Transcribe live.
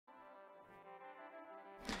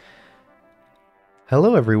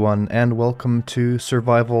Hello everyone, and welcome to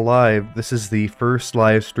Survival Live. This is the first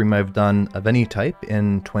live stream I've done of any type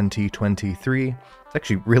in 2023. It's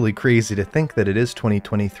actually really crazy to think that it is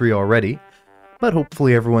 2023 already, but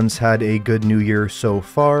hopefully everyone's had a good new year so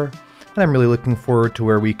far, and I'm really looking forward to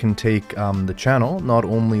where we can take the channel, not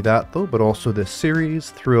only that though, but also this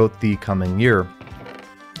series throughout the coming year.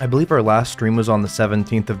 I believe our last stream was on the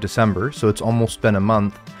 17th of December, so it's almost been a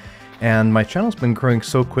month. And my channel's been growing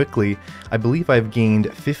so quickly. I believe I've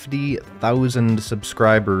gained 50,000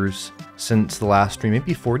 subscribers since the last stream,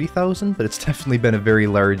 maybe 40,000, but it's definitely been a very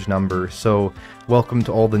large number. So welcome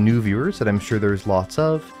to all the new viewers that I'm sure there's lots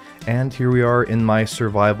of. And here we are in my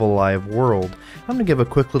Survival Live world. I'm going to give a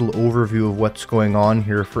quick little overview of what's going on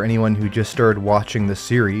here for anyone who just started watching the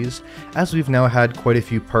series, as we've now had quite a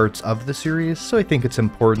few parts of the series, so I think it's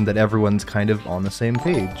important that everyone's kind of on the same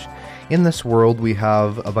page. In this world we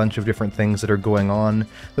have a bunch of different things that are going on,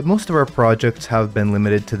 but most of our projects have been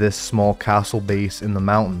limited to this small castle base in the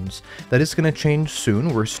mountains. That is going to change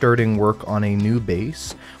soon. We're starting work on a new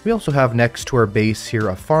base. We also have next to our base here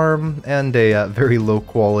a farm and a very low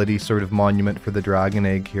quality sort of monument for the dragon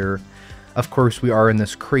egg here. Of course we are in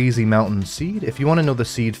this crazy mountain seed. If you want to know the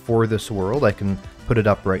seed for this world, I can put it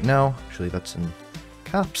up right now. Actually that's in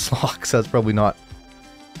caps lock, so that's probably not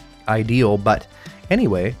ideal, but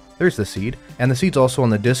anyway. There's the seed, and the seed's also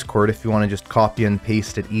on the Discord if you want to just copy and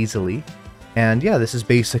paste it easily. And yeah, this is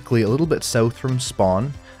basically a little bit south from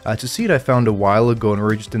spawn. It's a seed I found a while ago, and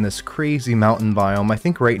we're just in this crazy mountain biome. I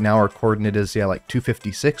think right now our coordinate is, yeah, like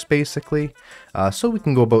 256 basically. So we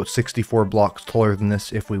can go about 64 blocks taller than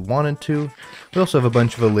this if we wanted to. We also have a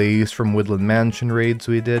bunch of allays from Woodland Mansion raids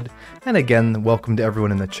we did. And again, welcome to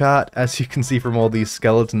everyone in the chat. As you can see from all these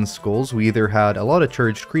skeleton skulls, we either had a lot of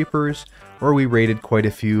charged creepers, or we raided quite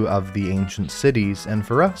a few of the ancient cities, and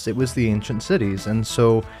for us it was the ancient cities. And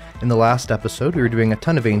so in the last episode we were doing a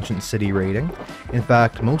ton of ancient city raiding. In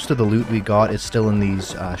fact, most of the loot we got is still in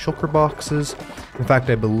these shulker boxes. In fact,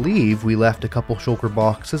 I believe we left a couple shulker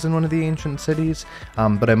boxes in one of the ancient cities,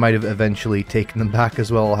 but I might have eventually taken them back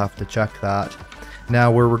as well. I'll have to check that.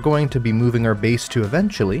 Now where we're going to be moving our base to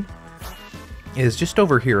eventually is just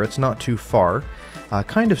over here. It's not too far,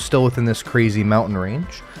 kind of still within this crazy mountain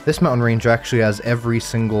range. This mountain range actually has every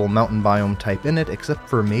single mountain biome type in it, except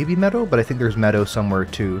for maybe meadow, but I think there's meadow somewhere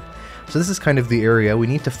too. So this is kind of the area. We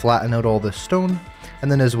need to flatten out all this stone,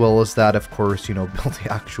 and then as well as that, of course, you know, build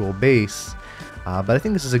the actual base. But I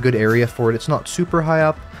think this is a good area for it. It's not super high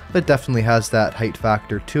up, but it definitely has that height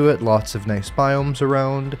factor to it. Lots of nice biomes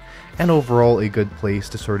around, and overall a good place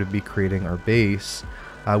to sort of be creating our base.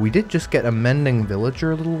 We did just get a mending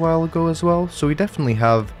villager a little while ago as well, so we definitely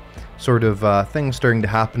have sort of things starting to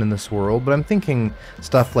happen in this world, but I'm thinking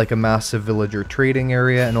stuff like a massive villager trading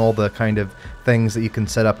area and all the kind of things that you can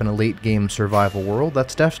set up in a late game survival world.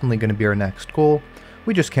 That's definitely going to be our next goal.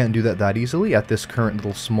 We just can't do that easily at this current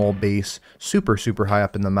little small base super high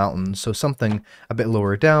up in the mountains, so something a bit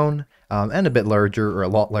lower down and a bit larger, or a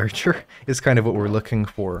lot larger, is kind of what we're looking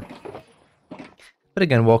for. But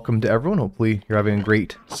again, welcome to everyone. Hopefully you're having a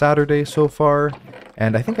great Saturday so far.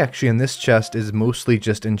 And I think actually in this chest is mostly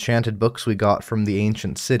just enchanted books we got from the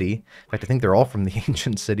ancient city. In fact, I think they're all from the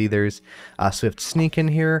ancient city. There's Swift Sneak in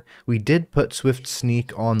here. We did put Swift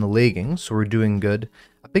Sneak on the leggings, so we're doing good.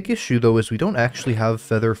 A big issue though is we don't actually have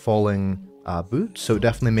feather falling boots, so it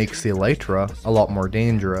definitely makes the elytra a lot more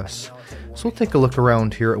dangerous. So we'll take a look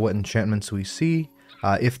around here at what enchantments we see,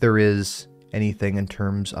 if there is anything in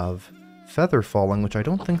terms of feather falling, which I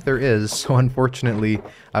don't think there is, so unfortunately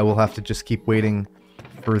I will have to just keep waiting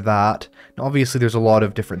for that. Now, obviously there's a lot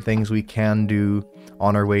of different things we can do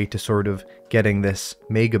on our way to sort of getting this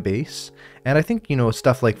mega base, and I think, you know,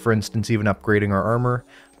 stuff like, for instance, even upgrading our armor,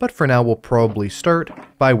 but for now we'll probably start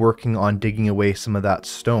by working on digging away some of that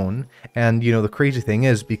stone. And you know, the crazy thing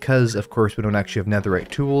is, because of course we don't actually have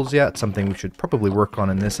netherite tools yet, something we should probably work on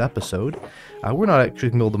in this episode, we're not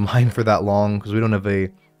actually going to be able to mine for that long because we don't have a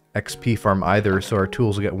XP farm either, so our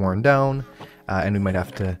tools will get worn down, and we might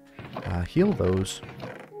have to heal those.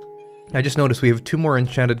 I just noticed we have 2 more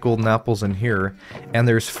enchanted golden apples in here, and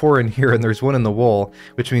there's 4 in here, and there's 1 in the wall,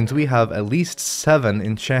 which means we have at least 7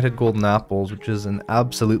 enchanted golden apples, which is an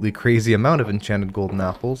absolutely crazy amount of enchanted golden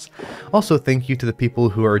apples. Also, thank you to the people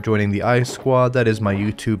who are joining the I Squad. That is my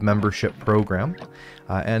YouTube membership program,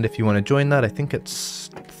 and if you want to join that, I think it's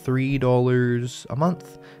 $3 a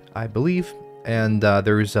month, I believe. And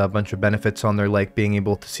there's a bunch of benefits on there, like being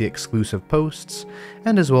able to see exclusive posts,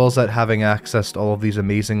 and as well as that having access to all of these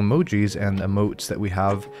amazing emojis and emotes that we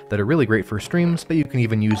have that are really great for streams, but you can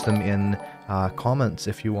even use them in comments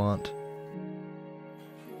if you want.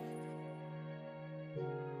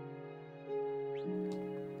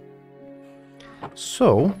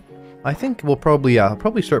 So, I think we'll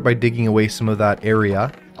probably start by digging away some of that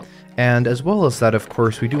area. And as well as that, of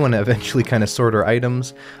course, we do want to eventually kind of sort our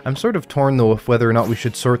items. I'm sort of torn though of whether or not we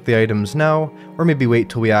should sort the items now, or maybe wait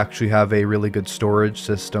till we actually have a really good storage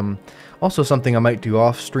system. Also, something I might do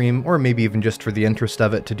off stream, or maybe even just for the interest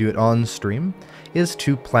of it to do it on stream, is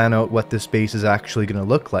to plan out what this base is actually going to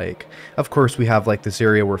look like. Of course, we have like this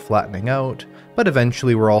area we're flattening out, but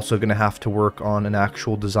eventually we're also going to have to work on an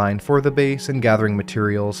actual design for the base and gathering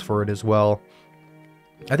materials for it as well.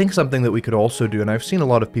 I think something that we could also do, and I've seen a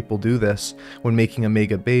lot of people do this when making a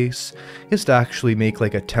mega base, is to actually make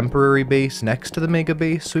like a temporary base next to the mega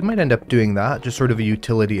base. So we might end up doing that, just sort of a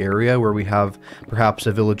utility area where we have perhaps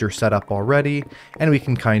a villager set up already, and we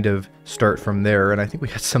can kind of start from there. And I think we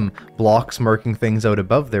had some blocks marking things out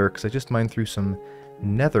above there, because I just mined through some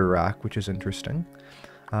netherrack, which is interesting.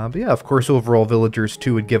 But yeah, of course, overall villagers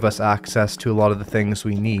too would give us access to a lot of the things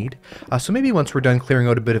we need. So maybe once we're done clearing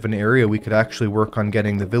out a bit of an area, we could actually work on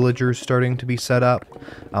getting the villagers starting to be set up.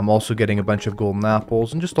 Also getting a bunch of golden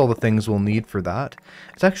apples and just all the things we'll need for that.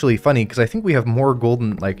 It's actually funny because I think we have more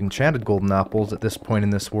golden, like enchanted golden apples at this point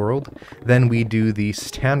in this world than we do the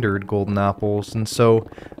standard golden apples. And so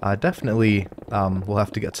definitely we'll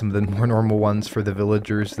have to get some of the more normal ones for the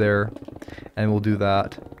villagers there. And we'll do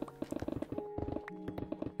that.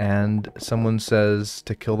 And someone says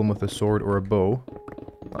to kill them with a sword or a bow.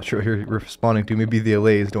 Not sure what you're responding to. Maybe the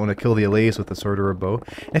allays. Don't want to kill the allays with a sword or a bow.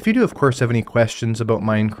 And if you do, of course, have any questions about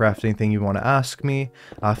Minecraft, anything you want to ask me,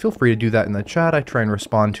 feel free to do that in the chat. I try and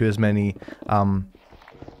respond to as many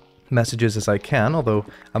messages as I can. Although,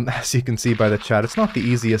 as you can see by the chat, it's not the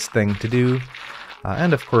easiest thing to do.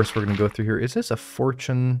 And of course, we're going to go through here. Is this a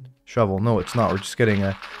fortune shovel? No, it's not. We're just getting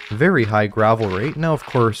a very high gravel rate. Now, of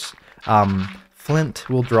course, flint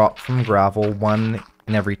will drop from gravel 1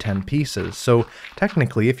 in every 10 pieces. So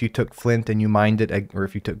technically, if you took flint and you mined it, or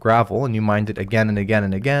if you took gravel and you mined it again and again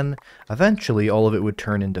and again, eventually all of it would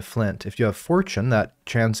turn into flint. If you have fortune, that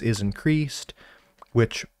chance is increased,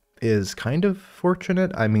 which is kind of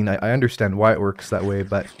fortunate. I mean, I understand why it works that way,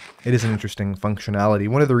 but it is an interesting functionality.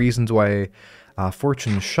 One of the reasons why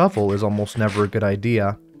fortune shovel is almost never a good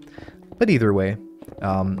idea. But either way,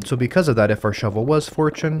 so because of that, if our shovel was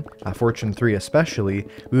fortune 3 especially,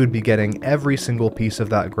 we would be getting every single piece of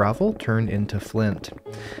that gravel turned into flint.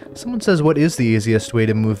 Someone says, what is the easiest way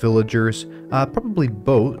to move villagers? Probably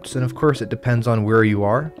boats, and of course it depends on where you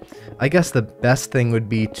are. I guess the best thing would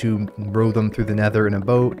be to row them through the nether in a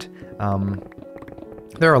boat.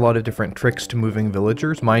 There are a lot of different tricks to moving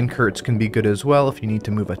villagers. Minecarts can be good as well if you need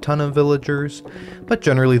to move a ton of villagers, but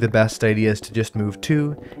generally the best idea is to just move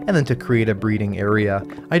 2, and then to create a breeding area.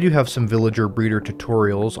 I do have some villager breeder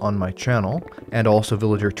tutorials on my channel, and also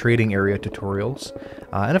villager trading area tutorials.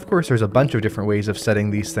 And of course there's a bunch of different ways of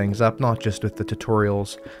setting these things up, not just with the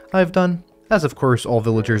tutorials I've done, as of course all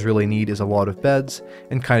villagers really need is a lot of beds,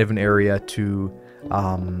 and kind of an area to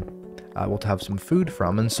to have some food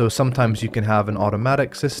from. And so sometimes you can have an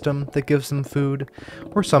automatic system that gives them food,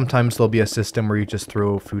 or sometimes there'll be a system where you just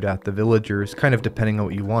throw food at the villagers, kind of depending on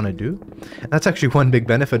what you want to do. And that's actually one big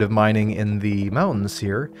benefit of mining in the mountains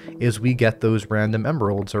here, is we get those random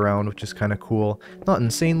emeralds around, which is kind of cool. Not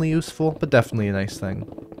insanely useful, but definitely a nice thing.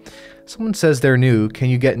 Someone says they're new. Can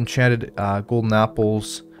you get enchanted golden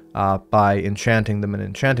apples by enchanting them in an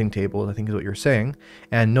enchanting table, I think is what you're saying.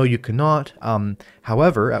 And no, you cannot.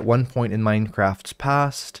 However, at one point in Minecraft's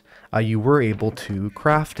past, you were able to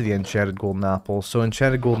craft the enchanted golden apples. So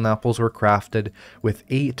enchanted golden apples were crafted with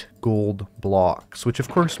 8 gold blocks, which of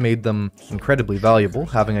course made them incredibly valuable,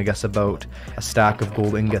 having I guess about a stack of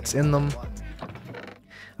gold ingots in them.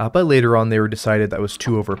 But later on they were decided that was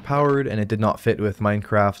too overpowered and it did not fit with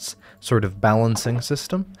Minecraft's sort of balancing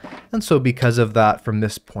system. And so because of that, from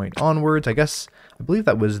this point onwards, I believe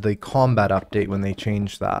that was the combat update when they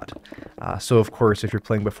changed that. So of course, if you're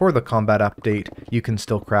playing before the combat update, you can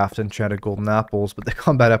still craft enchanted golden apples, but the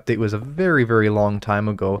combat update was a very, very long time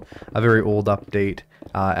ago, a very old update,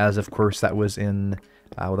 as of course that was in,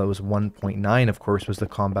 well, that was 1.9, of course, was the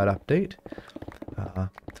combat update.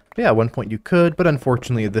 Yeah, at one point you could, but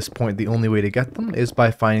unfortunately at this point the only way to get them is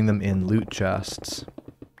by finding them in loot chests.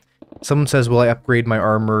 Someone says, will I upgrade my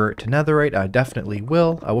armor to netherite? I definitely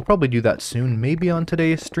will. I will probably do that soon, maybe on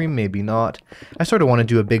today's stream, maybe not. I sort of want to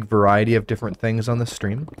do a big variety of different things on the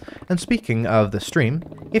stream. And speaking of the stream,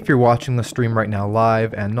 if you're watching the stream right now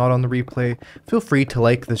live and not on the replay, feel free to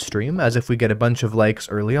like the stream, as if we get a bunch of likes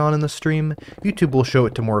early on in the stream, YouTube will show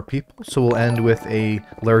it to more people, so we'll end with a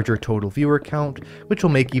larger total viewer count, which will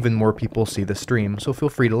make even more people see the stream. So feel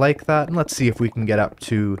free to like that, and let's see if we can get up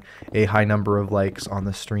to a high number of likes on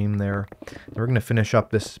the stream there. there. We're going to finish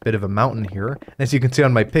up this bit of a mountain here. And as you can see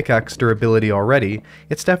on my pickaxe durability already,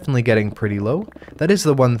 it's definitely getting pretty low. That is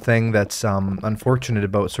the one thing that's unfortunate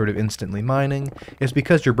about sort of instantly mining, is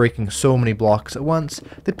because you're breaking so many blocks at once,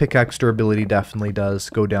 the pickaxe durability definitely does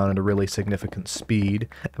go down at a really significant speed.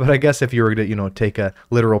 But I guess if you were to, you know, take a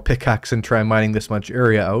literal pickaxe and try mining this much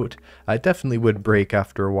area out, it definitely would break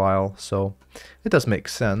after a while, so it does make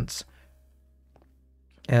sense.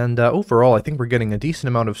 And overall, I think we're getting a decent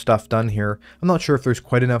amount of stuff done here. I'm not sure if there's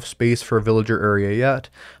quite enough space for a villager area yet,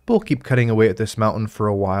 but we'll keep cutting away at this mountain for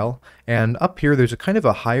a while. And up here, there's a kind of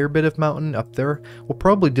a higher bit of mountain up there. We'll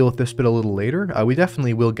probably deal with this bit a little later. We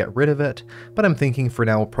definitely will get rid of it, but I'm thinking for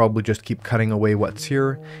now we'll probably just keep cutting away what's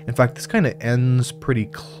here. In fact, this kind of ends pretty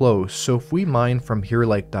close, so if we mine from here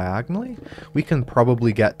like diagonally, we can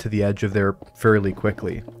probably get to the edge of there fairly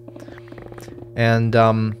quickly. And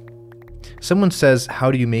someone says, how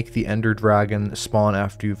do you make the Ender Dragon spawn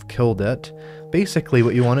after you've killed it? Basically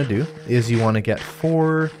what you want to do is you want to get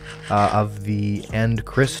 4 of the end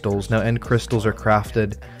crystals. Now end crystals are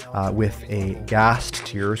crafted with a ghast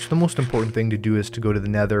tier, so the most important thing to do is to go to the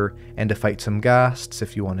nether and to fight some ghasts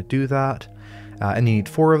if you want to do that. And you need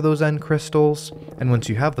 4 of those end crystals, and once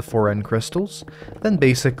you have the 4 end crystals, then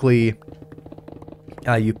basically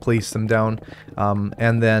you place them down,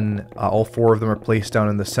 and then all 4 of them are placed down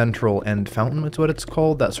in the central end fountain, is what it's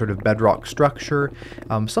called, that sort of bedrock structure.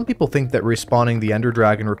 Some people think that respawning the Ender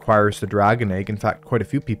Dragon requires the dragon egg. In fact, quite a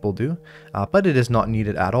few people do, but it is not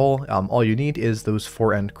needed at all. All you need is those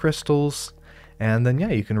 4 end crystals, and then yeah,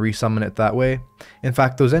 you can resummon it that way. In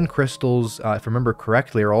fact, those end crystals, if I remember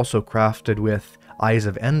correctly, are also crafted with Eyes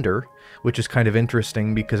of Ender, which is kind of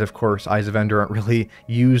interesting because, of course, Eyes of Ender aren't really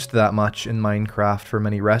used that much in Minecraft for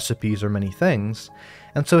many recipes or many things.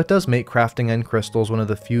 And so it does make crafting end crystals one of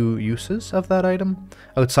the few uses of that item,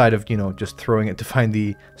 outside of, you know, just throwing it to find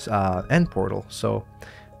the end portal. So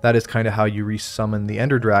that is kind of how you resummon the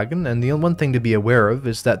Ender Dragon, and the one thing to be aware of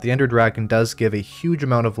is that the Ender Dragon does give a huge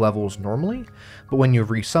amount of levels normally, but when you've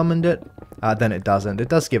resummoned it, then it doesn't. It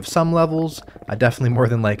does give some levels, definitely more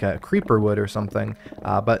than like a creeper would or something,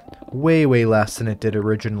 but way less than it did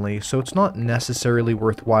originally, so it's not necessarily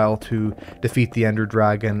worthwhile to defeat the Ender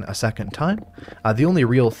Dragon a second time. The only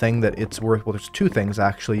real thing that it's worth, well, there's 2 things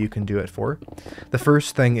actually you can do it for. The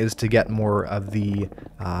first thing is to get more of the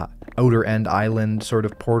outer end island sort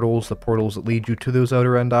of portals, the portals that lead you to those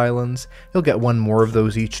outer end islands. You'll get 1 more of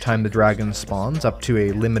those each time the dragon spawns, up to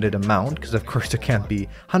a limited amount, because of course there can't be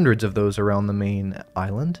hundreds of those around the main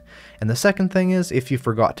island. And the second thing is if you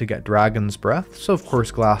forgot to get Dragon's Breath, so of course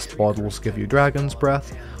glass bottles give you Dragon's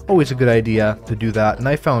Breath, always a good idea to do that. And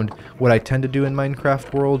I found what I tend to do in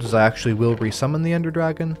Minecraft World is I actually will resummon the Ender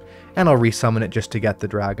Dragon, and I'll resummon it just to get the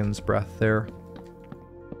Dragon's Breath there.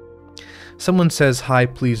 Someone says, hi,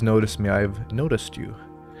 please notice me, I've noticed you.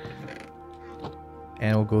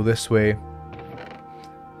 And we'll go this way.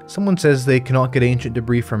 Someone says they cannot get ancient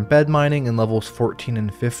debris from bed mining in levels 14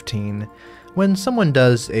 and 15. When someone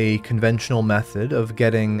does a conventional method of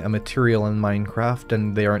getting a material in Minecraft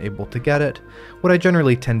and they aren't able to get it, what I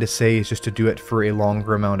generally tend to say is just to do it for a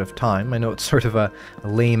longer amount of time. I know it's sort of a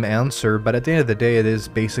lame answer, but at the end of the day it is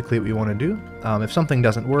basically what you want to do. If something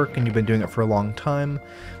doesn't work and you've been doing it for a long time,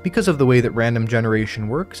 because of the way that random generation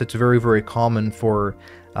works, it's very common for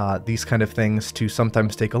these kind of things to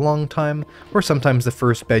sometimes take a long time, or sometimes the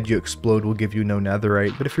first bed you explode will give you no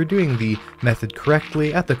netherite. But if you're doing the method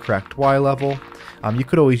correctly at the correct Y level, you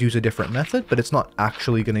could always use a different method, but it's not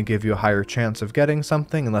actually going to give you a higher chance of getting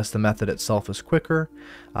something unless the method itself is quicker.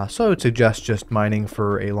 So I would suggest just mining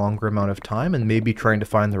for a longer amount of time and maybe trying to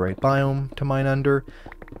find the right biome to mine under.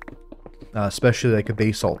 Especially like a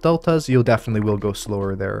basalt deltas, you'll definitely will go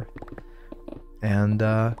slower there. And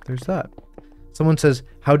there's that. Someone says,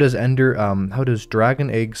 how does dragon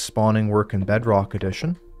egg spawning work in Bedrock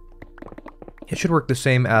Edition? It should work the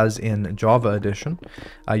same as in Java Edition.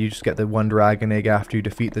 You just get the 1 dragon egg after you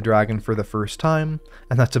defeat the dragon for the first time,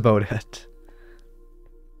 and that's about it.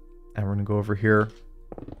 And we're gonna go over here.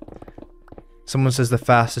 Someone says the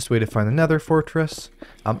fastest way to find the Nether Fortress.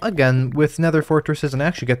 Again, with Nether Fortresses, and I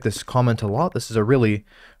actually get this comment a lot, this is a really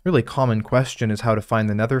common question, is how to find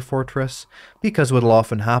the Nether Fortress, because what will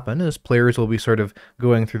often happen is players will be sort of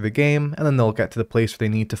going through the game, and then they'll get to the place where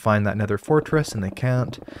they need to find that Nether Fortress, and they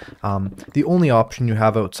can't. The only option you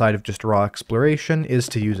have outside of just raw exploration is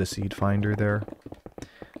to use a seed finder there.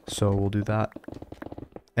 So we'll do that.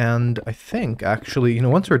 And I think, actually, you know,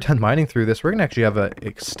 once we're done mining through this, we're going to actually have an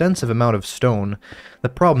extensive amount of stone. The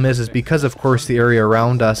problem is because, of course, the area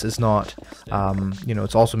around us is not, you know,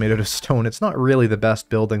 it's also made out of stone. It's not really the best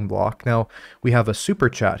building block. Now, we have a super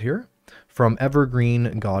chat here from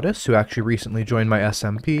Evergreen Goddess, who actually recently joined my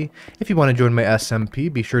SMP. If you want to join my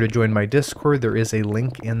SMP, be sure to join my Discord. There is a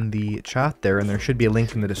link in the chat there, and there should be a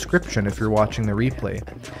link in the description if you're watching the replay.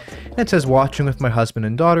 And it says, watching with my husband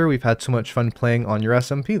and daughter. We've had so much fun playing on your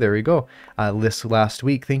SMP. There you go. This last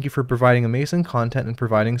week. Thank you for providing amazing content and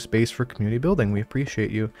providing space for community building. We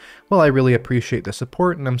appreciate you. Well, I really appreciate the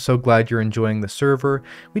support, and I'm so glad you're enjoying the server.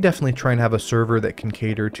 We definitely try and have a server that can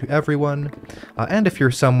cater to everyone. And if you're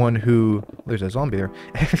someone who... There's a zombie there.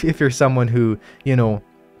 If you're someone who, you know,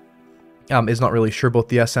 is not really sure about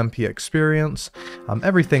the SMP experience,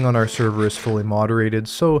 everything on our server is fully moderated,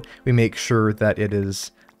 so we make sure that it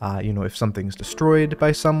is, you know, if something's destroyed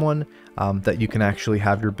by someone, that you can actually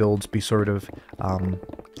have your builds be sort of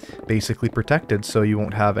basically protected, so you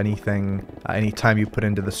won't have anything, any time you put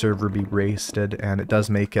into the server be wasted, and it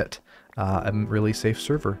does make it a really safe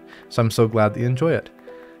server. So I'm so glad that you enjoy it.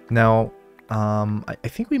 Now, I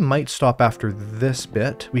think we might stop after this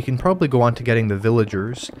bit. We can probably go on to getting the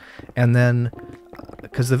villagers, and then,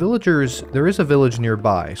 because the villagers, there is a village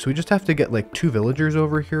nearby, so we just have to get like 2 villagers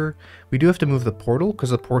over here. We do have to move the portal, because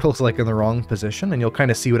the portal's like in the wrong position, and you'll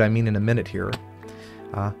kind of see what I mean in a minute here.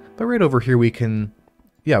 But right over here we can,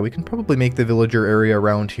 yeah, we can probably make the villager area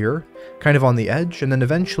around here, kind of on the edge, and then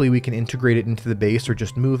eventually we can integrate it into the base or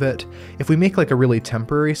just move it. If we make like a really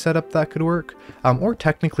temporary setup, that could work. Or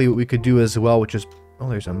technically what we could do as well, which is, oh,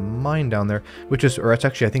 there's a mine down there, which is, or it's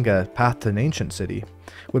actually, I think, a path to an ancient city.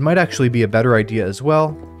 What might actually be a better idea as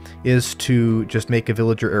well is to just make a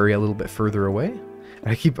villager area a little bit further away.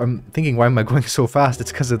 I'm thinking, why am I going so fast?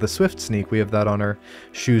 It's because of the swift sneak. We have that on our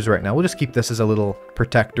shoes right now. We'll just keep this as a little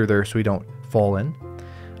protector there so we don't fall in.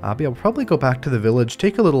 But yeah, we'll probably go back to the village,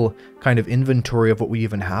 take a little kind of inventory of what we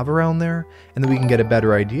even have around there, and then we can get a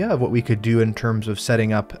better idea of what we could do in terms of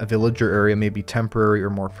setting up a villager area, maybe temporary or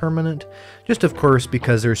more permanent. Just of course,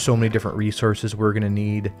 because there's so many different resources we're going to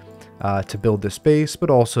need to build this base, but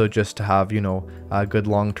also just to have, you know, a good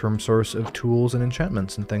long-term source of tools and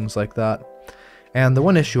enchantments and things like that. And the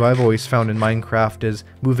one issue I've always found in Minecraft is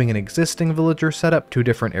moving an existing villager setup to a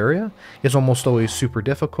different area is almost always super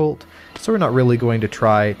difficult, so we're not really going to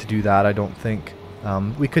try to do that, I don't think.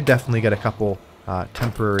 We could definitely get a couple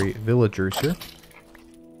temporary villagers here.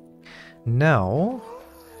 Now,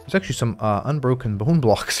 there's actually some unbroken bone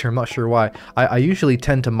blocks here, I'm not sure why. I usually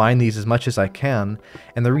tend to mine these as much as I can,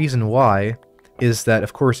 and the reason why is that,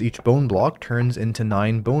 of course, each bone block turns into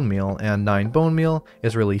 9 bone meal, and 9 bone meal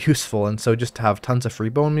is really useful, and so just to have tons of free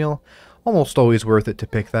bone meal, almost always worth it to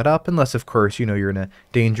pick that up, unless, of course, you know, you're in a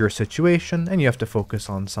dangerous situation, and you have to focus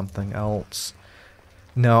on something else.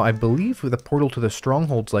 Now, I believe the portal to the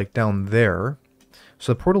stronghold's like down there,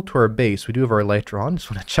 so the portal to our base, we do have our elytra on, just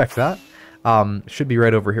want to check that. Should be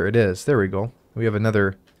right over here, it is, there we go. We have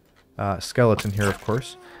another skeleton here, of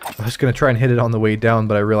course. I was going to try and hit it on the way down,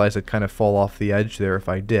 but I realized it'd kind of fall off the edge there if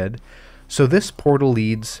I did. So this portal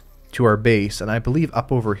leads to our base, and I believe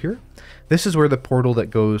up over here, this is where the portal that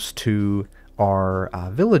goes to our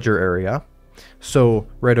villager area. So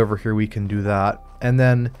right over here we can do that. And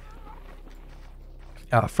then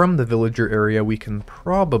from the villager area we can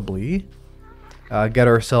probably get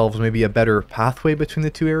ourselves maybe a better pathway between the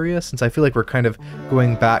 2 areas, since I feel like we're kind of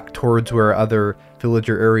going back towards where our other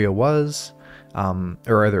villager area was.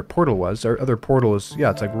 Or other portal was. Our other portal is, yeah,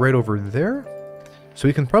 it's like right over there. So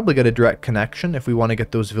we can probably get a direct connection if we want to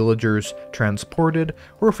get those villagers transported,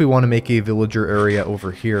 or if we want to make a villager area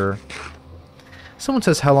over here. Someone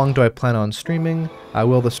says, how long do I plan on streaming?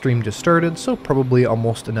 Well, the stream just started, so probably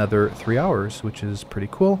almost another 3 hours, which is pretty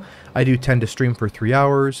cool. I do tend to stream for 3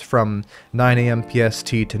 hours, from 9 AM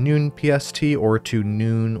PST to noon PST, or to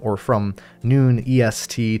noon, or from noon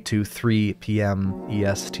EST to 3 PM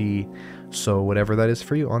EST. So whatever that is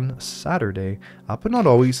for you on Saturday. But not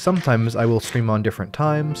always. Sometimes I will stream on different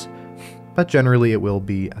times, but generally it will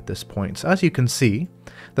be at this point. So as you can see,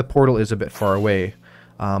 the portal is a bit far away.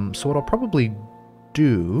 So what I'll probably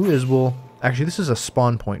do is actually, this is a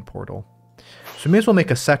spawn point portal. So we may as well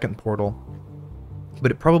make a second portal,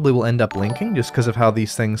 but it probably will end up linking just because of how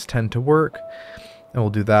these things tend to work. And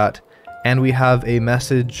we'll do that. And we have a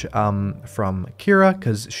message from Kira,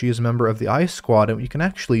 because she is a member of the I Squad, and what you can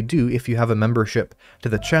actually do if you have a membership to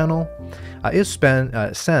the channel is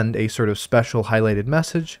send a sort of special highlighted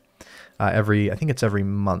message I think it's every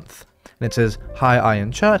month. And it says, "Hi, I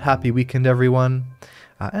in chat, happy weekend everyone."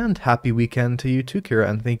 And happy weekend to you too, Kira,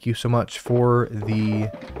 and thank you so much for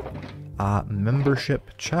the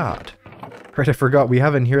membership chat. Right, I forgot, we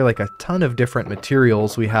have in here like a ton of different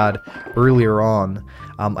materials we had earlier on.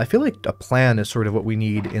 I feel like a plan is sort of what we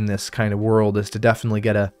need in this kind of world, is to definitely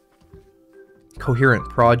get a coherent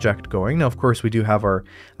project going. Now, of course, we do have our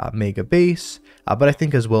mega base, but I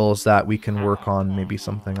think as well as that, we can work on maybe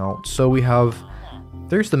something else. So we have,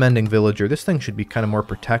 there's the mending villager. This thing should be kind of more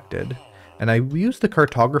protected. And I used the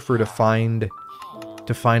cartographer to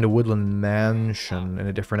find a woodland mansion in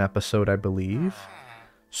a different episode, I believe.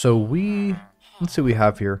 So let's see what we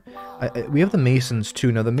have here. We have the masons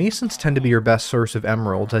too. Now the masons tend to be your best source of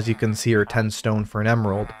emeralds, as you can see are 10 stone for an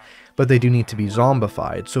emerald, but they do need to be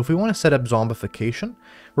zombified. So if we want to set up zombification,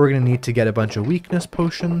 we're going to need to get a bunch of weakness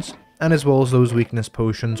potions, and as well as those weakness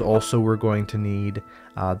potions, also we're going to need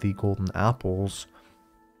the golden apples.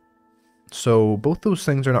 So both those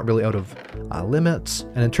things are not really out of limits,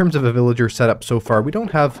 and in terms of a villager setup so far, we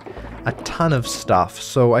don't have a ton of stuff,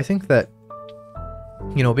 so I think that,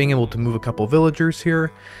 you know, being able to move a couple villagers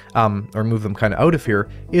here, or move them kind of out of here,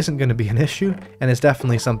 isn't going to be an issue, and it's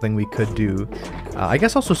definitely something we could do. I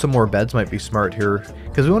guess also some more beds might be smart here,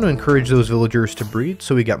 because we want to encourage those villagers to breed,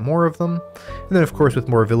 so we get more of them. And then of course with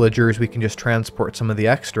more villagers, we can just transport some of the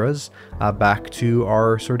extras back to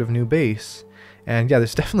our sort of new base. And yeah,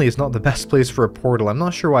 this definitely is not the best place for a portal. I'm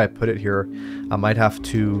not sure why I put it here. I might have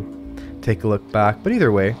to take a look back, but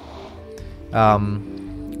either way,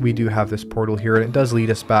 we do have this portal here, and it does lead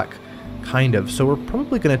us back, kind of. So we're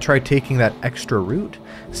probably going to try taking that extra route,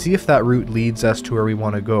 see if that route leads us to where we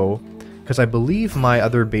want to go, because I believe my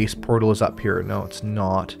other base portal is up here. No, it's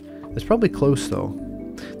not. It's probably close, though.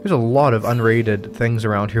 There's a lot of unrated things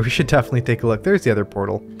around here. We should definitely take a look. There's the other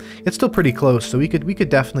portal. It's still pretty close, so we could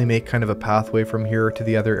definitely make kind of a pathway from here to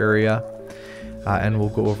the other area. And we'll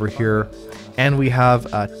go over here. And we have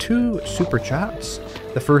 2 super chats.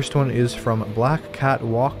 The first one is from Black Cat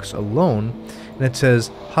Walks Alone, and it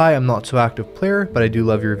says, "Hi, I'm not so active player, but I do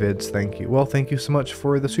love your vids, thank you." Well, thank you so much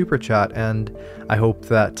for the super chat, and I hope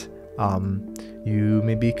that you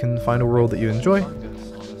maybe can find a world that you enjoy.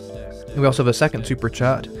 We also have a second super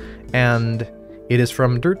chat, and it is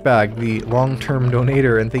from Dirtbag, the long-term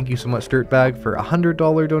donator, and thank you so much, Dirtbag, for a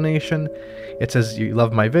 $100 donation. It says you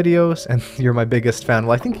love my videos, and you're my biggest fan.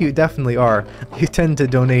 Well, I think you definitely are. You tend to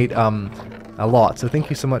donate a lot, so thank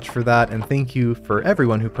you so much for that, and thank you for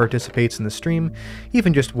everyone who participates in the stream,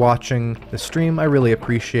 even just watching the stream. I really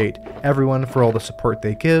appreciate everyone for all the support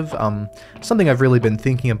they give. Something I've really been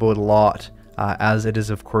thinking about a lot, as it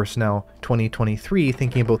is of course now 2023,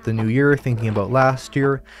 thinking about the new year, thinking about last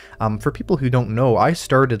year. For people who don't know, I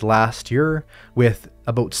started last year with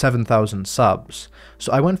about 7,000 subs.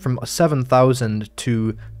 So I went from 7,000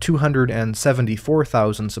 to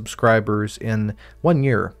 274,000 subscribers in 1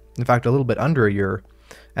 year. In fact, a little bit under a year.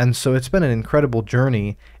 And so it's been an incredible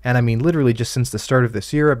journey, and I mean literally just since the start of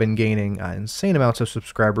this year I've been gaining insane amounts of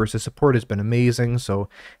subscribers. The support has been amazing, so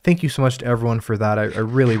thank you so much to everyone for that. I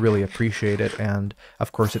really appreciate it, and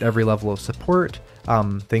of course at every level of support,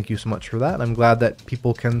 thank you so much for that. I'm glad that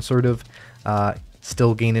people can sort of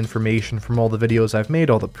still gain information from all the videos I've made,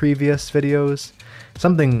 all the previous videos.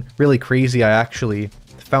 Something really crazy I actually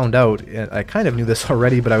found out, I kind of knew this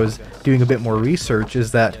already, but I was doing a bit more research,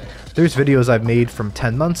 is that there's videos I've made from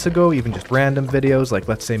 10 months ago, even just random videos, like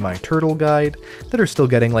let's say my turtle guide, that are still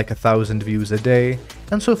getting like 1,000 views a day.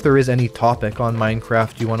 And so if there is any topic on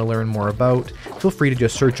Minecraft you want to learn more about, feel free to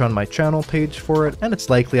just search on my channel page for it, and it's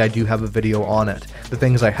likely I do have a video on it. The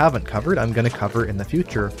things I haven't covered, I'm going to cover in the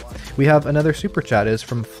future. We have another super chat, is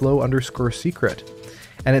from Flow_secret.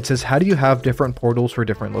 And it says, "How do you have different portals for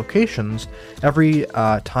different locations? Every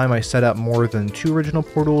time I set up more than 2 original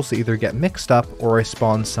portals, they either get mixed up or I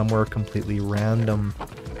spawn somewhere completely random."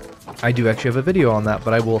 I do actually have a video on that,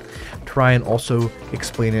 but I will try and also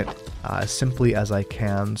explain it as simply as I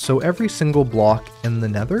can. So every single block in the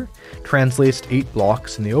Nether translates to 8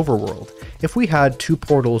 blocks in the overworld. If we had 2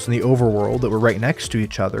 portals in the overworld that were right next to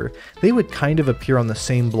each other, they would kind of appear on the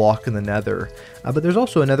same block in the Nether. But there's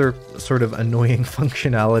also another sort of annoying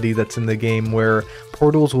functionality that's in the game where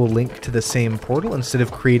portals will link to the same portal instead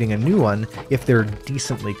of creating a new one if they're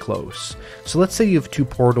decently close. So let's say you have 2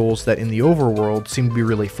 portals that in the overworld seem to be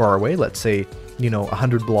really far away, let's say, you know,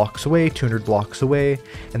 100 blocks away, 200 blocks away.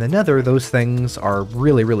 In the Nether, those things are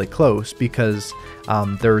really close because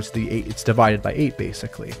there's the 8, it's divided by 8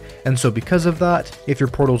 basically. And so because of that, if your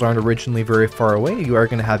portals aren't originally very far away, you are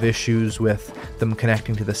going to have issues with them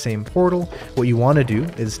connecting to the same portal. What you want to do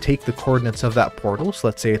is take the coordinates of that portal, so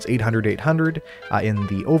let's say it's 800, 800 in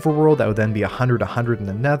the overworld, that would then be 100, 100 in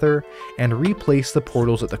the Nether, and replace the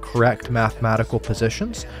portals at the correct mathematical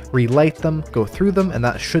positions, relight them, go through them, and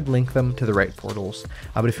that should link them to the right portals.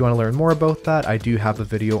 But if you want to learn more about that, I do have a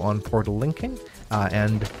video on portal linking,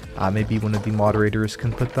 and maybe one of the moderators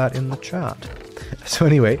can put that in the chat. So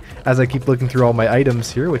anyway, as I keep looking through all my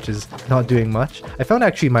items here, which is not doing much, I found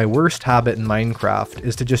actually my worst habit in Minecraft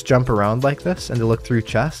is to just jump around like this and to look through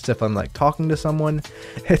chests if I'm like talking to someone.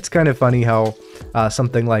 It's kind of funny how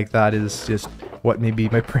something like that is just what maybe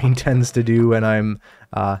my brain tends to do when I'm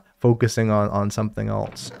focusing on something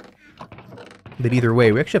else. But either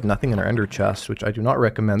way, we actually have nothing in our ender chest, which I do not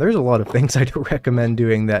recommend. There's a lot of things I don't recommend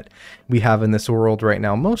doing that we have in this world right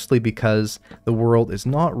now, mostly because the world is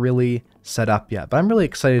not really set up yet. But I'm really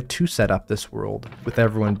excited to set up this world with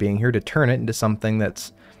everyone being here, to turn it into something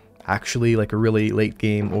that's actually like a really late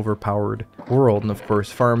game overpowered world. And of course,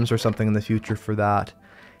 farms or something in the future for that,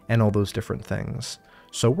 and all those different things.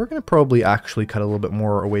 So we're going to probably actually cut a little bit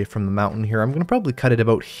more away from the mountain here. I'm going to probably cut it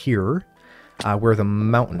about here. Where the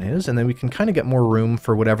mountain is, and then we can kind of get more room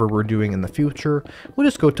for whatever we're doing in the future. We'll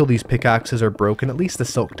just go till these pickaxes are broken, at least the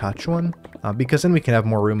Silk Touch one, because then we can have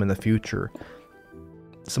more room in the future.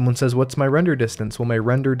 Someone says, what's my render distance? Well, my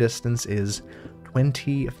render distance is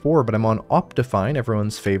 24, but I'm on Optifine,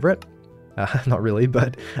 everyone's favorite. Not really,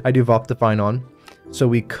 but I do have Optifine on. So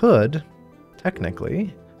we could,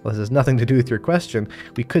 technically, well, this has nothing to do with your question,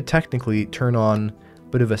 we could technically turn on a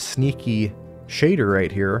bit of a sneaky shader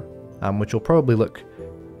right here. Which will probably look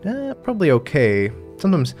probably okay.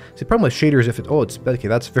 Sometimes, see, the problem with shaders, if it, oh, it's, okay,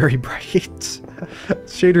 that's very bright.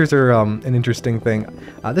 Shaders are an interesting thing.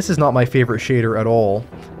 This is not my favorite shader at all,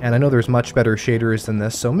 and I know there's much better shaders than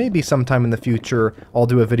this, so maybe sometime in the future I'll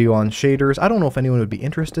do a video on shaders. I don't know if anyone would be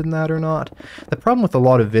interested in that or not. The problem with a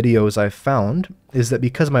lot of videos I've found is that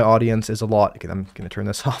because my audience is a lot, okay, I'm going to turn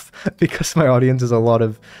this off, because my audience is a lot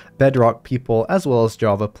of Bedrock people as well as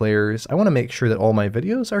Java players, I want to make sure that all my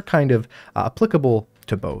videos are kind of applicable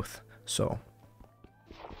to both, so...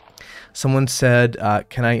 Someone said,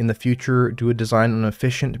 can I in the future do a design on an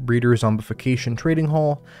efficient breeder zombification trading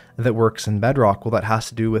hall that works in Bedrock? Well, that has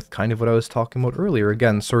to do with kind of what I was talking about earlier.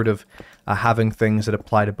 Again, sort of having things that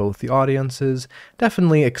apply to both the audiences.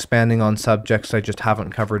 Definitely expanding on subjects I just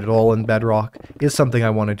haven't covered at all in Bedrock is something I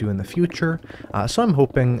want to do in the future. So I'm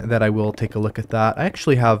hoping that I will take a look at that. I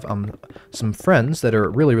actually have some friends that are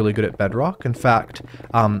really, really good at Bedrock. In fact,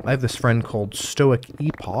 I have this friend called Stoic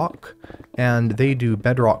Epoch, and they do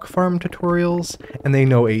Bedrock farm tutorials, and they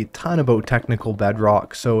know a ton about technical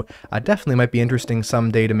Bedrock, so definitely might be interesting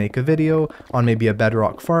someday to make a video on maybe a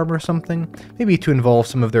Bedrock farm or something, maybe to involve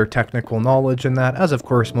some of their technical knowledge in that, as of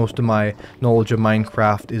course most of my knowledge of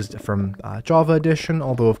Minecraft is from Java Edition,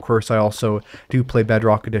 although of course I also do play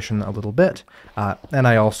Bedrock Edition a little bit, and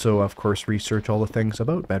I also of course research all the things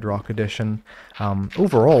about Bedrock Edition.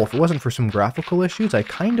 Overall, if it wasn't for some graphical issues, I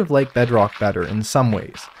kind of like Bedrock better in some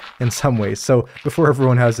ways. So before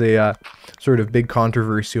everyone has a sort of big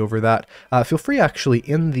controversy over that, feel free actually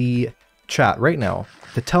in the chat right now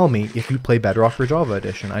to tell me if you play Bedrock or Java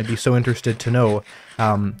Edition. I'd be so interested to know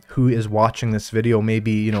who is watching this video,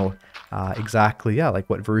 maybe, you know, exactly, yeah, like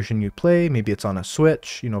what version you play. Maybe it's on a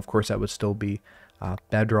Switch, you know, of course that would still be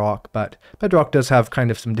Bedrock, but Bedrock does have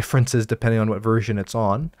kind of some differences depending on what version it's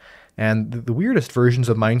on. And the weirdest versions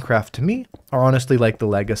of Minecraft to me are honestly like the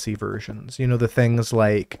legacy versions. You know, the things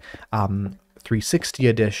like 360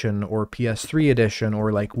 edition or PS3 edition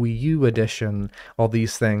or like Wii U edition, all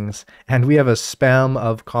these things. And we have a spam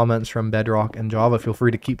of comments from Bedrock and Java. Feel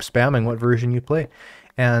free to keep spamming what version you play.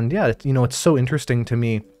 And yeah, you know, it's so interesting to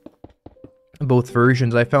me, both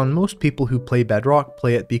versions. I found most people who play Bedrock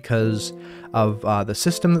play it because of the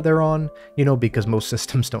system that they're on, you know, because most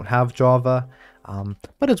systems don't have Java.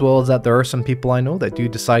 But as well as that, there are some people I know that do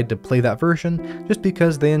decide to play that version just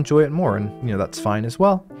because they enjoy it more, and you know, that's fine as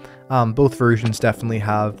well. Both versions definitely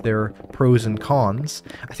have their pros and cons.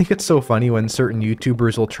 I think it's so funny when certain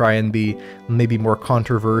YouTubers will try and be maybe more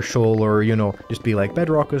controversial, or, you know, just be like,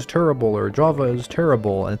 Bedrock is terrible or Java is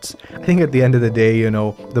terrible. And it's, I think at the end of the day, you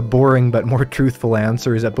know, the boring but more truthful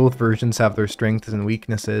answer is that both versions have their strengths and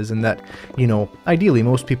weaknesses, and that, you know, ideally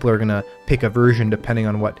most people are gonna pick a version depending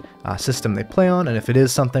on what system they play on. And if it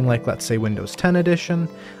is something like, let's say, Windows 10 edition,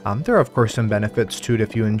 there are of course some benefits to it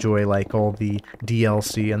if you enjoy like all the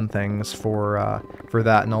DLC and things for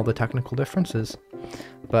that and all the technical differences.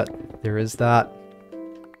 But there is that.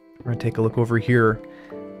 We're gonna take a look over here,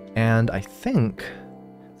 and I think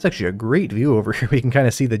it's actually a great view over here. We can kind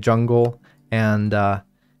of see the jungle, and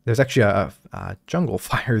there's actually a jungle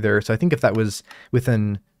fire there. So I think if that was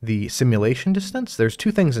within the simulation distance, there's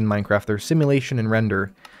two things in Minecraft. There's simulation and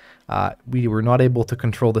render. We were not able to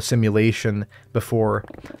control the simulation before,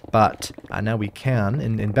 but now we can.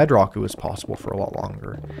 In Bedrock, it was possible for a lot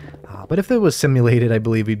longer. But if it was simulated, I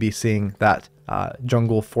believe we'd be seeing that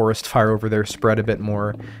jungle forest fire over there spread a bit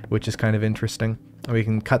more, which is kind of interesting. And we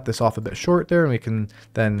can cut this off a bit short there, and we can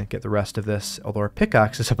then get the rest of this, although our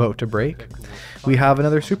pickaxe is about to break. We have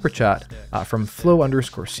another super chat from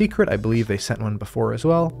Flow_Secret. I believe they sent one before as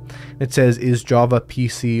well. It says, is Java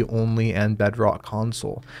PC only and Bedrock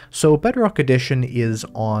console? So Bedrock Edition is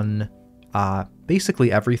on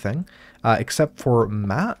basically everything, except for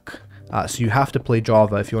Mac. So you have to play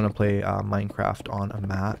Java if you want to play Minecraft on a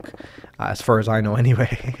Mac, as far as I know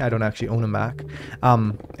anyway. I don't actually own a Mac.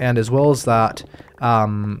 And as well as that,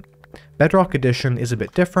 Bedrock Edition is a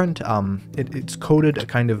bit different. It's coded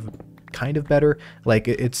kind of better. Like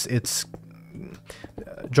it's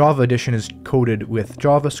Java Edition is coded with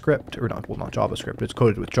JavaScript, or not, well, not JavaScript, it's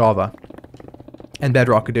coded with Java. And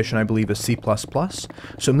Bedrock Edition, I believe, is C++.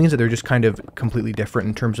 So it means that they're just kind of completely different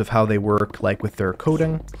in terms of how they work, like with their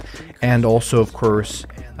coding. And also, of course,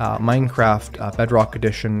 Minecraft Bedrock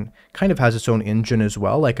Edition kind of has its own engine as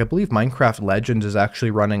well. Like, I believe Minecraft Legends is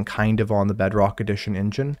actually running kind of on the Bedrock Edition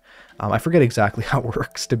engine. I forget exactly how it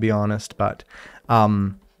works, to be honest, but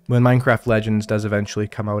when Minecraft Legends does eventually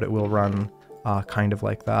come out, it will run kind of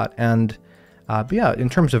like that. And but yeah, in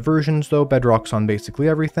terms of versions, though, Bedrock's on basically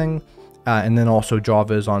everything. And then also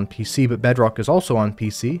Java is on PC, but Bedrock is also on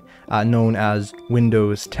PC, known as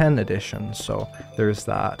Windows 10 Edition, so there's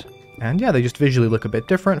that. And yeah, they just visually look a bit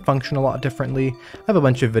different, function a lot differently. I have a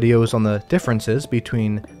bunch of videos on the differences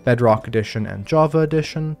between Bedrock Edition and Java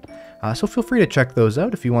Edition, so feel free to check those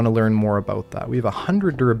out if you want to learn more about that. We have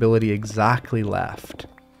 100 durability exactly left.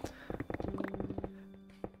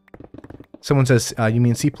 Someone says, you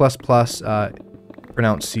mean C++,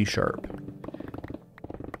 pronounced C#.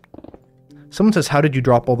 Someone says, how did you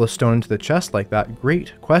drop all the stone into the chest like that?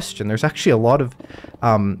 Great question. There's actually a lot of,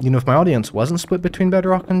 you know, if my audience wasn't split between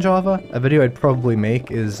Bedrock and Java, a video I'd probably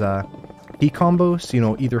make is key combos, you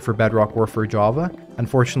know, either for Bedrock or for Java.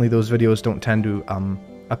 Unfortunately, those videos don't tend to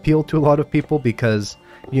appeal to a lot of people because,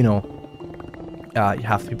 you know,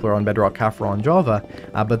 half the people are on Bedrock, half are on Java,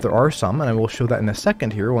 but there are some, and I will show that in a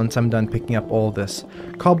second here once I'm done picking up all this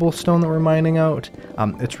cobblestone that we're mining out.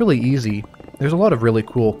 It's really easy. There's a lot of really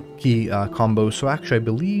cool key combos, so actually I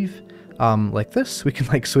believe, like this, we can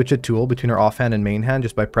like switch a tool between our offhand and main hand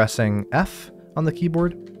just by pressing F on the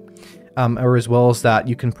keyboard. Or as well as that,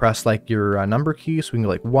 you can press like your number key, so we can go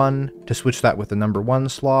like 1 to switch that with the number 1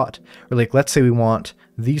 slot. Or like, let's say we want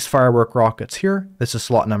these firework rockets here, this is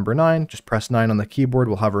slot number 9, just press 9 on the keyboard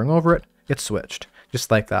while hovering over it, it's switched. Just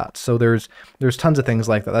like that. So there's tons of things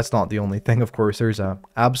like that. That's not the only thing, of course. There's a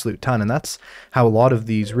absolute ton, and that's how a lot of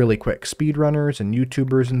these really quick speedrunners and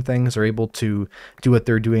YouTubers and things are able to do what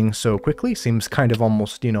they're doing so quickly. Seems kind of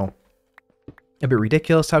almost, you know, a bit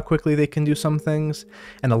ridiculous how quickly they can do some things.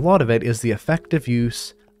 And a lot of it is the effective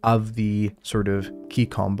use of the sort of key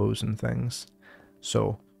combos and things.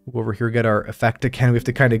 So we'll go over here, get our effect again. We have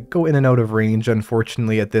to kind of go in and out of range,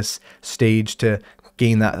 unfortunately, at this stage to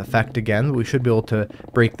gain that effect again, but we should be able to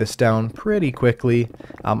break this down pretty quickly.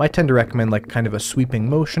 I tend to recommend like kind of a sweeping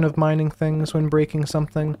motion of mining things when breaking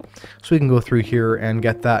something, so we can go through here and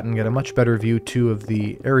get that and get a much better view too of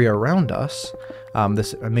the area around us.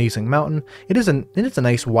 This amazing mountain. It is a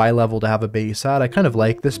nice Y level to have a base at. I kind of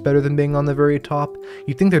like this better than being on the very top.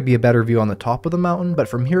 You'd think there'd be a better view on the top of the mountain, but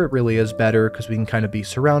from here it really is better because we can kind of be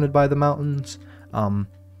surrounded by the mountains,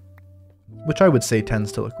 which I would say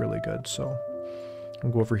tends to look really good. So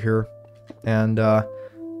we'll go over here, and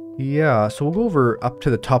yeah, so we'll go over up to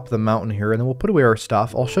the top of the mountain here, and then we'll put away our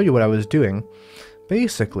stuff. I'll show you what I was doing.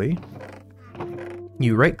 Basically,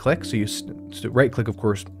 you right click, so you right click, of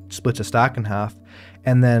course, splits a stack in half,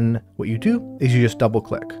 and then what you do is you just double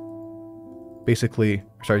click. Basically,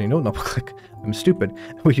 sorry, you don't double click, I'm stupid.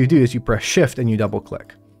 What you do is you press shift and you double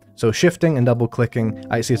click. So shifting and double clicking,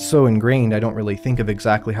 I see it's so ingrained I don't really think of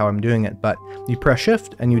exactly how I'm doing it, but you press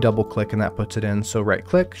shift and you double click and that puts it in. So right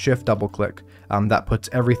click, shift, double click, that puts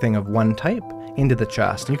everything of one type into the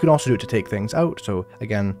chest. And you can also do it to take things out. So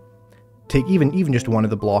again, take even just one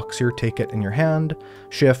of the blocks here, take it in your hand,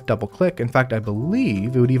 shift, double click. In fact, I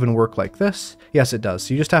believe it would even work like this. Yes, it does.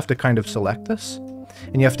 So you just have to kind of select this,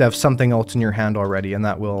 and you have to have something else in your hand already, and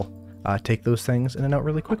that will take those things in and out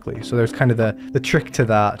really quickly. So there's kind of the trick to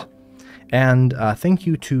that. And thank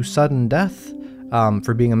you to Sudden Death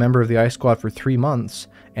for being a member of the Ice Squad for 3 months.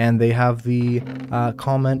 And they have the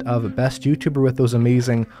comment of best YouTuber with those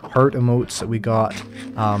amazing heart emotes that we got.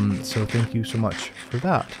 So thank you so much for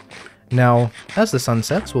that. Now, as the sun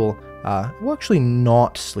sets, we'll actually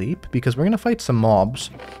not sleep because we're going to fight some mobs.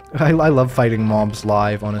 I love fighting mobs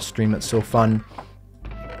live on a stream. It's so fun.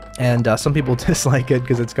 And some people dislike it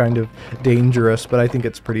because it's kind of dangerous, but I think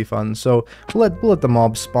it's pretty fun. So we'll let the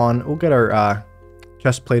mobs spawn. We'll get our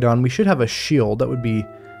chest plate on. We should have a shield. That would be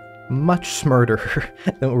much smarter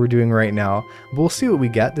than what we're doing right now. But we'll see what we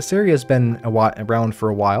get. This area has been around for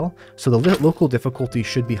a while, so the local difficulty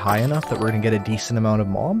should be high enough that we're going to get a decent amount of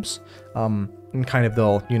mobs. And kind of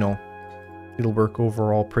they'll, you know, it'll work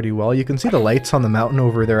overall pretty well. You can see the lights on the mountain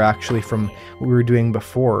over there actually from what we were doing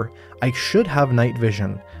before. I should have night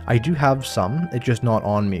vision. I do have some, it's just not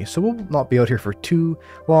on me. So we'll not be out here for too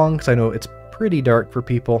long because I know it's pretty dark for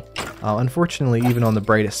people. Unfortunately, even on the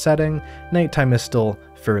brightest setting, nighttime is still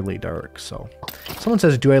fairly dark. So someone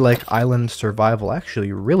says, do I like island survival? I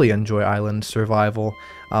actually really enjoy island survival.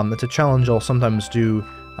 It's a challenge I'll sometimes do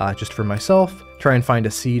just for myself. Try and find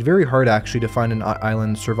a seed. Very hard actually to find an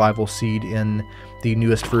island survival seed in the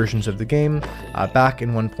newest versions of the game. Back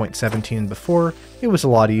in 1.17 and before, it was a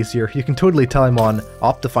lot easier. You can totally tell I'm on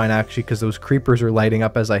Optifine actually because those creepers are lighting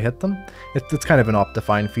up as I hit them. It's kind of an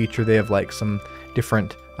Optifine feature. They have like some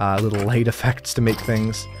different little light effects to make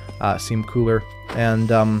things seem cooler. And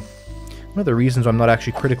one of the reasons I'm not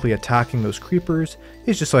actually critically attacking those creepers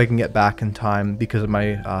is just so I can get back in time because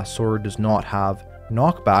my sword does not have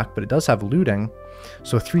knockback, but it does have looting.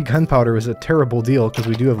 So 3 gunpowder is a terrible deal because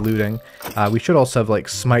we do have looting. We should also have like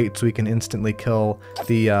smite so we can instantly kill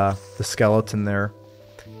the skeleton there.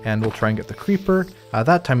 And we'll try and get the creeper.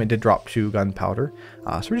 That time it did drop 2 gunpowder.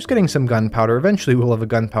 So we're just getting some gunpowder. Eventually we'll have a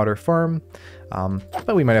gunpowder farm,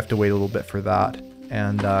 but we might have to wait a little bit for that.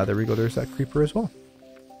 And there we go, there's that creeper as well.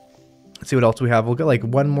 Let's see what else we have. We'll get like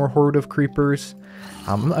 1 more horde of creepers.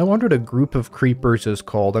 I wonder what a group of creepers is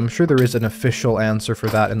called. I'm sure there is an official answer for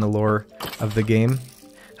that in the lore of the game.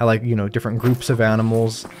 How, like, you know, different groups of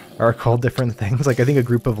animals are called different things. Like, I think a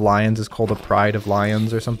group of lions is called a pride of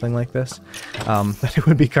lions or something like this. But it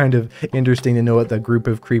would be kind of interesting to know what the group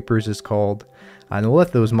of creepers is called. And we'll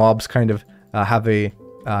let those mobs kind of have a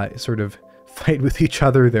sort of fight with each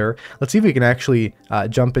other there. Let's see if we can actually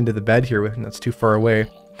jump into the bed here. That's too far away.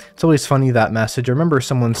 It's always funny, that message. I remember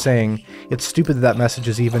someone saying, it's stupid that message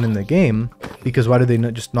is even in the game, because why do they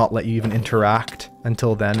just not let you even interact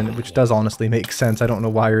until then? And which does honestly make sense. I don't know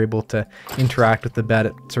why you're able to interact with the bed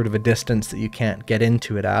at sort of a distance that you can't get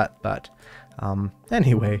into it at, but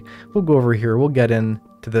anyway, we'll go over here, we'll get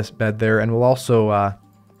into this bed there, and we'll also,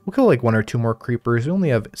 we'll kill like 1 or 2 more creepers. We only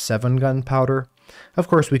have 7 gunpowder. Of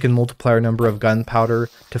course, we can multiply our number of gunpowder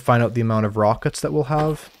to find out the amount of rockets that we'll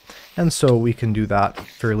have. And so we can do that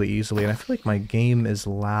fairly easily. And I feel like my game is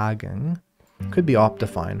lagging. Could be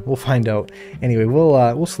Optifine. We'll find out. Anyway,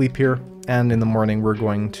 we'll sleep here, and in the morning we're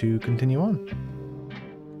going to continue on.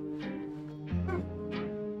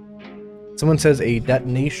 Someone says a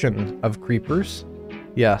detonation of creepers.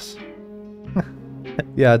 Yes.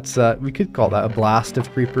 Yeah, it's we could call that a blast of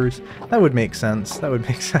creepers. That would make sense. That would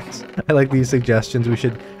make sense. I like these suggestions. We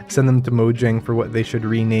should send them to Mojang for what they should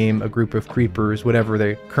rename a group of creepers, whatever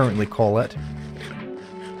they currently call it.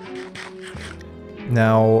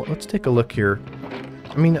 Now, let's take a look here.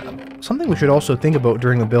 I mean, something we should also think about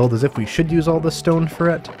during the build is if we should use all the stone for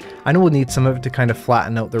it. I know we'll need some of it to kind of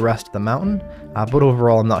flatten out the rest of the mountain, but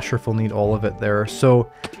overall I'm not sure if we'll need all of it there.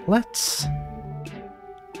 So let's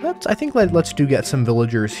do get some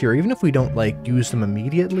villagers here, even if we don't like use them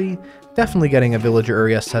immediately. Definitely getting a villager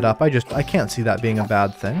area set up. I can't see that being a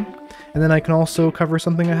bad thing. And then I can also cover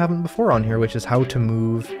something I haven't before on here, which is how to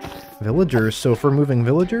move villagers. So for moving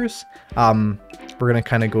villagers, we're gonna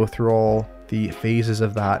kind of go through all the phases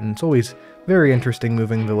of that, and it's always very interesting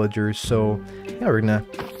moving villagers. So yeah,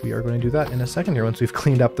 we are going to do that in a second here once we've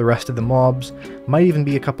cleaned up the rest of the mobs. Might even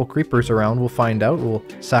be a couple creepers around, we'll find out. We'll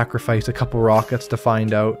sacrifice a couple rockets to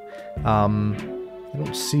find out. I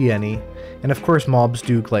don't see any. And of course mobs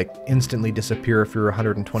do like instantly disappear if you're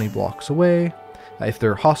 120 blocks away, if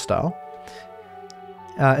they're hostile.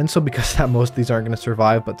 And so because that most of these aren't going to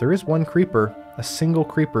survive, but there is one creeper, a single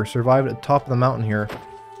creeper, survived at the top of the mountain here.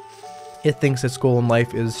 It thinks its goal in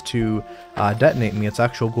life is to detonate me. Its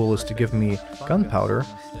actual goal is to give me gunpowder,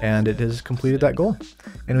 and it has completed that goal.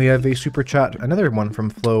 And we have a super chat, another one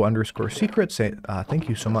from Flow_Secret. Say thank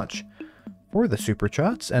you so much for the super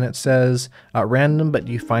chats, and it says random, but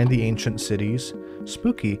you find the ancient cities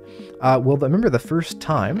spooky. Well, remember the first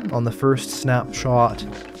time on the first snapshot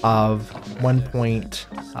of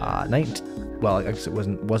 1.19. Well, I guess it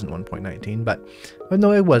wasn't 1.19, but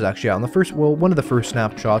no, it was actually on the first. Well, one of the first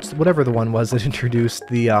snapshots, whatever the one was that introduced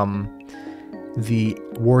the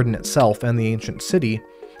warden itself and the ancient city.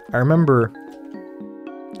 I remember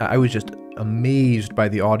I was just amazed by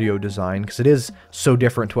the audio design, because it is so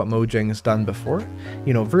different to what Mojang's done before.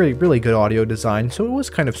 You know, really good audio design, so it was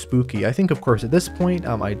kind of spooky. I think, of course, at this point,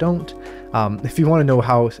 I don't. If you want to know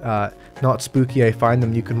how not spooky I find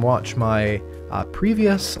them, you can watch my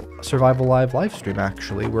previous Survival Live livestream,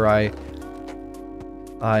 actually, where I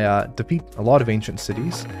defeat a lot of ancient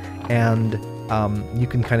cities, and you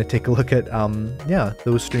can kind of take a look at, yeah,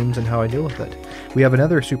 those streams and how I deal with it. We have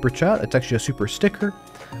another super chat. It's actually a super sticker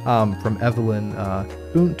from Evelyn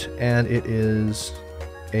Bunt, and it is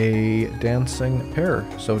a dancing pear.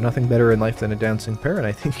 So nothing better in life than a dancing pear, and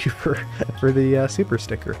I thank you for the super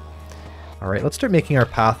sticker. All right, let's start making our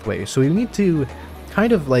pathway. So we need to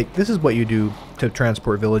kind of like, this is what you do to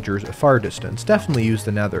transport villagers a far distance. Definitely use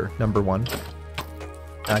the nether, number one.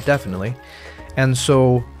 Definitely. And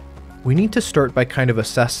so we need to start by kind of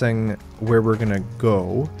assessing where we're gonna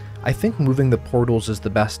go. I think moving the portals is the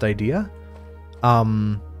best idea.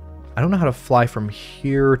 I don't know how to fly from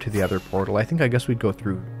here to the other portal. I guess we'd go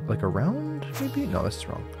through, like, around, maybe? No, this is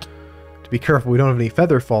wrong. To be careful, we don't have any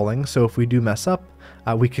feather falling, so if we do mess up,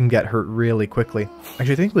 we can get hurt really quickly.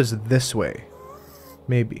 Actually, I think it was this way.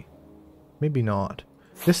 Maybe. Maybe not.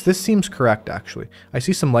 This seems correct, actually. I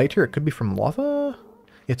see some light here. It could be from lava?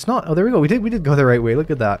 It's not. Oh, there we go. We did go the right way. Look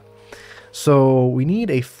at that. So we need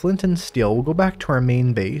a flint and steel. We'll go back to our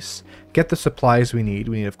main base, get the supplies we need.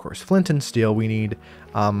 We need, of course, flint and steel. We need,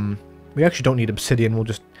 we actually don't need obsidian. We'll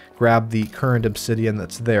just grab the current obsidian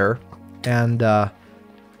that's there. And, hold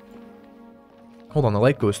on, the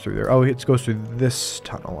light goes through there. Oh, it goes through this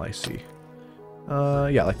tunnel, I see.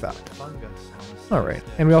 Yeah, like that. Alright,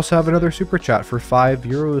 and we also have another super chat for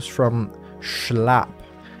 €5 from Schlapp.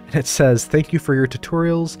 And it says, thank you for your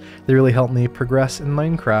tutorials. They really helped me progress in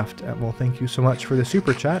Minecraft. And well, thank you so much for the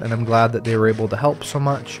super chat, and I'm glad that they were able to help so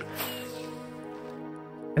much.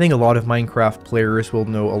 I think a lot of Minecraft players will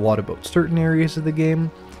know a lot about certain areas of the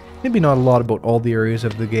game, maybe not a lot about all the areas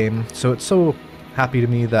of the game, so it's so happy to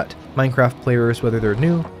me that Minecraft players, whether they're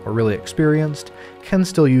new or really experienced, can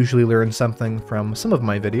still usually learn something from some of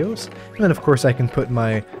my videos. And then of course I can put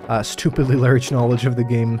my stupidly large knowledge of the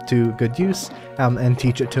game to good use and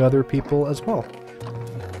teach it to other people as well.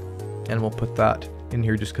 And we'll put that in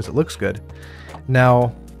here just because it looks good.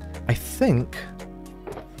 Now, I think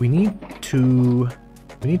we need to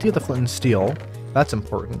get the flint and steel. That's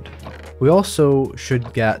important. We also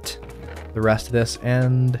should get the rest of this,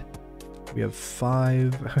 and we have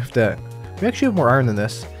 5. We actually have more iron than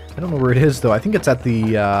this. I don't know where it is though. I think it's at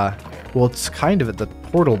the, well, it's kind of at the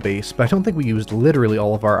portal base, but I don't think we used literally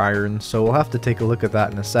all of our iron, so we'll have to take a look at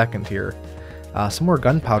that in a second here. Some more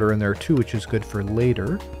gunpowder in there too, which is good for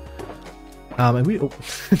later. And we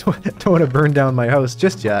don't want to burn down my house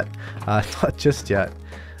just yet. Not just yet.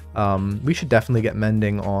 We should definitely get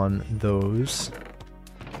mending on those.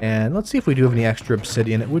 And let's see if we do have any extra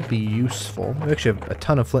obsidian. It would be useful. We actually have a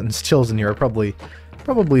ton of flint and steels in here. I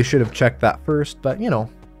probably should have checked that first, but you know,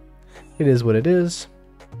 it is what it is.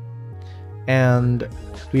 And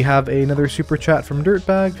we have another super chat from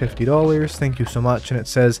Dirtbag, $50. Thank you so much. And it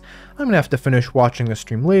says, I'm gonna have to finish watching the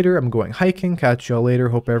stream later. I'm going hiking. Catch y'all later.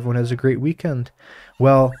 Hope everyone has a great weekend.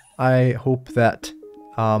 Well, I hope that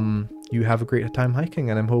you have a great time hiking,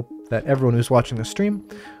 and I hope that everyone who's watching the stream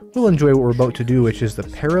will enjoy what we're about to do, which is the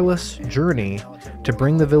perilous journey to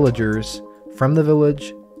bring the villagers from the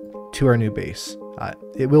village to our new base.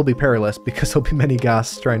 It will be perilous because there'll be many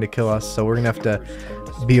ghasts trying to kill us, so we're gonna have to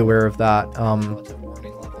be aware of that.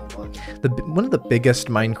 One of the biggest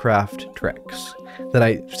Minecraft tricks that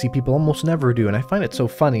I see people almost never do, and I find it so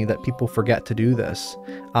funny that people forget to do this,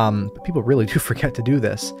 but people really do forget to do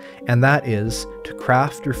this, and that is to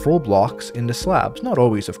craft your full blocks into slabs. Not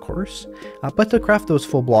always, of course, but to craft those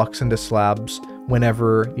full blocks into slabs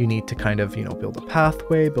whenever you need to kind of, you know, build a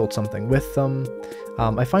pathway, build something with them.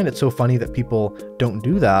 I find it so funny that people don't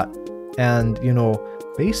do that, and, you know,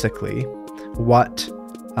 basically what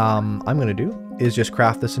I'm gonna do is just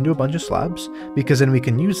craft this into a bunch of slabs, because then we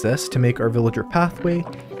can use this to make our villager pathway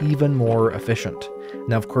even more efficient.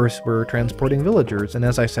 Now, of course, we're transporting villagers, and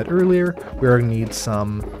as I said earlier, we're going to need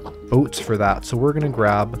some boats for that, so we're going to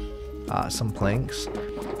grab some planks.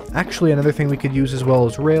 Actually, another thing we could use as well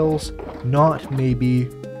is rails, not maybe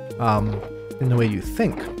in the way you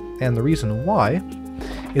think, and the reason why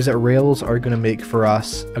is that rails are going to make for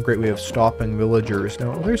us a great way of stopping villagers.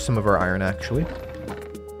 Now, there's some of our iron, actually.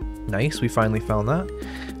 Nice, we finally found that.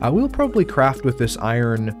 We'll probably craft with this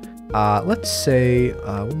iron, let's say,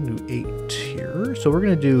 we'll do 8 here. So we're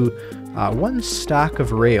going to do 1 stack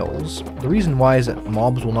of rails. The reason why is that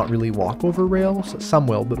mobs will not really walk over rails. Some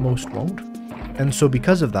will, but most won't. And so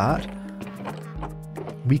because of that,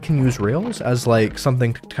 we can use rails as like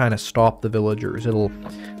something to kind of stop the villagers. It'll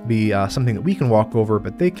be something that we can walk over,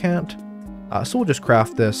 but they can't. So we'll just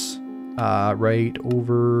craft this right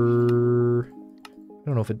over... I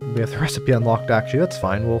don't know if we have the recipe unlocked actually. That's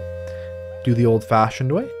fine. We'll do the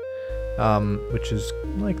old-fashioned way, which is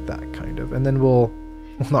like that kind of. And then well,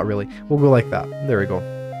 not really. We'll go like that. There we go.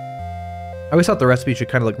 I always thought the recipe should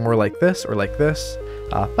kind of look more like this or like this,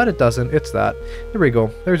 but it doesn't. It's that. There we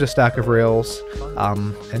go. There's a stack of rails,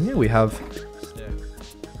 and yeah, we have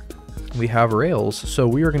rails. So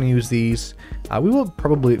we are going to use these. We will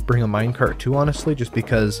probably bring a minecart too, honestly, just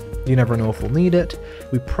because you never know if we'll need it.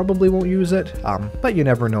 We probably won't use it, but you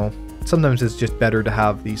never know. Sometimes it's just better to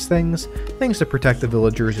have these things to protect the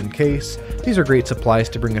villagers in case. These are great supplies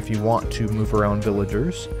to bring if you want to move around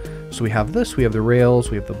villagers. So we have this, we have the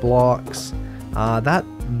rails, we have the blocks. That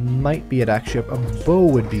might be it actually. A bow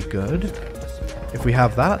would be good if we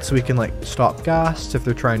have that, so we can like stop ghasts if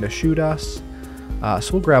they're trying to shoot us.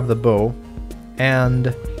 So we'll grab the bow,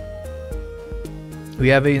 and we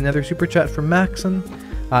have another super chat from Maxon,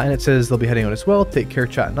 and it says they'll be heading out as well. Take care,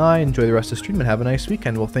 chat and I. Enjoy the rest of the stream and have a nice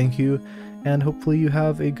weekend. Well, thank you, and hopefully you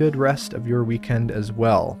have a good rest of your weekend as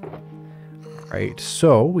well. Right,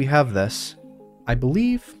 so we have this. I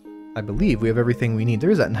believe we have everything we need.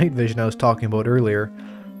 There's that night vision I was talking about earlier.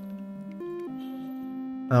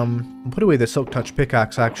 Put away the silk touch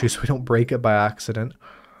pickaxe actually so we don't break it by accident.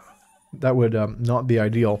 That would not be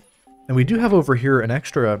ideal. And we do have over here an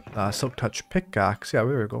extra silk touch pickaxe. Yeah,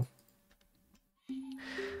 there we go.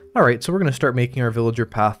 Alright, so we're going to start making our villager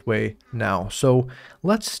pathway now. So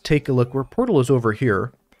let's take a look. Our portal is over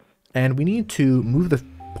here, and we need to move the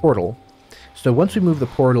portal. So once we move the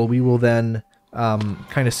portal, we will then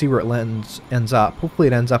kind of see where it ends up. Hopefully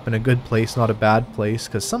it ends up in a good place, not a bad place,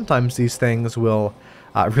 because sometimes these things will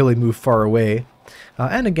really move far away.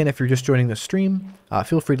 And again, if you're just joining the stream,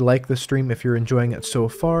 feel free to like the stream if you're enjoying it so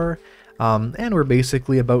far. And we're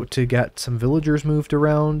basically about to get some villagers moved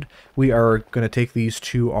around. We are going to take these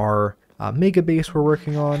to our mega base we're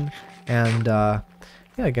working on. And yeah,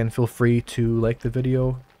 again, feel free to like the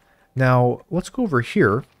video. Now, let's go over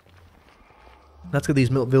here. Let's get these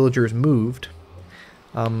villagers moved.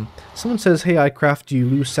 Someone says, hey, Eyecraft, do you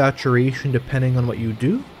lose saturation depending on what you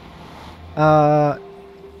do?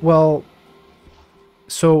 Well,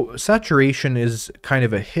 so saturation is kind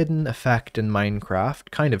of a hidden effect in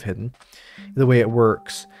Minecraft, kind of hidden, the way it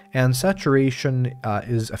works. And saturation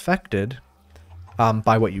is affected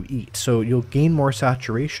by what you eat. So you'll gain more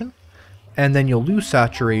saturation, and then you'll lose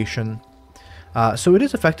saturation. So it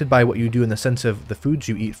is affected by what you do in the sense of the foods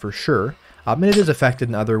you eat for sure. And it is affected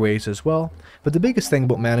in other ways as well. But the biggest thing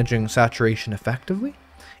about managing saturation effectively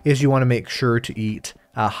is you want to make sure to eat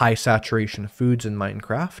high saturation foods in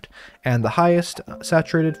Minecraft. And the highest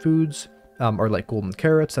saturated foods are like golden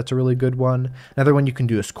carrots. That's a really good one. Another one you can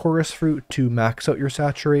do is chorus fruit to max out your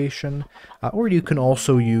saturation. Or you can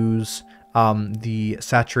also use the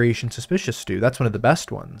saturation suspicious stew. That's one of the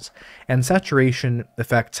best ones. And saturation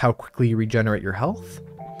affects how quickly you regenerate your health.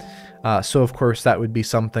 So of course that would be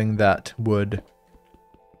something that would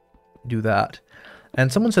do that. And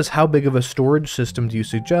someone says, how big of a storage system do you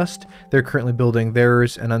suggest? They're currently building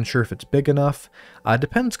theirs and unsure if it's big enough.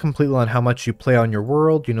 Depends completely on how much you play on your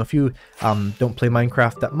world. You know, if you don't play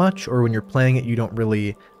Minecraft that much, or when you're playing it you don't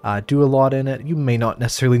really do a lot in it, you may not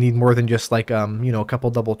necessarily need more than just like, you know, a couple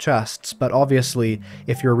double chests. But obviously,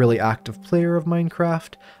 if you're a really active player of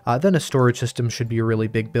Minecraft, then a storage system should be a really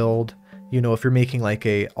big build. You know, if you're making like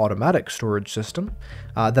a automatic storage system,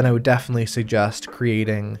 then I would definitely suggest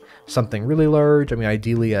creating something really large. I mean,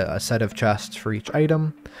 ideally a set of chests for each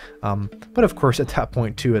item. But of course, at that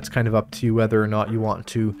point too, it's kind of up to you whether or not you want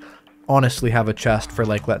to honestly have a chest for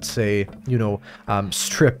like, let's say, you know,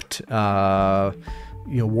 stripped, you know,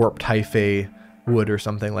 warped hyphae wood or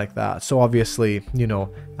something like that. So obviously, you know,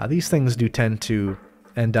 these things do tend to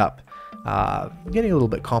end up getting a little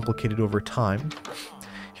bit complicated over time.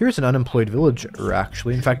 Here's an unemployed villager,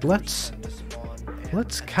 actually. In fact, let's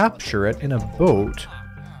capture it in a boat.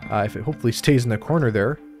 If it hopefully stays in the corner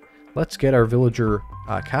there. Let's get our villager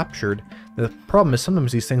captured. The problem is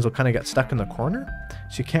sometimes these things will kind of get stuck in the corner,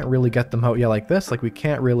 so you can't really get them out. Yeah, like this. Like we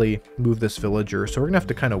can't really move this villager, so we're gonna have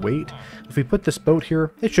to kind of wait. If we put this boat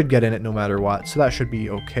here, it should get in it no matter what, so that should be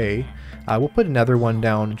okay. We'll put another one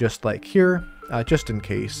down just like here, just in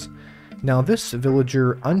case. Now this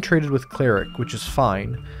villager untraded with cleric, which is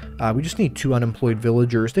fine. We just need 2 unemployed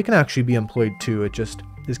villagers. They can actually be employed too, it just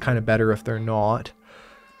is kind of better if they're not.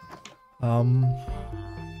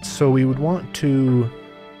 So we would want to...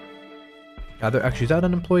 actually, is that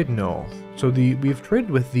unemployed? No. So we've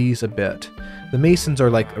traded with these a bit. The masons are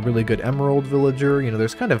like a really good emerald villager. You know,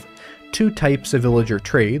 there's kind of two types of villager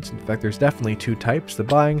trades. In fact, there's definitely two types, the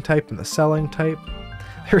buying type and the selling type.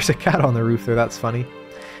 There's a cat on the roof there, that's funny.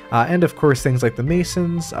 And of course, things like the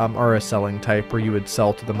masons are a selling type, where you would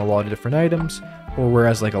sell to them a lot of different items, or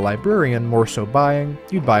whereas like a librarian, more so buying,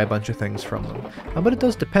 you'd buy a bunch of things from them. But it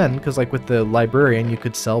does depend, because like with the librarian, you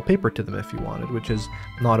could sell paper to them if you wanted, which is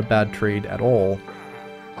not a bad trade at all.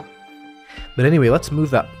 But anyway, let's move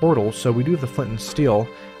that portal. So we do have the flint and steel.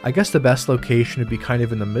 I guess the best location would be kind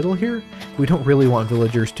of in the middle here. We don't really want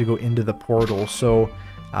villagers to go into the portal, so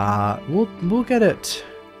we'll get it,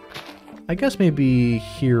 I guess maybe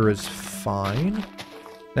here is fine.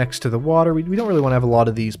 Next to the water, we don't really want to have a lot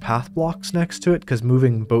of these path blocks next to it, because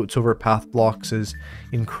moving boats over path blocks is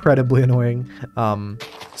incredibly annoying.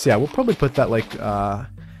 So yeah, we'll probably put that like, I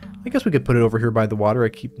guess we could put it over here by the water, I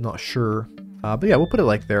keep not sure. But yeah, we'll put it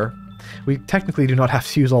like there. We technically do not have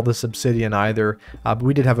to use all this obsidian either, but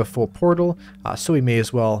we did have a full portal, so we may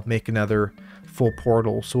as well make another full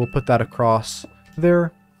portal. So we'll put that across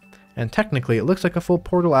there, and technically it looks like a full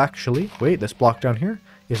portal actually. Wait, this block down here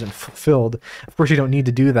isn't filled. Of course you don't need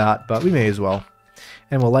to do that, but we may as well.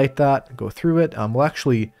 And we'll light that, go through it. We'll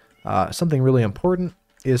actually, something really important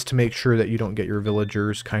is to make sure that you don't get your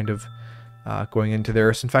villagers kind of going into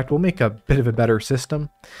there. So in fact, we'll make a bit of a better system.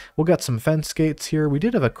 We'll get some fence gates here. We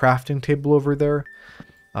did have a crafting table over there.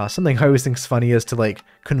 Something I always think is funny is to like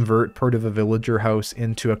convert part of a villager house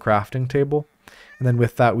into a crafting table. And then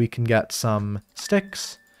with that we can get some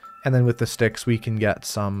sticks. And then with the sticks we can get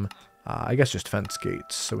some, I guess just fence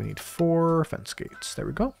gates. So we need 4 fence gates. There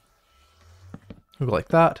we go. We'll go like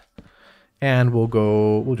that. And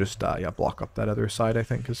we'll just, yeah, block up that other side, I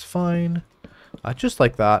think is fine. Just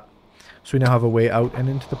like that. So we now have a way out and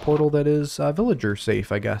into the portal that is villager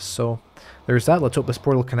safe, I guess. So there's that. Let's hope this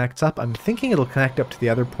portal connects up. I'm thinking it'll connect up to the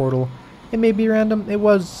other portal. It may be random. It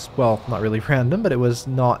was, well, not really random, but it was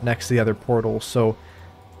not next to the other portal. So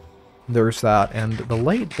there's that. And the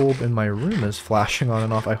light bulb in my room is flashing on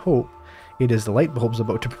and off. I hope it is the light bulb's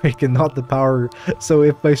about to break and not the power. So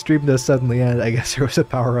if my stream does suddenly end, I guess there was a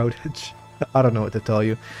power outage. I don't know what to tell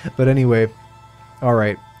you. But anyway,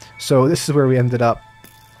 alright. So this is where we ended up.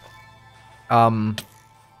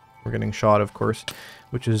 We're getting shot, of course,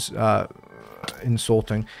 which is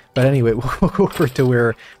insulting. But anyway, we'll go over to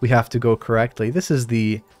where we have to go correctly. This is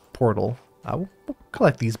the portal. We'll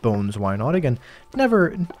collect these bones, why not? Again,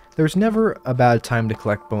 there's never a bad time to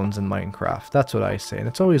collect bones in Minecraft. That's what I say. And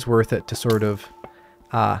it's always worth it to sort of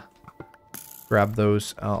grab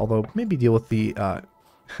those. Although, maybe deal with the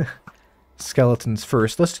skeletons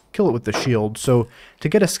first. Let's kill it with the shield. So to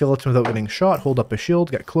get a skeleton without getting shot, hold up a shield,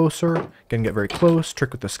 get closer, again get very close.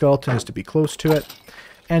 Trick with the skeleton is to be close to it,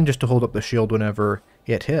 and just to hold up the shield whenever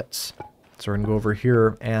it hits. So we're gonna go over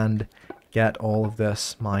here and get all of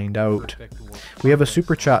this mined out. We have a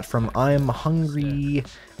super chat from I'm Hungry,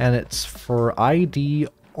 and it's for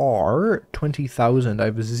IDR 20,000. I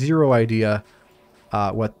have zero idea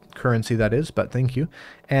what currency that is, but thank you.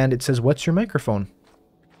 And it says, what's your microphone?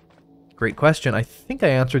 Great question. I think I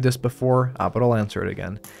answered this before, but I'll answer it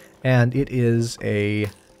again. And it is a,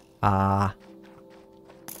 I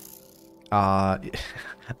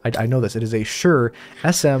know this. It is a Shure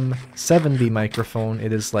SM70 microphone.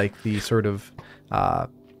 It is like the sort of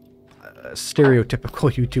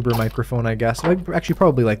stereotypical YouTuber microphone, I guess. Actually,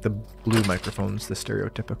 probably like the blue microphone's the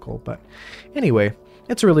stereotypical. But anyway,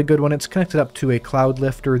 it's a really good one. It's connected up to a cloud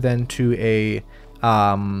lifter, then to a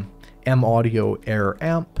M Audio Air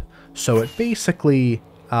amp. So it basically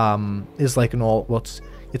is like an all, well,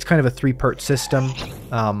 it's kind of a 3-part system.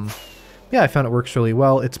 Yeah, I found it works really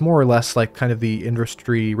well. It's more or less like kind of the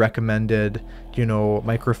industry recommended, you know,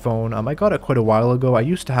 microphone. I got it quite a while ago. I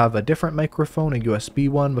used to have a different microphone, a USB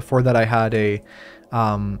one. Before that I had a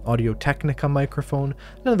Audio-Technica microphone.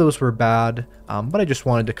 None of those were bad, but I just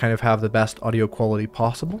wanted to kind of have the best audio quality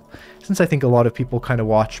possible, since I think a lot of people kind of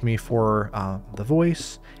watch me for the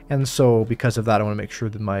voice. And so because of that, I want to make sure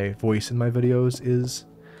that my voice in my videos is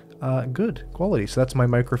good quality. So that's my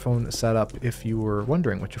microphone setup, if you were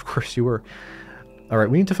wondering, which of course you were. Alright,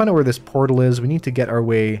 we need to find out where this portal is. We need to get our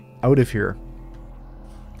way out of here.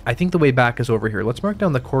 I think the way back is over here. Let's mark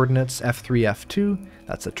down the coordinates, F3, F2.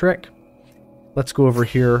 That's a trick. Let's go over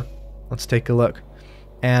here. Let's take a look.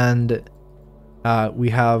 And we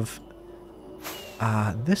have...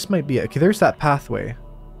 this might be... Okay, there's that pathway.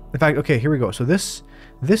 In fact, okay, here we go. So this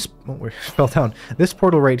oh, we fell down. This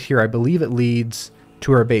portal right here, I believe it leads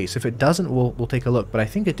to our base. If it doesn't, we'll take a look, but I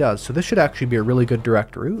think it does. So this should actually be a really good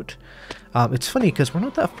direct route. It's funny because we're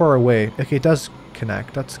not that far away. Okay, it does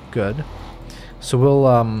connect. That's good. So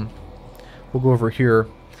we'll go over here.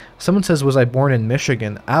 Someone says, was I born in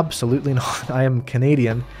Michigan? Absolutely not. I am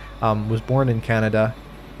Canadian, was born in Canada,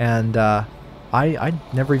 and I'd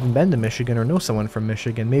never even been to Michigan or know someone from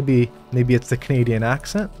Michigan. Maybe it's the Canadian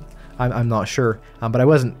accent. I'm not sure. But I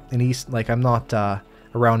wasn't in like, I'm not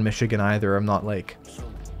around Michigan either. I'm not like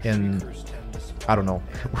in, I don't know,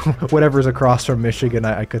 whatever's across from Michigan.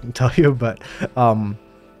 I couldn't tell you, but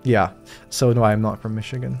yeah. So no, I'm not from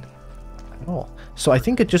Michigan at all. So I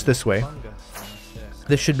think it's just this way.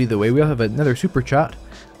 This should be the way. We'll have another super chat.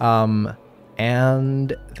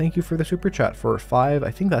 And thank you for the super chat for 5.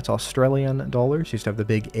 I think that's Australian dollars. Used to have the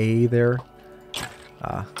big A there.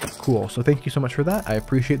 Cool. So thank you so much for that. I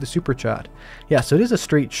appreciate the super chat. Yeah, so it is a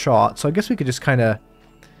straight shot. So I guess we could just kind of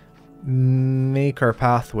make our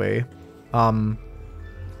pathway.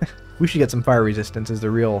 We should get some fire resistance is the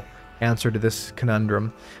real answer to this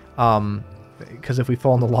conundrum. Because if we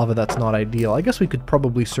fall in the lava, that's not ideal. I guess we could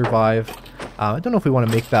probably survive. I don't know if we want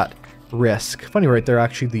to make that risk. Funny right there,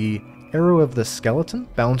 actually, the arrow of the skeleton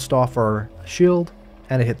bounced off our shield,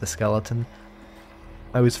 and it hit the skeleton.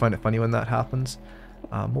 I always find it funny when that happens.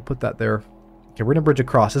 We'll put that there. Okay, we're gonna bridge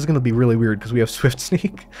across. This is gonna be really weird because we have swift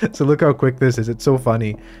sneak. So look how quick this is. It's so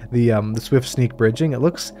funny. The swift sneak bridging. It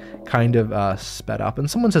looks kind of sped up. And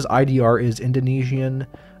someone says IDR is Indonesian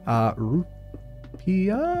rupiah.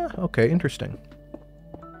 Okay, interesting.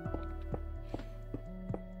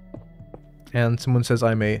 And someone says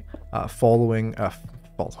I'm a following. I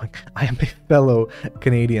am a fellow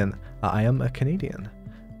Canadian. I am a Canadian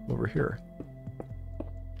over here.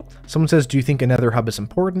 Someone says, do you think another hub is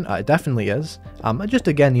important? It definitely is. Just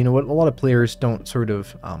again, you know what a lot of players don't sort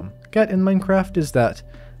of get in Minecraft is that,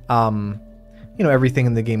 you know, everything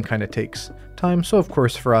in the game kind of takes time. So of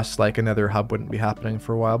course for us, like, another hub wouldn't be happening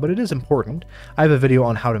for a while, but it is important. I have a video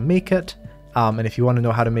on how to make it. And if you want to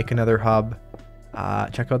know how to make another hub,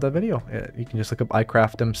 check out that video. You can just look up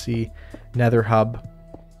Eyecraftmc Nether Hub.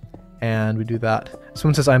 And we do that.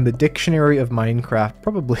 Someone says, I'm the dictionary of Minecraft.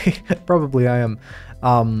 Probably, probably I am.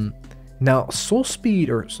 Now, Soul Speed,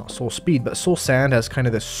 or it's not Soul Speed, but Soul Sand has kind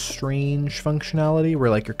of this strange functionality where,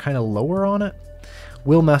 like, you're kind of lower on it.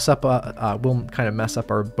 We'll mess up, we'll kind of mess up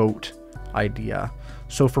our boat idea.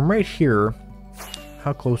 So from right here,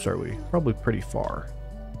 how close are we? Probably pretty far.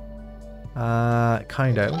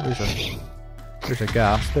 Kind of. There's a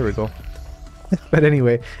gas. There we go. But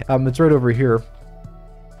anyway, it's right over here.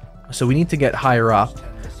 So we need to get higher up.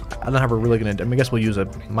 I don't know how we're really going to... I mean, I guess we'll use a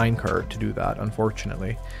minecart to do that,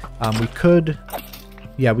 unfortunately. We could...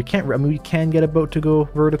 Yeah, we can't... I mean, we can get a boat to go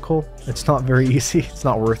vertical. It's not very easy. It's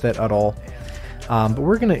not worth it at all. But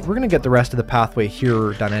we're gonna get the rest of the pathway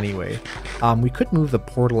here done anyway. We could move the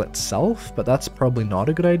portal itself, but that's probably not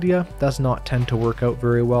a good idea. Does not tend to work out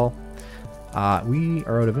very well. We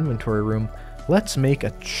are out of inventory room. Let's make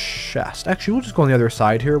a chest. Actually, we'll just go on the other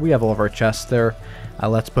side here. We have all of our chests there.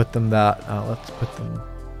 Let's put them let's put them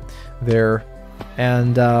there.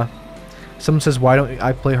 And someone says, why don't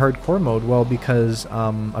I play hardcore mode? Well, because I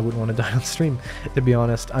wouldn't want to die on stream, to be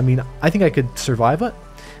honest. I mean, I think I could survive it,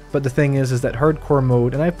 but the thing is that hardcore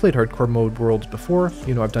mode, and I've played hardcore mode worlds before,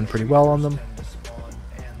 you know, I've done pretty well on them.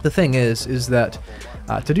 The thing is that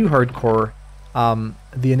to do hardcore,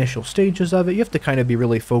 the initial stages of it, you have to kind of be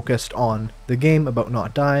really focused on the game, about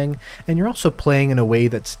not dying, and you're also playing in a way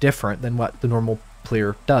that's different than what the normal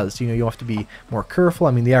player does. You know, you have to be more careful.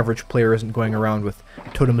 I mean, the average player isn't going around with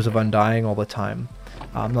totems of undying all the time.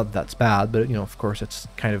 Not that that's bad, but, you know, of course it's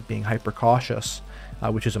kind of being hyper cautious,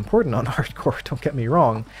 which is important on hardcore, don't get me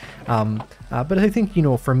wrong. But I think, you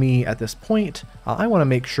know, for me at this point, I want to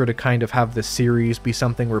make sure to kind of have this series be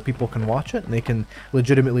something where people can watch it and they can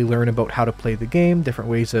legitimately learn about how to play the game, different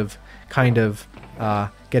ways of kind of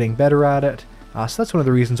getting better at it. So that's one of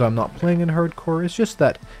the reasons I'm not playing in hardcore. It's just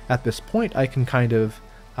that at this point I can kind of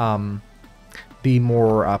be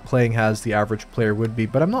more playing as the average player would be,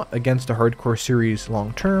 but I'm not against a hardcore series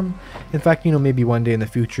long term. In fact, you know, maybe one day in the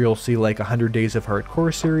future you'll see like 100 days of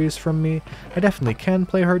hardcore series from me. I definitely can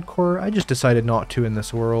play hardcore, I just decided not to in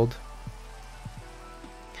this world.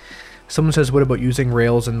 Someone says, what about using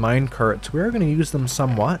rails and minecarts? We are going to use them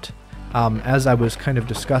somewhat. As I was kind of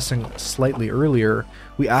discussing slightly earlier,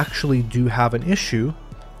 we actually do have an issue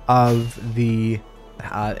of the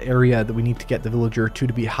area that we need to get the villager to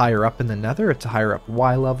be higher up in the nether. It's a higher up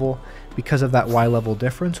Y level. Because of that Y level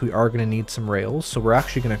difference, we are going to need some rails. So we're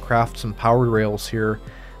actually going to craft some powered rails here,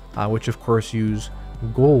 which of course use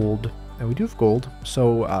gold. And we do have gold,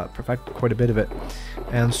 so perfect quite a bit of it.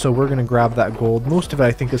 And so we're going to grab that gold. Most of it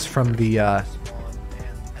I think is from the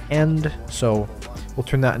end, so we'll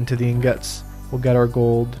turn that into the ingots. We'll get our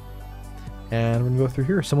gold, and we're going to go through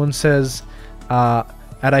here. Someone says,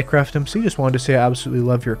 At Eyecraftmc, just wanted to say I absolutely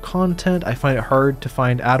love your content. I find it hard to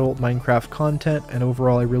find adult Minecraft content, and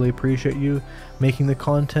overall I really appreciate you making the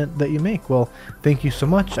content that you make. Well, thank you so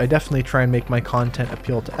much. I definitely try and make my content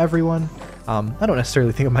appeal to everyone. I don't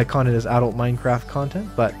necessarily think of my content as adult Minecraft content,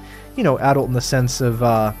 but, you know, adult in the sense of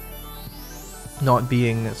not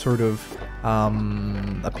being sort of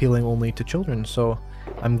appealing only to children. So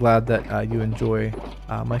I'm glad that you enjoy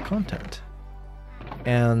my content.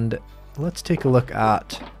 And let's take a look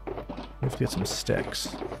at, we have to get some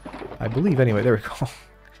sticks. I believe, anyway, there we go.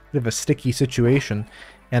 Bit of a sticky situation.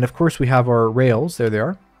 And of course we have our rails, there they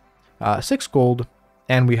are. 6 gold,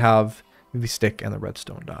 and we have the stick and the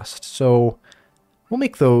redstone dust. So we'll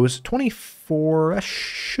make those. 24, that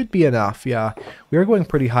should be enough, yeah. We are going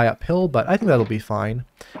pretty high uphill, but I think that'll be fine.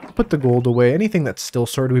 Put the gold away. Anything that's still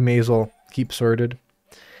sorted, we may as well keep sorted.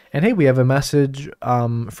 And hey, we have a message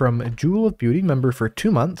from Jewel of Beauty, member for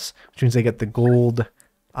 2 months, which means they get the gold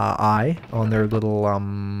eye on their little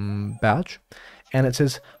badge. And it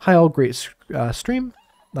says, "Hi all, great stream.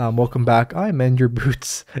 Welcome back. I mend your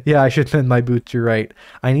boots." Yeah, I should mend my boots, you're right.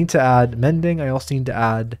 I need to add mending. I also need to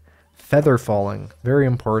add feather falling. Very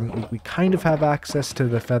important. We kind of have access to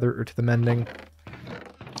the feather, or to the mending.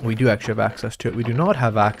 We do actually have access to it. We do not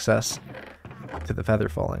have access to the feather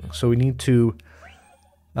falling. So we need to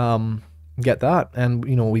get that, and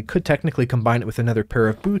you know, we could technically combine it with another pair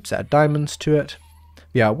of boots, add diamonds to it.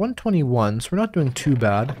 Yeah, 121, so we're not doing too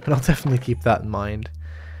bad, but I'll definitely keep that in mind.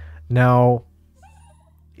 Now,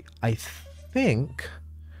 I think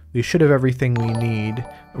we should have everything we need.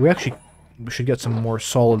 We should get some more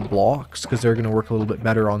solid blocks, because they're going to work a little bit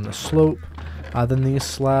better on the slope than these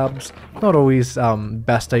slabs. Not always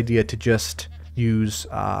best idea to just use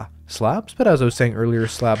slabs, but as I was saying earlier,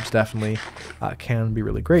 slabs definitely can be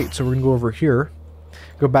really great. So we're gonna go over here,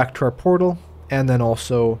 go back to our portal, and then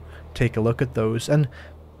also take a look at those, and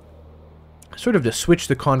sort of to switch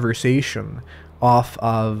the conversation off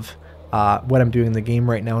of what I'm doing in the game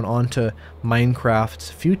right now and onto Minecraft's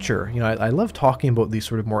future. You know, I love talking about these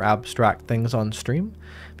sort of more abstract things on stream,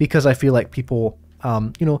 because I feel like people,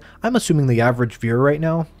 you know, I'm assuming the average viewer right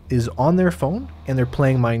now is on their phone and they're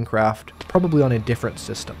playing Minecraft probably on a different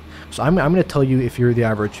system. So I'm going to tell you, if you're the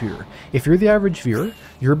average viewer. If you're the average viewer,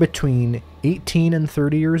 you're between 18 and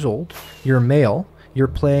 30 years old, you're male, you're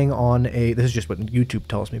playing on a, this is just what YouTube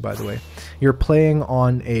tells me, by the way, you're playing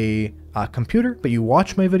on a computer, but you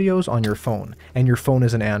watch my videos on your phone, and your phone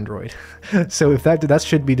is an Android. So if that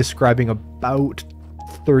should be describing about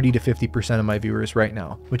 30 to 50% of my viewers right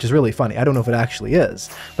now, which is really funny. I don't know if it actually is,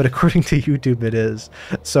 but according to YouTube it is.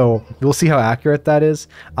 So we'll see how accurate that is.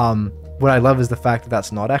 What I love is the fact that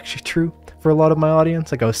that's not actually true for a lot of my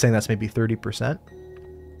audience. Like I was saying, that's maybe 30%,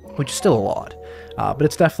 which is still a lot, but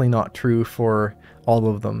it's definitely not true for all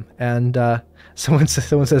of them. And someone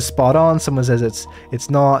says spot on, someone says it's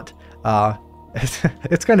not.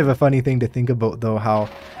 It's kind of a funny thing to think about, though, how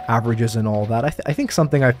averages and all that. I think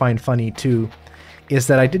something I find funny too is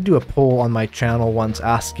that I did do a poll on my channel once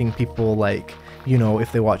asking people, like, you know,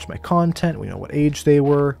 if they watched my content, you know, what age they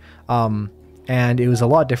were, and it was a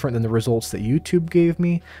lot different than the results that YouTube gave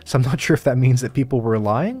me. So I'm not sure if that means that people were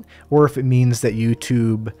lying, or if it means that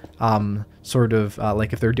YouTube sort of,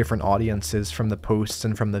 like, if they're different audiences from the posts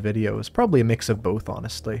and from the videos. Probably a mix of both,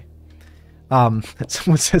 honestly.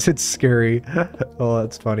 Someone says it's scary. Oh,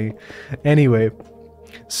 that's funny. Anyway,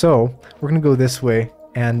 so we're gonna go this way,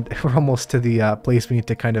 and we're almost to the place we need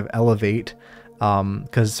to kind of elevate,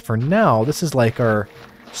 because for now this is like our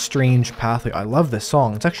strange pathway. I love this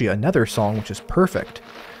song. It's actually a Nether song, which is perfect.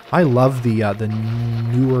 I love the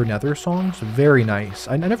newer Nether songs. Very nice.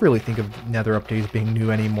 I never really think of Nether updates being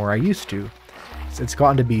new anymore. I used to. It's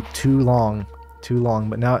gotten to be too long,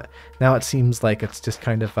 but now it seems like it's just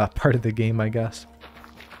kind of part of the game, I guess.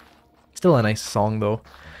 Still a nice song though.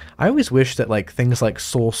 I always wish that like things like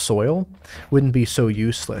soul soil wouldn't be so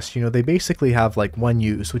useless. You know, they basically have like one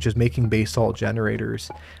use, which is making basalt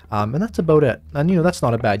generators, and that's about it. And you know, that's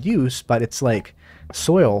not a bad use, but it's like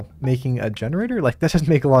soil making a generator, like that doesn't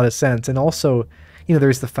make a lot of sense. And also, you know,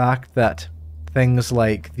 there's the fact that things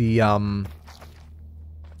like the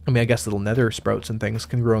I mean, I guess little nether sprouts and things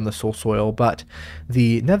can grow in the soul soil, but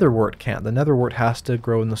the netherwort can't. The netherwort has to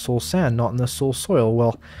grow in the soul sand, not in the soul soil.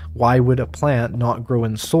 Well, why would a plant not grow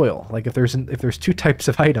in soil? Like, if there's two types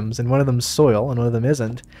of items and one of them's soil and one of them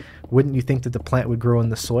isn't, wouldn't you think that the plant would grow in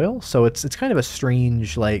the soil? So it's kind of a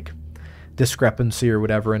strange, like, discrepancy or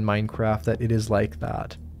whatever in Minecraft that it is like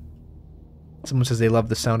that. Someone says they love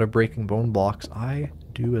the sound of breaking bone blocks. I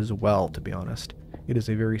do as well, to be honest. It is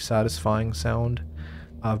a very satisfying sound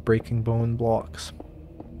of breaking bone blocks.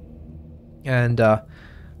 And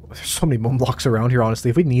There's so many bone blocks around here, honestly.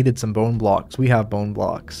 If we needed some bone blocks, we have bone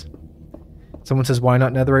blocks. Someone says, why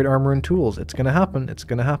not netherite armor and tools? It's gonna happen. It's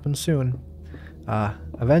gonna happen soon.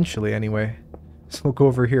 Eventually, anyway. So we'll go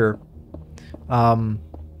over here. Alright,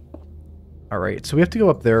 so we have to go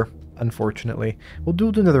up there, unfortunately. We'll do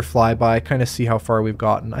another flyby, kind of see how far we've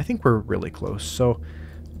gotten. I think we're really close, so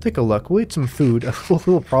we'll take a look. We'll eat some food. A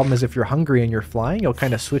little problem is if you're hungry and you're flying, you'll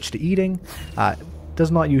kind of switch to eating.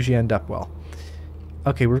 Does not usually end up well.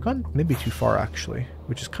 Okay, we've gone maybe too far, actually,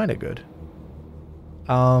 which is kind of good.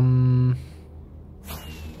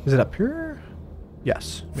 Is it up here?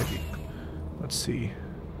 Yes, maybe. Let's see.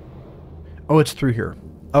 Oh, it's through here.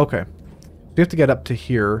 Okay. We have to get up to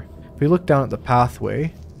here. If we look down at the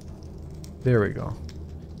pathway... There we go.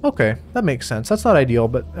 Okay, that makes sense. That's not ideal,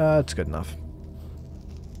 but it's good enough.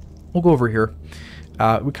 We'll go over here.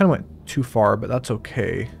 We kind of went too far, but that's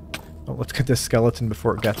okay. Oh, let's get this skeleton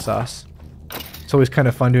before it gets us. It's always kind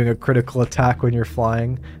of fun doing a critical attack when you're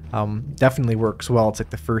flying. Definitely works well. It's like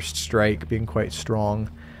the first strike being quite strong.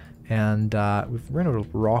 And we've run out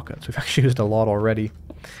of rockets. We've actually used a lot already.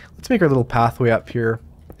 Let's make our little pathway up here.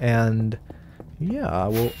 And yeah,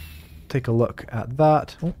 we'll take a look at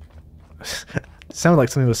that. Oh. Sounded like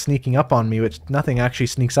something was sneaking up on me, which nothing actually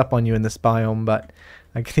sneaks up on you in this biome, but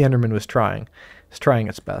the Enderman was trying. It's trying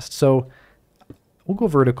its best. So we'll go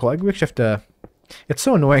vertical. We actually have to... It's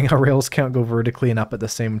so annoying how rails can't go vertically and up at the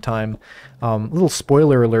same time. Little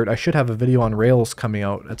spoiler alert, I should have a video on rails coming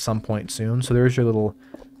out at some point soon. So there's your little...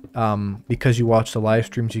 because you watch the live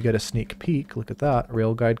streams, you get a sneak peek. Look at that.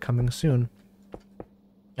 Rail guide coming soon.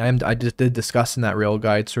 I just did discuss in that rail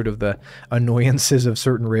guide sort of the annoyances of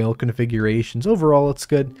certain rail configurations. Overall, it's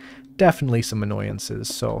good. Definitely some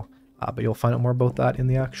annoyances. So, but you'll find out more about that in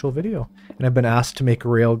the actual video. And I've been asked to make a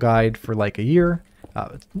rail guide for like a year.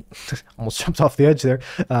 Almost jumped off the edge there.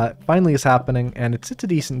 Finally it's happening, and it's a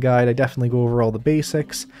decent guide. I definitely go over all the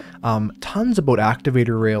basics. Tons about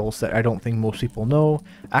activator rails that I don't think most people know.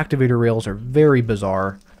 Activator rails are very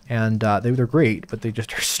bizarre, and they're great, but they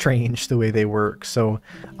just are strange the way they work. So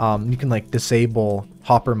you can like disable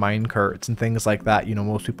hopper minecarts and things like that, you know,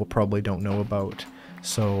 most people probably don't know about.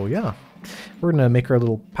 So yeah. We're going to make our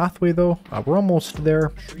little pathway though. We're almost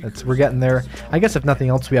there. We're getting there. I guess if nothing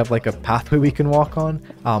else, we have like a pathway we can walk on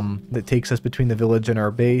that takes us between the village and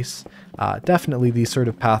our base. Definitely these sort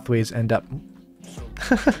of pathways end up...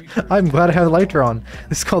 I'm glad I have the lighter on.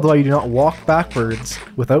 This is called why you do not walk backwards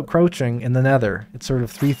without crouching in the nether. It's sort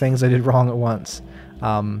of 3 things I did wrong at once.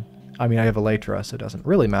 I mean, I have a Elytra, so it doesn't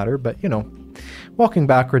really matter, but you know, walking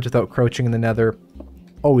backwards without crouching in the nether,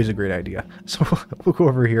 always a great idea. So we'll go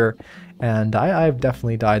over here, and I've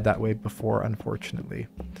definitely died that way before, unfortunately.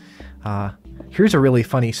 Here's a really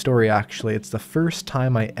funny story, actually. It's the first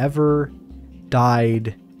time I ever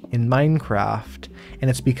died in Minecraft, and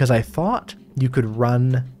it's because I thought you could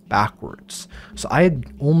run backwards. So I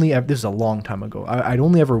had only ever, this is a long time ago, I'd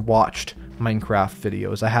only ever watched Minecraft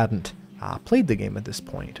videos. I hadn't played the game at this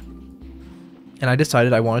point. And I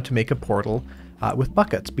decided I wanted to make a portal with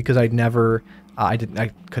buckets, because I'd never... I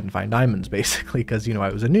couldn't find diamonds, basically, because, you know, I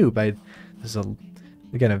was a noob. This is,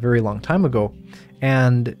 again, a very long time ago.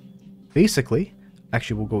 And basically,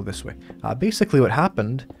 actually, we'll go this way. Basically, what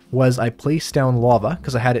happened was I placed down lava,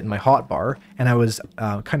 because I had it in my hotbar, and I was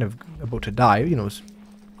kind of about to die. You know, it was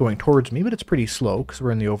going towards me, but it's pretty slow, because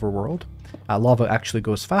we're in the overworld. Lava actually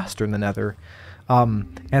goes faster in the nether.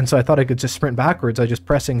 And so I thought I could just sprint backwards. I was just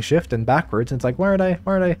pressing shift and backwards, and it's like, why aren't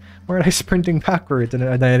I sprinting backwards?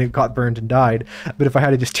 And then it got burned and died. But if I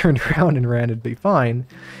had just turned around and ran, it'd be fine.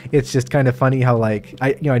 It's just kind of funny how, like,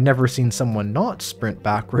 I'd never seen someone not sprint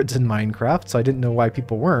backwards in Minecraft, so I didn't know why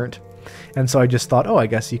people weren't. And so I just thought, oh, I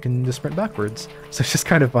guess you can just sprint backwards. So it's just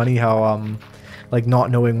kind of funny how, like,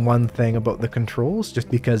 not knowing one thing about the controls, just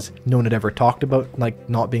because no one had ever talked about, like,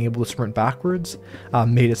 not being able to sprint backwards,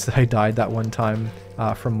 made it so that I died that one time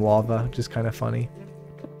from lava, which is kind of funny.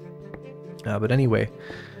 But anyway,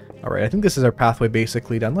 alright, I think this is our pathway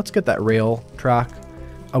basically done. Let's get that rail track.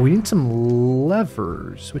 We need some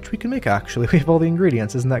levers, which we can make, actually. We have all the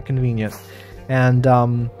ingredients, isn't that convenient? And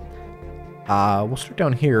we'll start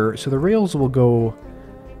down here. So the rails will go...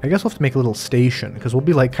 I guess we'll have to make a little station, because we'll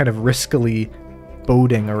be, like, kind of riskily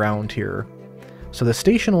boating around here. So the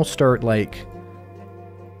station will start like...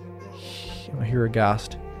 I hear a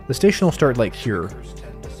ghast. The station will start like here.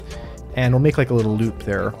 And we'll make like a little loop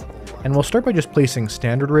there. And we'll start by just placing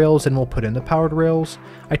standard rails, and we'll put in the powered rails.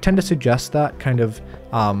 I tend to suggest that, kind of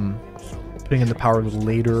putting in the power a little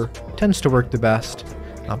later. Tends to work the best.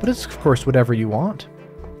 But it's, of course, whatever you want.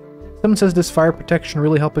 Someone says, does fire protection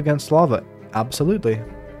really help against lava? Absolutely.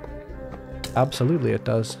 Absolutely it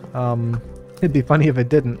does. It'd be funny if it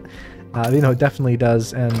didn't. You know, it definitely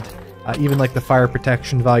does, and even like the fire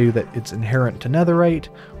protection value that it's inherent to netherite,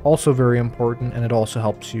 also very important, and it also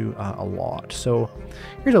helps you a lot. So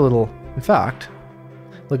here's a little, in fact,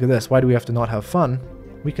 look at this. Why do we have to not have fun?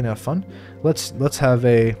 We can have fun. Let's have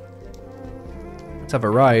a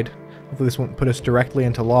ride. Hopefully this won't put us directly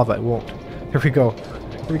into lava. It won't. There we go.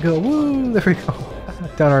 There we go. Woo! There we go.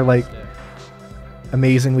 Down our like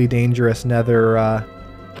amazingly dangerous nether. Oh,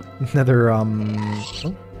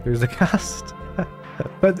 there's the ghast.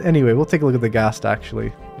 But anyway, we'll take a look at the ghast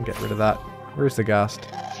actually and get rid of that. Where's the ghast?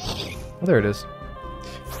 Oh, there it is.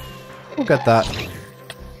 We'll get that.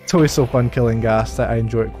 It's always so fun killing ghast. I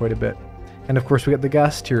enjoy it quite a bit. And of course we get the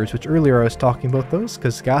ghast tears, which earlier I was talking about those,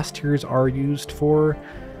 because ghast tears are used for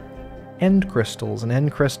end crystals, and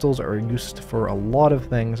end crystals are used for a lot of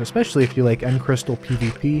things, especially if you like end crystal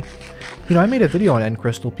PvP. You know, I made a video on end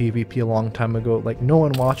crystal PvP a long time ago. Like, no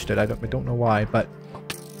one watched it. I don't know why, but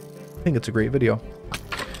I think it's a great video.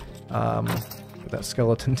 That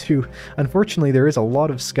skeleton too. Unfortunately, there is a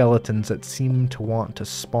lot of skeletons that seem to want to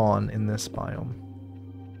spawn in this biome.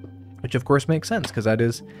 Which of course makes sense, because that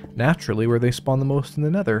is naturally where they spawn the most in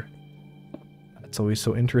the nether. That's always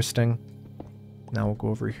so interesting. Now we'll go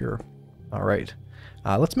over here. Alright.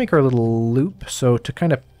 Let's make our little loop. So to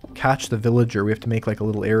kind of catch the villager, we have to make like a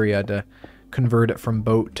little area to convert it from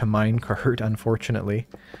boat to minecart, unfortunately.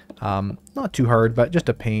 Not too hard, but just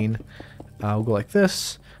a pain. We'll go like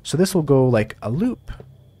this. So this will go like a loop,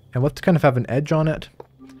 and we'll have to kind of have an edge on it.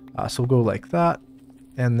 So we'll go like that,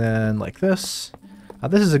 and then like this.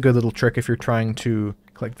 This is a good little trick if you're trying to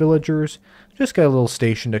collect villagers. Just get a little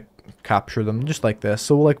station to capture them, just like this.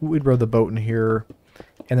 So we'd row the boat in here,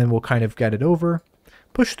 and then we'll kind of get it over,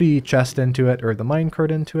 push the chest into it, or the minecart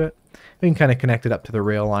into it. We can kind of connect it up to the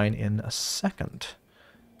rail line in a second.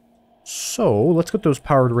 So let's get those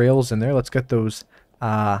powered rails in there. Let's get those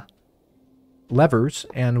levers,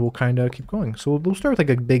 and we'll kind of keep going. So we'll start with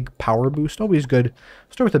like a big power boost. Always good.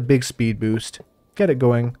 Start with a big speed boost, get it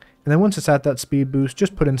going. And then once it's at that speed boost,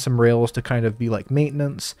 just put in some rails to kind of be like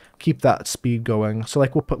maintenance, keep that speed going. So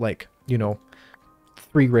like we'll put like, you know,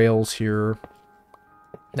 3 rails here.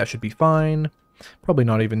 That should be fine. Probably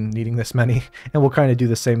not even needing this many. And we'll kind of do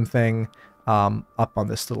the same thing up on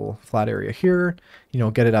this little flat area here. You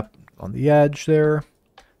know, get it up on the edge there.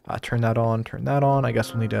 Turn that on, turn that on. I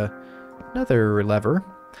guess we'll need another lever.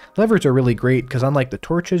 Levers are really great because unlike the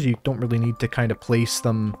torches, you don't really need to kind of place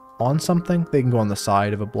them on something. They can go on the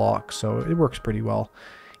side of a block, so it works pretty well.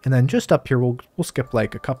 And then just up here, we'll skip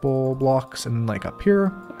like a couple blocks, and like up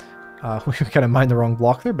here, we kind of mined the wrong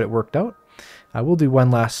block there, but it worked out. We'll do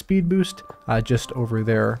one last speed boost just over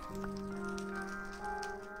there.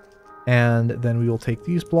 And then we will take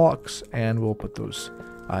these blocks and we'll put those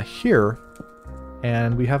here,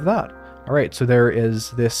 and we have that. Alright, so there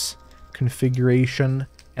is this configuration,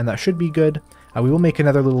 and that should be good. We will make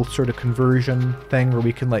another little sort of conversion thing where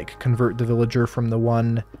we can like convert the villager from the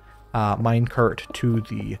one minecart to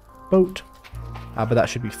the boat. But that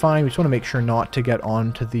should be fine. We just want to make sure not to get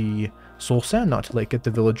onto the soul sand, not to like get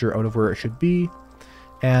the villager out of where it should be.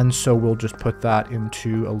 And so we'll just put that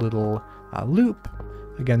into a little loop.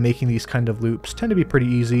 Again, making these kind of loops tend to be pretty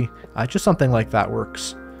easy. Just something like that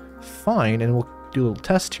works fine. And we'll do a little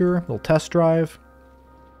test here, a little test drive.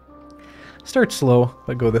 Start slow,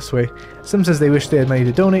 but go this way. Sim says they wish they had money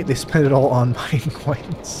to donate. They spent it all on mine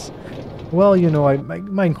coins. Well, you know,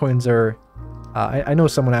 mine coins are... I know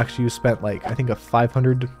someone actually who spent like, I think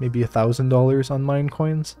 $500, maybe $1,000 on mine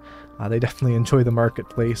coins. They definitely enjoy the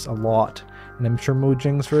marketplace a lot. And I'm sure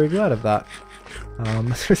Mojang's very glad of that.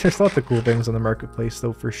 There's lots of cool things on the marketplace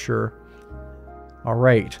though, for sure.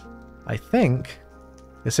 Alright. I think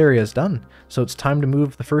this area is done. So it's time to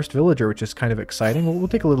move the first villager, which is kind of exciting. We'll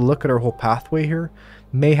take a little look at our whole pathway here.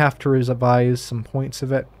 May have to revise some points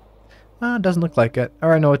of it. Doesn't look like it.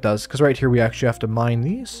 Or I know it does, because right here we actually have to mine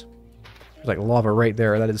these. There's like lava right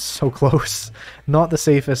there. That is so close. Not the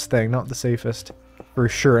safest thing. Not the safest, for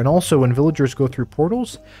sure. And also, when villagers go through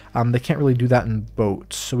portals, they can't really do that in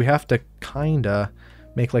boats. So we have to kind of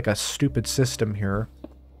make like a stupid system here.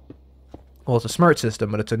 Well, it's a smart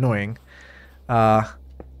system, but it's annoying.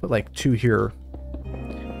 Put like 2 here,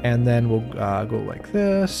 and then we'll go like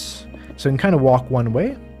this, so you can kind of walk one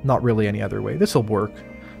way, not really any other way. This will work.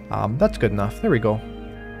 That's good enough. There we go.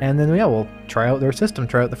 And then yeah, we'll try out their system,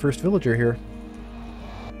 try out the first villager here.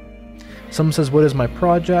 Someone says, what is my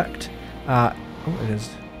project? Oh, it is.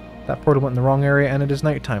 That portal went in the wrong area, and it is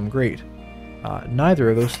nighttime. Great. Neither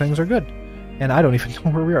of those things are good, and I don't even know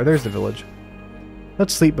where we are. There's the village.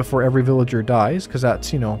 Let's sleep before every villager dies, because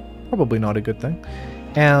that's, you know, probably not a good thing.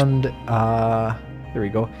 And There we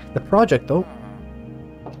go. The project, though,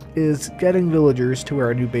 is getting villagers to where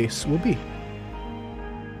our new base will be.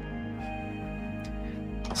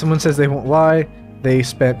 Someone says they won't lie. They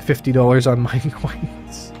spent $50 on mine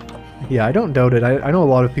coins. Yeah, I don't doubt it. I know a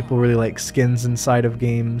lot of people really like skins inside of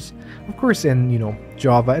games. Of course, in, you know,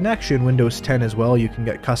 Java, and actually in Windows 10 as well, you can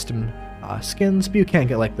get custom skins, but you can't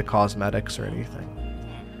get like the cosmetics or anything.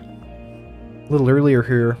 A little earlier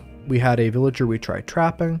here, we had a villager we tried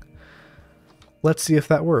trapping. Let's see if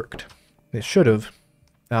that worked. It should have,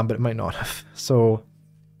 but it might not have. So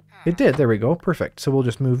it did. There we go. Perfect. So we'll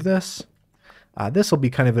just move this. This will be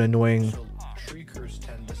kind of an annoying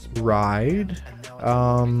ride.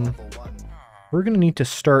 We're going to need to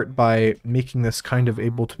start by making this kind of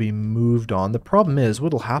able to be moved on. The problem is,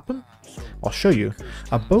 what'll happen? I'll show you.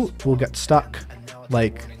 A boat will get stuck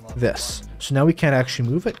like this. So now we can't actually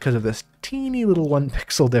move it because of this teeny little 1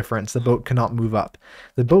 pixel difference. The boat cannot move up.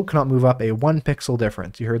 The boat cannot move up a 1 pixel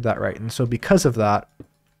difference. You heard that right. And so because of that,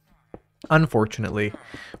 unfortunately,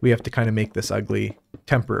 we have to kind of make this ugly,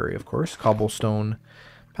 temporary, of course, cobblestone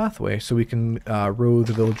pathway, so we can row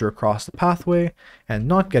the villager across the pathway and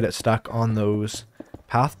not get it stuck on those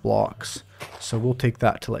path blocks. So we'll take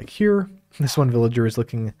that to like here. This one villager is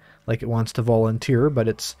looking like it wants to volunteer, but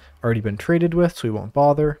it's already been traded with, so we won't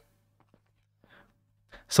bother.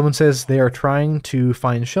 Someone says they are trying to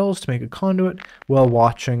find shells to make a conduit while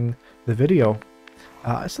watching the video.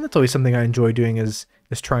 So that's always something I enjoy doing, is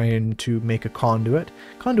trying to make a conduit.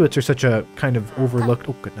 Conduits are such a kind of overlooked...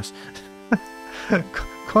 Oh, goodness.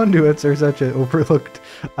 Conduits are such an overlooked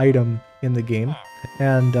item in the game.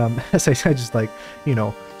 And as I said, just like, you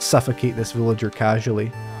know, suffocate this villager casually.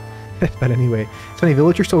 But anyway, it's funny,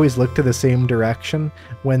 villagers always look to the same direction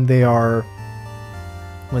when they're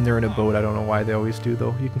in a boat. I don't know why they always do,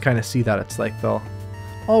 though. You can kind of see that. It's like they'll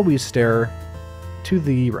always stare to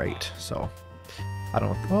the right. So, I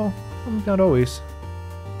don't know. Well, not always.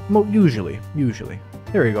 Usually.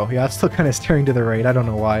 There we go. Yeah, it's still kind of staring to the right. I don't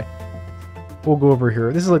know why. We'll go over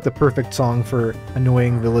here. This is like the perfect song for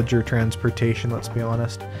annoying villager transportation, let's be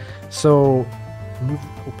honest. So,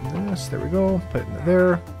 open this. There we go. Put it in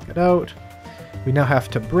there. Get out. We now have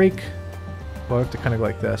to break. Well, I have to kind of go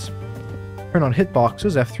like this. Turn on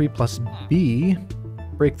hitboxes, F3 plus B.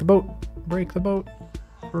 Break the boat. Break the boat.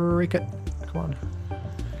 Break it. Come on.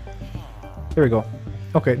 There we go.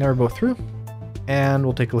 Okay, now we're both through. And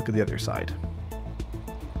we'll take a look at the other side.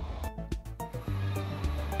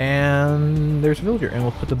 And there's a villager. And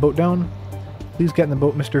we'll put the boat down. Please get in the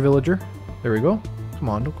boat, Mr. Villager. There we go. Come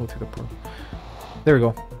on, don't go through the portal. There we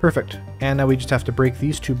go. Perfect. And now we just have to break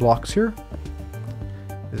these 2 blocks here.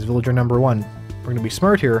 This is villager number 1. We're going to be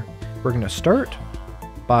smart here. We're going to start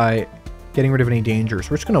by getting rid of any dangers.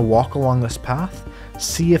 We're just going to walk along this path,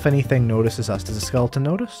 see if anything notices us. Does a skeleton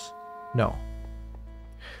notice? No.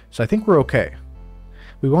 So I think we're okay.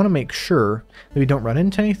 We want to make sure that we don't run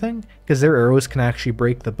into anything, because their arrows can actually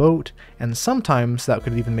break the boat, and sometimes that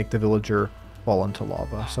could even make the villager fall into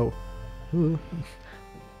lava. So, ooh.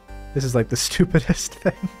 This is like the stupidest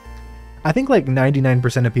thing. I think like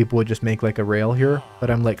 99% of people would just make like a rail here,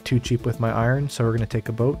 but I'm like too cheap with my iron, so we're going to take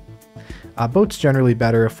a boat. Boat's generally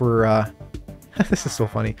better if we're... This is so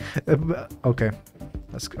funny. Okay.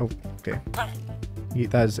 Let's go. Okay. Yeah,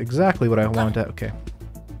 that is exactly what I wanted. Okay.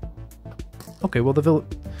 Okay, well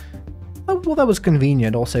well, that was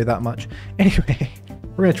convenient, I'll say that much. Anyway,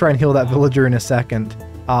 we're going to try and heal that villager in a second.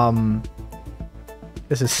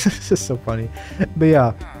 This is so funny. But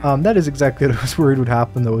yeah, that is exactly what I was worried would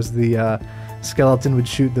happen, though, is the skeleton would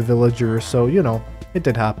shoot the villager. So, you know, it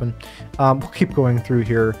did happen. We'll keep going through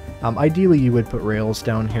here. Ideally, you would put rails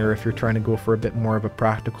down here if you're trying to go for a bit more of a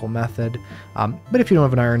practical method. But if you don't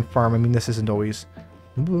have an iron farm, I mean, this isn't always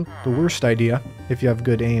the worst idea if you have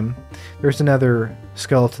good aim. There's another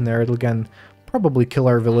skeleton there. It'll, again, probably kill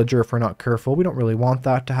our villager if we're not careful. We don't really want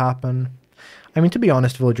that to happen. I mean, to be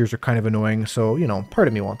honest, villagers are kind of annoying, so, you know, part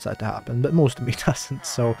of me wants that to happen, but most of me doesn't,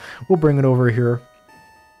 so we'll bring it over here.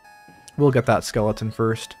 We'll get that skeleton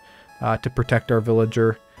first to protect our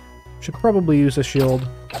villager. Should probably use a shield,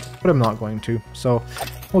 but I'm not going to, so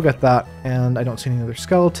we'll get that, and I don't see any other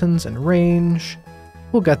skeletons in range.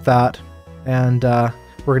 We'll get that, and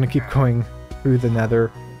we're going to keep going through the nether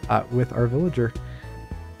with our villager.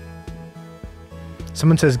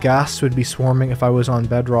 Someone says ghasts would be swarming if I was on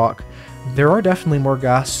Bedrock. There are definitely more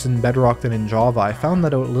ghasts in Bedrock than in Java. I found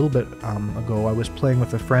that out a little bit ago. I was playing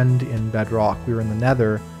with a friend in Bedrock. We were in the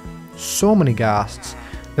Nether. So many ghasts.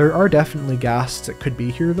 There are definitely ghasts that could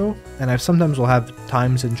be here, though. And I sometimes will have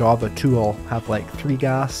times in Java, too, I'll have like 3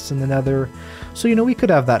 ghasts in the Nether. So, you know, we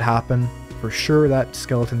could have that happen. For sure, that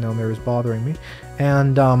skeleton down there is bothering me.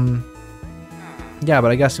 And, yeah,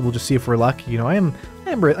 but I guess we'll just see if we're lucky. You know,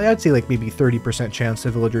 I'd say like maybe 30% chance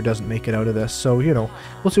the villager doesn't make it out of this. So, you know,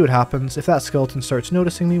 we'll see what happens. If that skeleton starts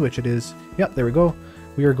noticing me, which it is, yep, there we go.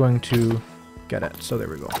 We are going to get it. So there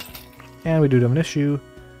we go. And we don't have an issue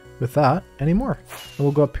with that anymore. And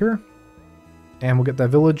we'll go up here and we'll get that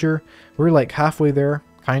villager. We're like halfway there,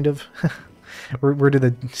 kind of. we're to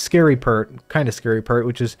the scary part, kind of scary part,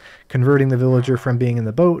 which is converting the villager from being in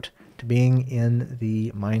the boat to being in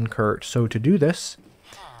the minecart. So to do this,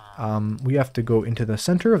 we have to go into the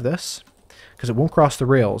center of this because it won't cross the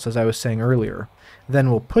rails, as I was saying earlier. Then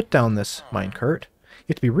we'll put down this minecart. You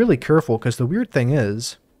have to be really careful because the weird thing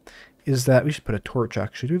is that we should put a torch.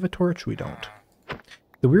 Actually, do we have a torch? We don't.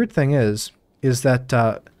 The weird thing is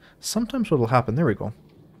that sometimes what will happen, there we go,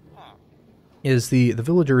 is the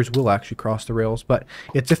villagers will actually cross the rails, but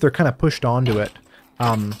it's if they're kind of pushed onto it,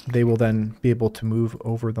 they will then be able to move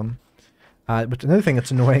over them. But another thing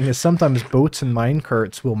that's annoying is sometimes boats and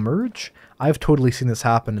minecarts will merge. I've totally seen this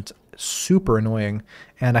happen. It's super annoying,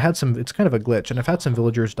 and it's kind of a glitch, and I've had some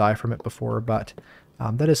villagers die from it before, but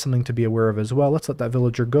that is something to be aware of as well. Let's let that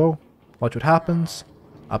villager go. Watch what happens.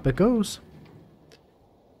 Up it goes.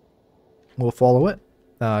 We'll follow it,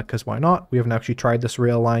 because why not? We haven't actually tried this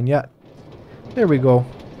rail line yet. There we go.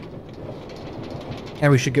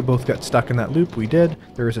 And we should both get stuck in that loop. We did.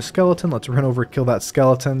 There is a skeleton. Let's run over and kill that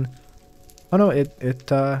skeleton. Oh no,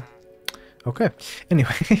 okay.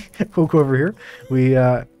 Anyway, we'll go over here. We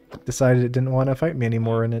decided it didn't want to fight me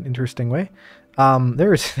anymore in an interesting way.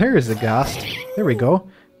 There is a ghast. There we go.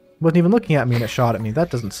 Wasn't even looking at me and it shot at me.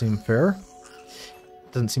 That doesn't seem fair.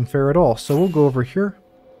 Doesn't seem fair at all. So we'll go over here.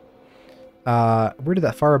 Where did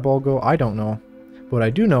that fireball go? I don't know. But what I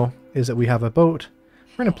do know is that we have a boat.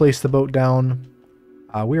 We're going to place the boat down.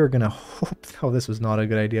 We are going to hope... Oh, this was not a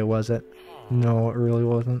good idea, was it? No, it really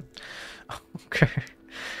wasn't. Okay.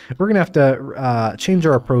 We're going to have to change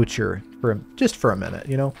our approach here just for a minute,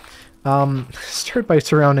 you know. Start by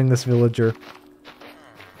surrounding this villager.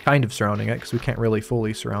 Kind of surrounding it, because we can't really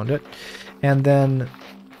fully surround it. And then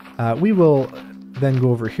we will then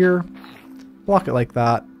go over here, block it like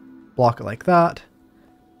that, block it like that.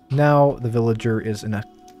 Now the villager is in a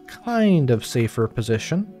kind of safer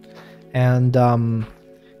position. And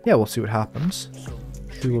yeah, we'll see what happens.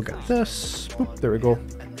 We will get this. Oop, there we go.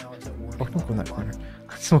 Oh, don't go in that corner.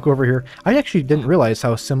 Let's look over here. I actually didn't realize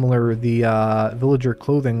how similar the villager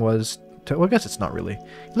clothing was to... Well, I guess it's not really.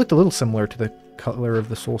 It looked a little similar to the color of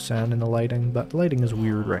the soul sand in the lighting, but the lighting is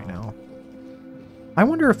weird right now. I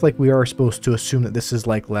wonder if, like, we are supposed to assume that this is,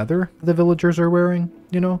 like, leather the villagers are wearing,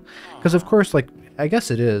 you know? Because, of course, like, I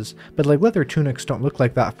guess it is, but, like, leather tunics don't look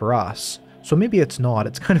like that for us. So maybe it's not.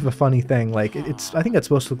 It's kind of a funny thing. Like, I think it's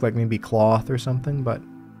supposed to look like maybe cloth or something, but...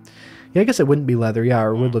 Yeah, I guess it wouldn't be leather, yeah,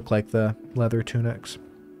 or it would look like the leather tunics.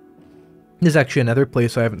 There's actually another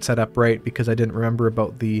place I haven't set up right because I didn't remember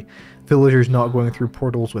about the villagers not going through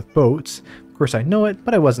portals with boats. Of course I know it,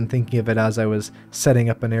 but I wasn't thinking of it as I was setting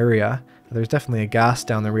up an area. There's definitely a ghast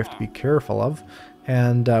down there we have to be careful of.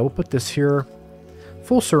 And we'll put this here.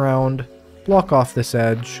 Full surround. Block off this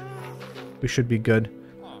edge. We should be good.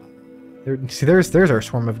 See, there's our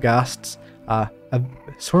swarm of ghasts.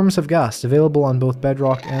 Swarms of ghasts available on both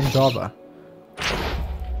Bedrock and Java.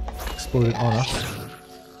 Exploded on us.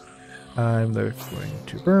 They're going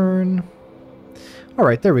to burn.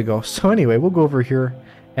 Alright, there we go. So anyway, we'll go over here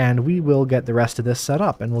and we will get the rest of this set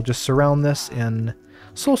up. And we'll just surround this in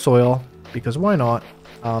soul soil, because why not?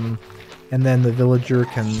 And then the villager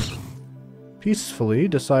can peacefully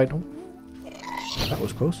decide... Oh, that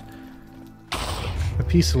was close.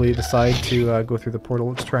 Peacefully decide to go through the portal.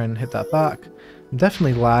 Let's try and hit that back. I'm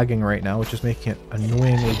definitely lagging right now, which is making it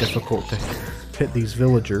annoyingly difficult to hit these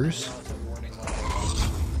villagers.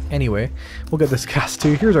 Anyway, we'll get this ghast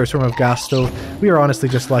too. Here's our swarm of ghast though. We are honestly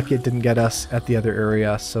just lucky it didn't get us at the other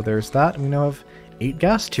area. So there's that. We now have 8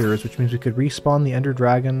 ghast tiers, which means we could respawn the Ender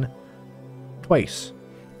Dragon twice.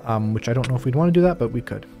 Which I don't know if we'd want to do that, but we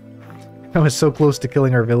could. I was so close to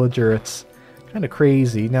killing our villager, it's kind of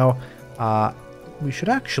crazy. Now, we should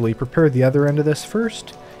actually prepare the other end of this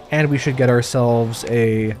first, and we should get ourselves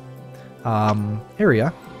a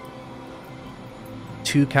area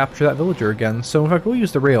to capture that villager again. So in fact, we'll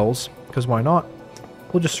use the rails, because why not?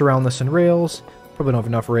 We'll just surround this in rails. Probably don't have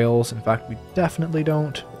enough rails. In fact, we definitely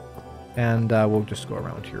don't. And we'll just go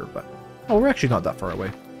around here, but... Oh, we're actually not that far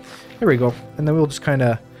away. There we go. And then we'll just kind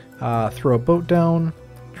of throw a boat down,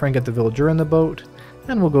 try and get the villager in the boat,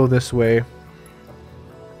 and we'll go this way.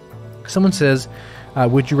 Someone says,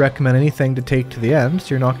 would you recommend anything to take to the end so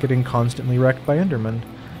you're not getting constantly wrecked by Endermen?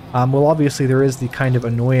 Well, obviously there is the kind of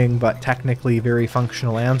annoying but technically very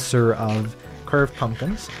functional answer of carved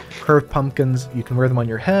pumpkins. Carved pumpkins, you can wear them on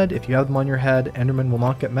your head. If you have them on your head, Enderman will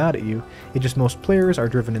not get mad at you. It just most players are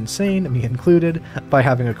driven insane, me included, by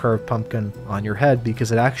having a carved pumpkin on your head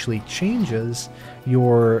because it actually changes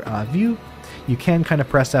your view. You can kind of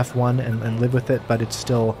press F1 and live with it, but it's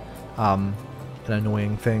still an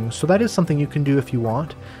annoying thing. So that is something you can do if you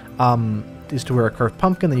want, is to wear a carved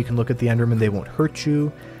pumpkin, then you can look at the Enderman, they won't hurt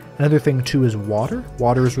you. Another thing too is water.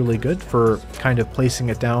 Water is really good for kind of placing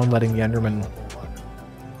it down, letting the Enderman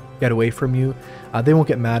get away from you. They won't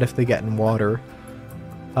get mad if they get in water.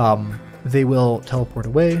 They will teleport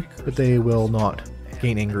away, but they will not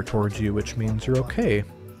gain anger towards you, which means you're okay.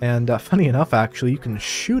 And funny enough, actually, you can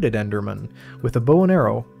shoot at Enderman with a bow and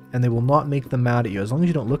arrow, and they will not make them mad at you. As long as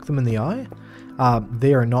you don't look them in the eye,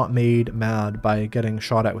 they are not made mad by getting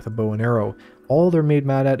shot at with a bow and arrow. All they're made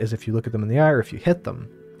mad at is if you look at them in the eye or if you hit them.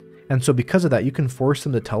 And so because of that, you can force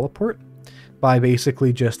them to teleport by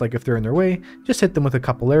basically just, like, if they're in their way, just hit them with a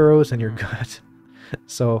couple arrows and you're good.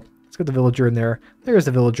 So let's get the villager in there. There's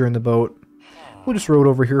the villager in the boat. We'll just row it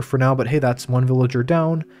over here for now, but hey, that's one villager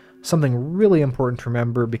down. Something really important to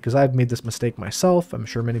remember, because I've made this mistake myself, I'm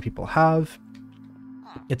sure many people have.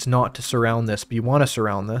 It's not to surround this, but you want to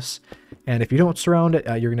surround this. And if you don't surround it,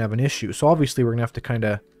 you're going to have an issue. So obviously we're going to have to kind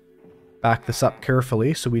of back this up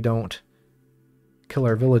carefully so we don't kill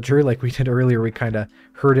our villager like we did earlier. We kind of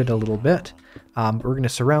hurt it a little bit. We're going to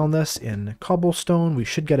surround this in cobblestone. We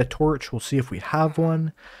should get a torch. We'll see if we have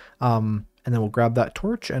one. And then we'll grab that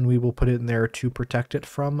torch and we will put it in there to protect it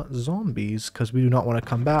from zombies, because we do not want to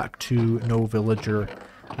come back to no villager.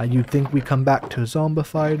 You'd think we come back to a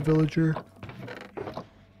zombified villager.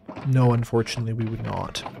 No, unfortunately we would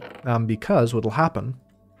not. Because what will happen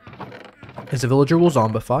is the villager will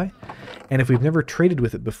zombify, and if we've never traded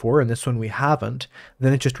with it before, and this one we haven't,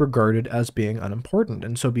 then it's just regarded as being unimportant.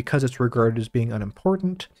 And so because it's regarded as being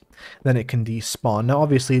unimportant, then it can despawn. Now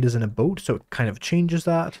obviously it is in a boat, so it kind of changes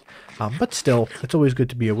that, but still, it's always good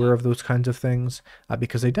to be aware of those kinds of things,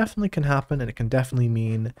 because they definitely can happen, and it can definitely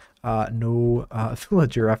mean no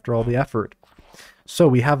villager after all the effort. So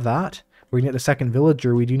we have that. We're going to get the second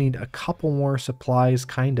villager. We do need a couple more supplies,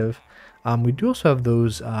 kind of. We do also have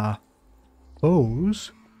those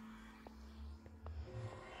bows.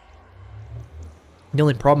 The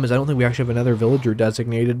only problem is I don't think we actually have another villager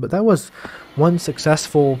designated, but that was one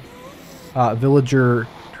successful villager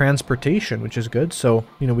transportation, which is good. So,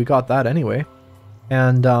 you know, we got that anyway.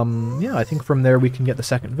 And yeah, I think from there we can get the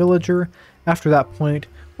second villager. After that point,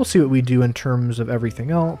 we'll see what we do in terms of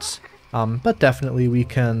everything else. But definitely we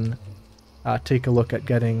can take a look at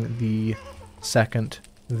getting the second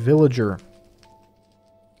villager.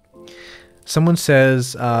 Someone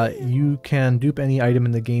says you can dupe any item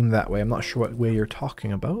in the game that way. I'm not sure what way you're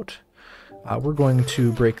talking about. We're going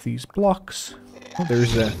to break these blocks. Oh,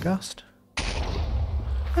 there's a gust.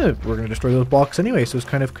 We're going to destroy those blocks anyway, so it's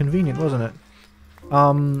kind of convenient, wasn't it?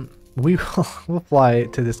 We'll fly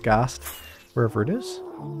to this ghast, wherever it is.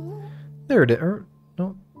 There it is.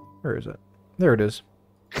 No, where is it? There it is.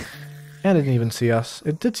 And it didn't even see us.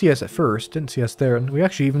 It did see us at first, didn't see us there. And we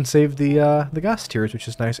actually even saved the gas tiers, which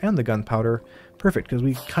is nice, and the gunpowder. Perfect, because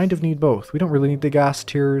we kind of need both. We don't really need the gas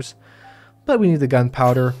tiers, but we need the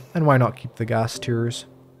gunpowder, and why not keep the gas tiers?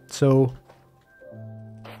 So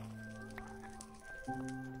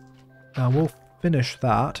we'll finish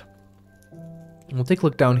that. And we'll take a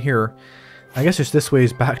look down here. I guess just this way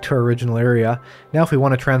is back to our original area. Now if we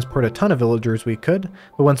want to transport a ton of villagers, we could.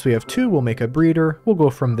 But once we have two, we'll make a breeder. We'll go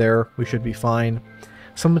from there. We should be fine.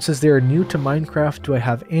 Someone says they are new to Minecraft. Do I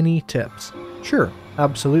have any tips? Sure,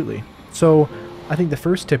 absolutely. So I think the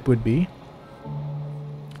first tip would be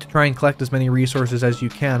to try and collect as many resources as you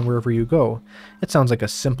can wherever you go. It sounds like a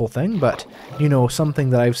simple thing, but you know, something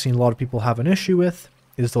that I've seen a lot of people have an issue with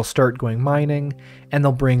is they'll start going mining and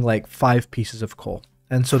they'll bring like 5 pieces of coal.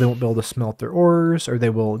 And so they won't be able to smelt their ores, or they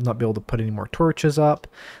will not be able to put any more torches up.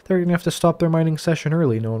 They're going to have to stop their mining session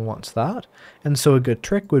early. No one wants that. And so a good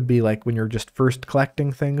trick would be, like, when you're just first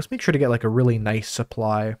collecting things, make sure to get like a really nice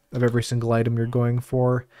supply of every single item you're going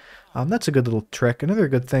for. That's a good little trick. Another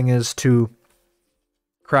good thing is to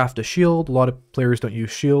craft a shield. A lot of players don't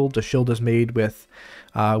use shields. A shield is made with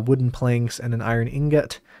wooden planks and an iron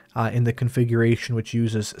ingot. In the configuration, which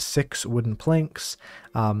uses 6 wooden planks,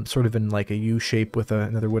 sort of in like a U shape with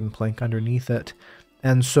another wooden plank underneath it.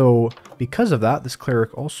 And so because of that, this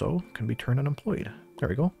cleric also can be turned unemployed. There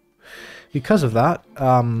we go. Because of that,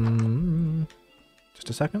 just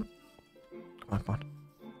a second. Come on, come on.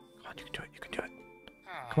 Come on, you can do it, you can do it.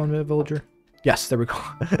 Come on, villager. Yes, there we go.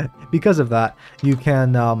 Because of that, you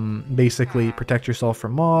can basically protect yourself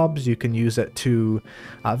from mobs. You can use it to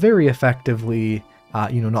very effectively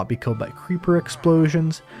you know, not be killed by creeper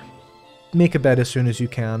explosions. Make a bed as soon as you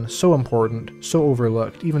can. So important, so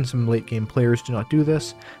overlooked. Even some late game players do not do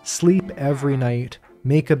this. Sleep every night.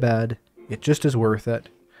 Make a bed. It just is worth it.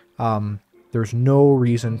 There's no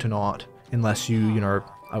reason to not, unless you know, are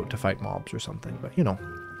out to fight mobs or something. But, you know,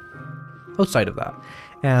 outside of that.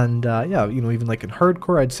 And, yeah, you know, even like in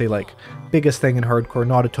hardcore, I'd say like biggest thing in hardcore,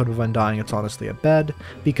 not a totem of undying, it's honestly a bed,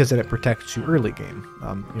 because then it protects you early game.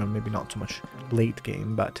 You know, maybe not so much late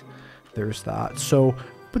game, but there's that. So,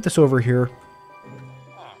 put this over here.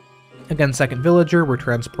 Again, second villager, we're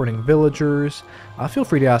transporting villagers. Feel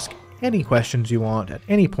free to ask any questions you want at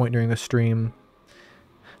any point during the stream.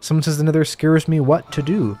 Someone says the Nether scares me, what to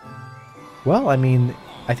do? Well, I mean,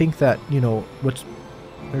 I think that, you know,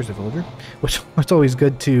 there's a villager. What's always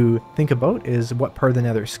good to think about is what part of the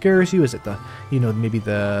Nether scares you. Is it the, you know, maybe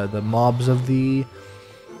the mobs of the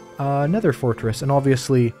Nether fortress? And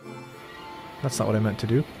obviously, that's not what I meant to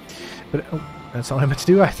do. But that's not what I meant to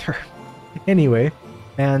do either. Anyway,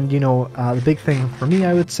 and you know, the big thing for me,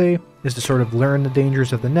 I would say, is to sort of learn the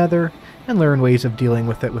dangers of the Nether and learn ways of dealing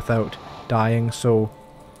with it without dying. So,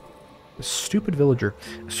 stupid villager.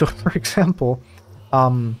 So, for example,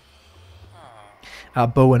 bow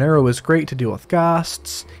and arrow is great to deal with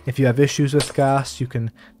ghasts. If you have issues with ghasts, you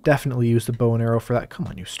can definitely use the bow and arrow for that. Come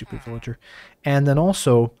on, you stupid villager. And then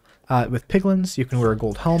also, with piglins, you can wear a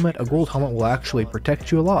gold helmet. A gold helmet will actually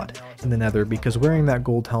protect you a lot in the Nether, because wearing that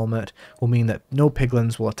gold helmet will mean that no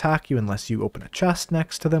piglins will attack you unless you open a chest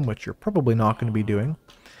next to them, which you're probably not going to be doing.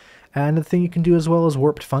 And the thing you can do as well is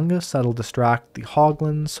warped fungus. That'll distract the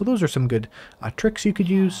hoglins. So those are some good tricks you could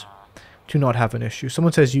use to not have an issue.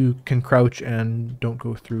 Someone says you can crouch and don't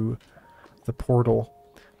go through the portal.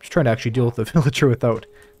 I'm just trying to actually deal with the villager without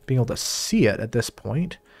being able to see it at this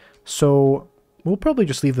point. So we'll probably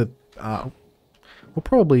just leave the... we'll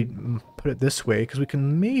probably put it this way, because we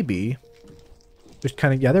can maybe just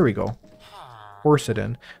kind of... Yeah, there we go. Force it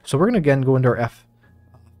in. So we're going to again go into our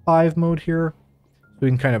F5 mode here. We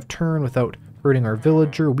can kind of turn without hurting our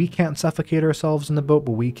villager. We can't suffocate ourselves in the boat,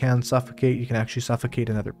 but we can suffocate. You can actually suffocate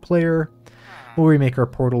another player. We'll remake our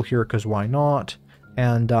portal here, because why not?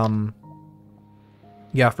 And,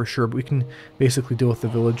 yeah, for sure. But we can basically deal with the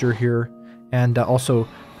villager here. And also,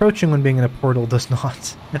 crouching when being in a portal does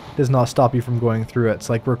not stop you from going through it. It's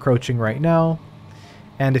like we're crouching right now.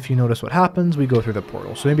 And if you notice what happens, we go through the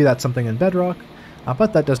portal. So maybe that's something in Bedrock,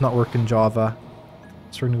 but that does not work in Java.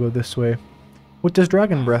 So we're going to go this way. What does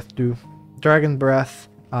Dragon Breath do? Dragon Breath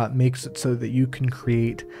makes it so that you can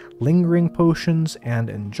create lingering potions, and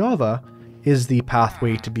in Java is the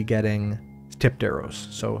pathway to be getting tipped arrows.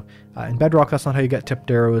 So in Bedrock, that's not how you get tipped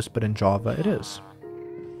arrows, but in Java it is.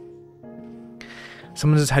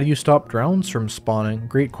 Someone says, how do you stop drowns from spawning?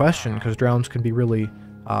 Great question, because drowns can be really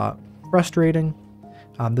frustrating.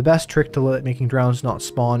 The best trick to making drowns not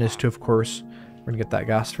spawn is to, of course, we're going to get that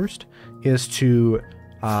gas first, is to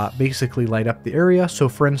basically light up the area. So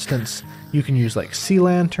for instance, you can use like sea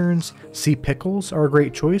lanterns. Sea pickles are a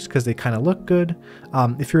great choice because they kind of look good.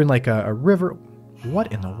 If you're in like a river...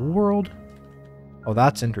 What in the world? Oh,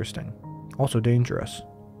 that's interesting. Also dangerous.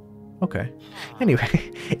 Okay.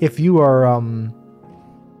 Anyway, if you are,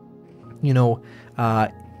 you know,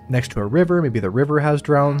 next to a river, maybe the river has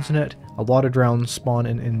drowns in it. A lot of drowns spawn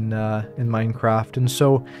in Minecraft. And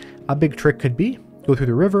so a big trick could be go through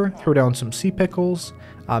the river, throw down some sea pickles,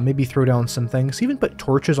 maybe throw down some things, even put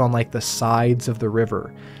torches on like the sides of the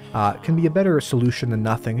river. It can be a better solution than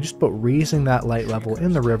nothing. Just about raising that light level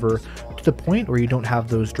in the river to the point where you don't have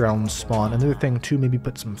those drowns spawn. Another thing too, maybe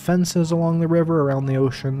put some fences along the river, around the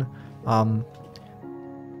ocean.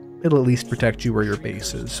 It'll at least protect you where your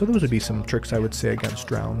base is. So those would be some tricks I would say against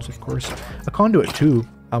drowns, of course. A conduit too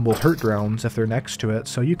will hurt drowns if they're next to it,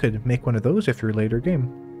 so you could make one of those if you're later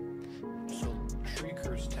game.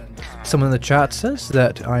 Someone in the chat says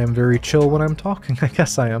that I am very chill when I'm talking. I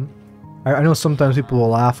guess I am. I know sometimes people will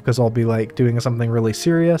laugh because I'll be like doing something really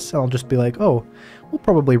serious, and I'll just be like, oh, we'll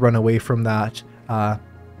probably run away from that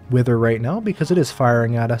wither right now because it is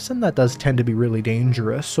firing at us, and that does tend to be really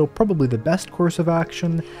dangerous. So probably the best course of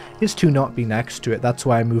action is to not be next to it. That's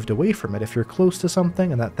why I moved away from it. If you're close to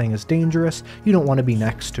something and that thing is dangerous, you don't want to be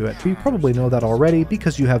next to it. But you probably know that already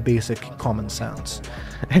because you have basic common sense.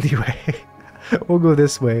 Anyway, we'll go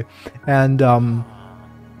this way, and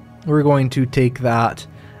we're going to take that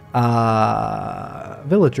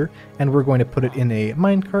villager, and we're going to put it in a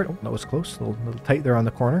minecart. Oh, that was close, a little tight there on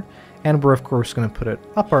the corner. And we're of course going to put it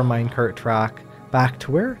up our minecart track back to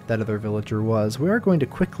where that other villager was. We are going to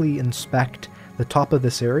quickly inspect the top of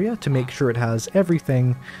this area to make sure it has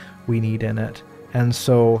everything we need in it. And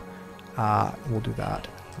so we'll do that.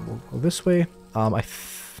 We'll go this way. I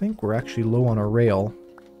think we're actually low on a rail.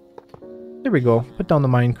 There we go. Put down the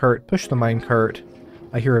minecart. Push the minecart.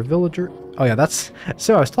 I hear a villager. Oh yeah, that's...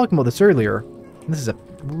 So I was talking about this earlier. This is a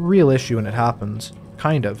real issue when it happens.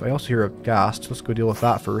 Kind of. I also hear a ghast. Let's go deal with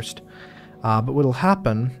that first. But what'll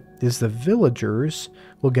happen is the villagers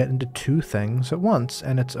will get into 2 things at once.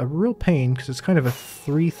 And it's a real pain because it's kind of a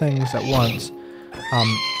 3 things at once.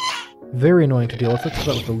 Very annoying to deal with. Let's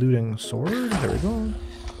start with the looting sword. There we go.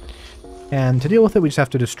 And to deal with it, we just have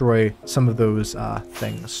to destroy some of those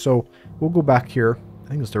things. So we'll go back here. I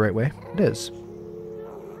think it's the right way. It is.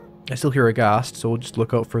 I still hear a ghast, so we'll just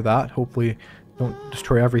look out for that. Hopefully don't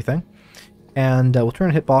destroy everything. And we'll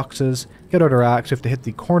turn on hitboxes, get out our axe. We have to hit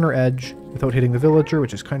the corner edge without hitting the villager,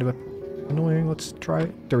 which is kind of annoying. Let's try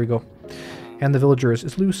it. There we go. And the villager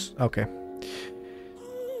is loose. Okay.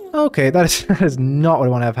 Okay, that is not what I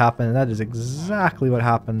want to have happen. That is exactly what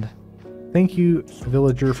happened. Thank you,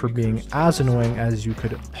 villager, for being as annoying as you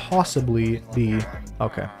could possibly be.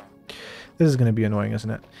 Okay. This is going to be annoying, isn't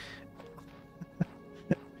it?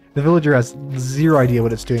 The villager has 0 idea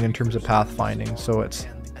what it's doing in terms of pathfinding, so it's...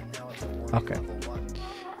 Okay.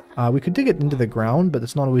 We could dig it into the ground, but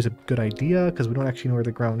it's not always a good idea, because we don't actually know where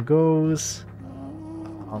the ground goes.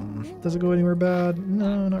 Does it go anywhere bad?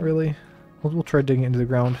 No, not really. We'll try digging it into the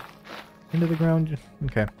ground. Into the ground?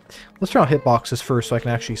 Okay. Let's try out hitboxes first so I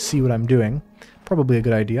can actually see what I'm doing. Probably a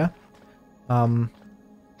good idea. There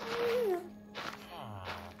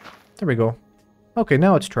we go. Okay,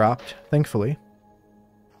 now it's trapped, thankfully.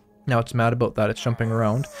 Now it's mad about that, it's jumping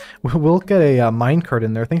around. We'll get a minecart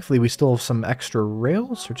in there. Thankfully we still have some extra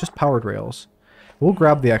rails, or just powered rails. We'll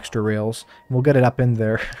grab the extra rails, and we'll get it up in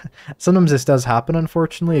there. Sometimes this does happen,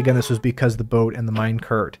 unfortunately. Again, this was because the boat and the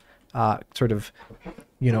minecart sort of,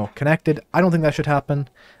 you know, connected. I don't think that should happen.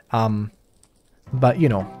 But, you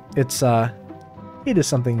know, it is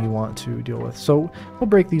something you want to deal with. So we'll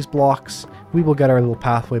break these blocks. We will get our little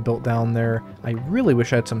pathway built down there. I really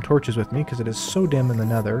wish I had some torches with me because it is so dim in the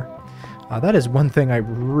nether. That is one thing I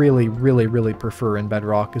really prefer in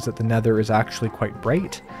Bedrock, is that the nether is actually quite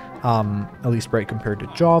bright. At least bright compared to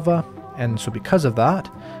Java. And so because of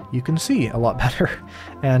that, you can see a lot better.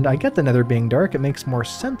 And I get the nether being dark, it makes more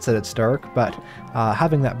sense that it's dark, but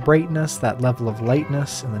having that brightness, that level of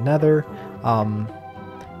lightness in the nether,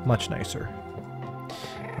 much nicer.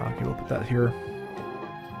 Okay, we'll put that here.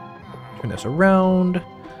 Turn this around.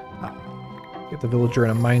 Get the villager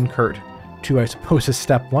in a minecart. 2, I suppose, is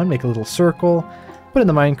step 1. Make a little circle. Put in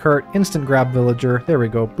the minecart. Instant grab villager. There we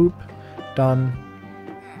go. Boop. Done.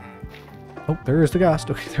 Oh, there is the ghast.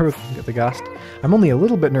 Okay, there we go. Get the ghast. I'm only a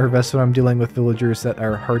little bit nervous when I'm dealing with villagers that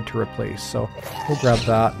are hard to replace, so we'll grab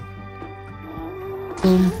that.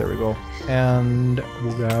 Boom. There we go. And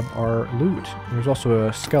we'll grab our loot. There's also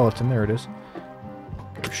a skeleton. There it is.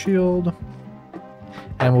 Get our shield.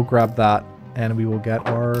 And we'll grab that, and we will get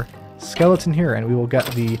our skeleton here, and we will get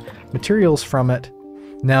the materials from it.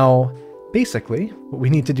 Now, basically, what we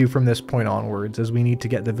need to do from this point onwards is we need to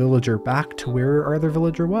get the villager back to where our other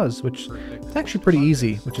villager was, which is actually pretty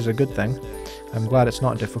easy, which is a good thing. I'm glad it's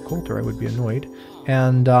not difficult, or I would be annoyed.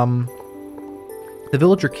 And the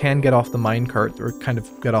villager can get off the minecart, or kind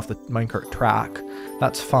of get off the minecart track.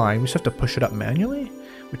 That's fine. We just have to push it up manually,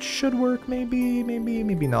 which should work, maybe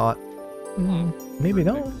not. Maybe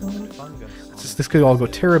no. This could all go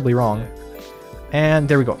terribly wrong. And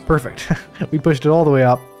there we go. Perfect. We pushed it all the way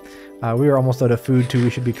up. We are almost out of food too. We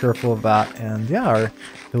should be careful of that. And yeah, our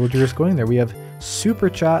villager is going there. We have super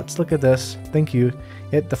chats. Look at this. Thank you.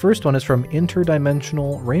 The first one is from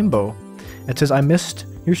Interdimensional Rainbow. It says, I missed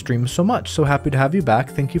your stream so much. So happy to have you back.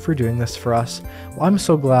 Thank you for doing this for us. Well, I'm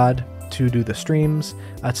so glad to do the streams.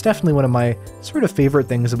 It's definitely one of my sort of favorite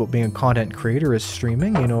things about being a content creator is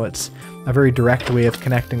streaming. You know, it's a very direct way of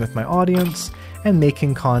connecting with my audience and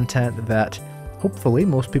making content that hopefully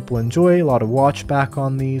most people enjoy. A lot of watch back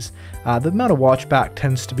on these. The amount of watch back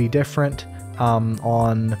tends to be different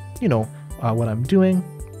on, you know, what I'm doing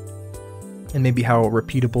and maybe how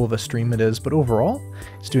repeatable of a stream it is, but overall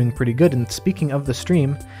it's doing pretty good. And speaking of the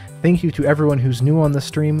stream, thank you to everyone who's new on the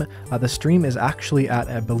stream. The stream is actually at,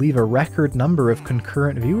 I believe, a record number of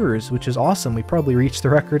concurrent viewers, which is awesome. We probably reached the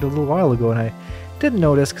record a little while ago, and I didn't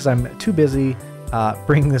notice because I'm too busy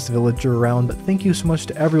bringing this villager around. But thank you so much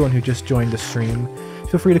to everyone who just joined the stream.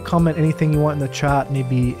 Feel free to comment anything you want in the chat,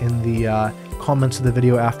 maybe in the comments of the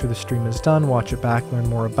video after the stream is done. Watch it back, learn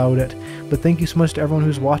more about it. But thank you so much to everyone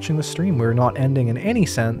who's watching the stream. We're not ending in any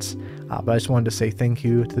sense. But I just wanted to say thank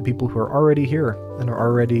you to the people who are already here and are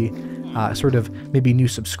already sort of maybe new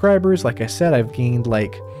subscribers. Like I said, I've gained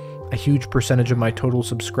like a huge percentage of my total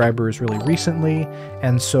subscribers really recently.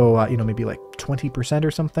 And so, you know, maybe like 20%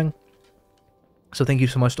 or something. So thank you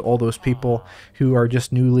so much to all those people who are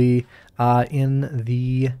just newly in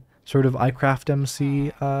the sort of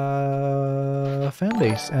Eyecraftmc fan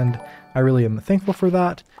base, and I really am thankful for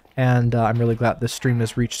that. And I'm really glad this stream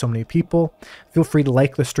has reached so many people. Feel free to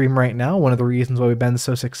like the stream right now. One of the reasons why we've been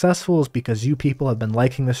so successful is because you people have been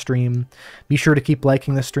liking the stream. Be sure to keep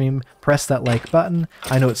liking the stream. Press that like button.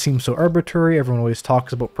 I know it seems so arbitrary. Everyone always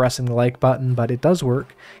talks about pressing the like button, but it does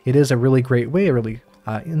work. It is a really great way, a really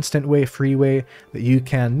instant way, free way that you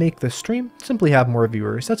can make this stream simply have more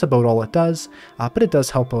viewers. That's about all it does, but it does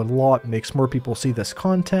help out a lot. It makes more people see this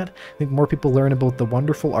content. I think more people learn about the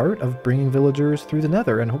wonderful art of bringing villagers through the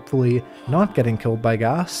nether and hopefully not getting killed by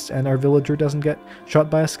ghasts, and our villager doesn't get shot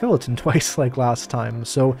by a skeleton twice like last time.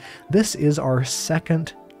 So this is our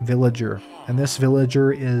second villager, and this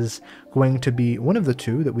villager is going to be one of the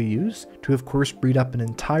two that we use to, of course, breed up an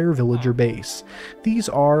entire villager base. These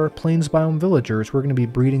are plains biome villagers. We're going to be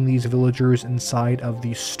breeding these villagers inside of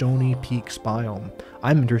the Stony Peaks biome.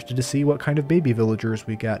 I'm interested to see what kind of baby villagers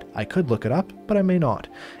we get. I could look it up, but I may not.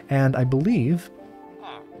 And I believe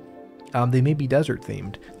they may be desert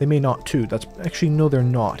themed. They may not too. That's actually, no, they're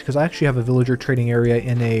not, because I actually have a villager trading area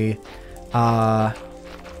in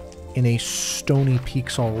a Stony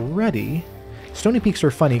Peaks already. Stony Peaks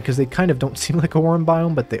are funny because they kind of don't seem like a warm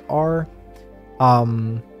biome, but they are.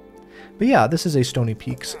 But yeah, this is a Stony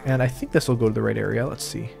Peaks, and I think this will go to the right area. Let's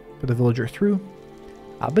see. Put the villager through.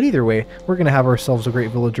 But either way, we're going to have ourselves a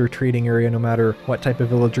great villager trading area no matter what type of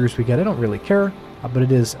villagers we get. I don't really care, but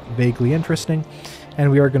it is vaguely interesting. And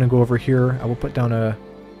we are going to go over here. I will put down a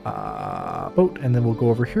boat, and then we'll go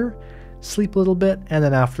over here, sleep a little bit, and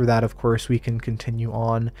then after that, of course, we can continue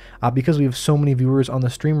on. Because we have so many viewers on the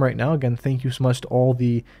stream right now, again, thank you so much to all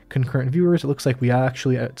the concurrent viewers. It looks like we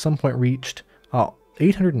actually at some point reached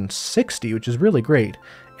 860, which is really great.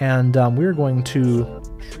 And we're going to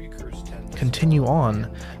continue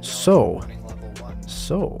on. So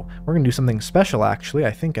we're going to do something special, actually,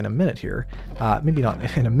 I think in a minute here. Maybe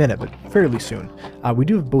not in a minute, but fairly soon. We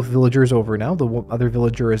do have both villagers over now. The other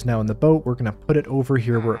villager is now in the boat. We're going to put it over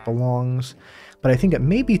here where it belongs. But I think it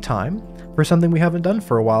may be time for something we haven't done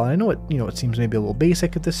for a while. And I know it seems maybe a little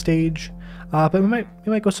basic at this stage, but we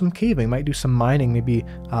might go some caving, might do some mining, maybe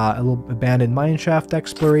a little abandoned mineshaft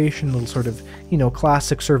exploration, a little sort of,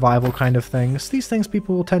 classic survival kind of things. These things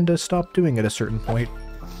people will tend to stop doing at a certain point.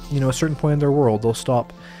 A certain point in their world, they'll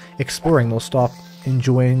stop exploring, they'll stop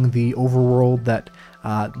enjoying the overworld that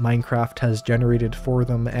Minecraft has generated for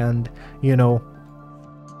them. And,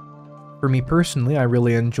 for me personally, I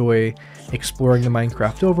really enjoy exploring the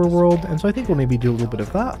Minecraft overworld, and so I think we'll maybe do a little bit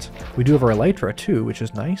of that. We do have our elytra too, which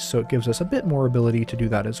is nice, so it gives us a bit more ability to do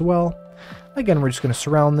that as well. Again, we're just going to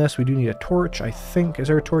surround this. We do need a torch, I think. Is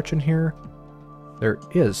there a torch in here? There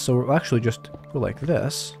is, so we'll actually just go like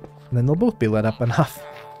this, and then they'll both be lit up enough.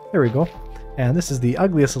 There we go. And this is the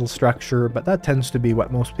ugliest little structure, but that tends to be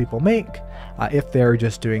what most people make if they're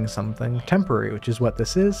just doing something temporary, which is what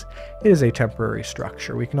this is. It is a temporary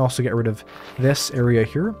structure. We can also get rid of this area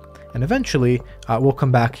here, and eventually we'll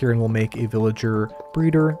come back here and we'll make a villager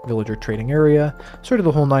breeder, villager trading area, sort of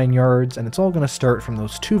the whole 9 yards, and it's all going to start from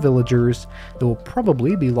those 2 villagers. They will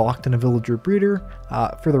probably be locked in a villager breeder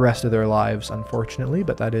for the rest of their lives, unfortunately,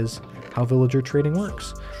 but that is how villager trading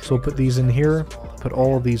works. So we'll put these in here, put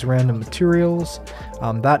all of these random materials.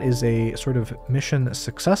 That is a sort of mission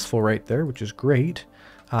successful right there, which is great.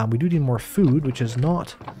 We do need more food, which is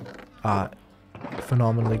not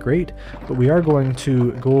phenomenally great, but we are going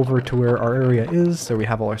to go over to where our area is, so we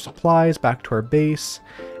have all our supplies, back to our base,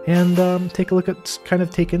 and take a look at,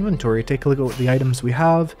 take inventory, take a look at what the items we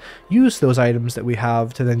have, use those items that we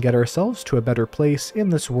have to then get ourselves to a better place in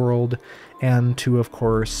this world, and to, of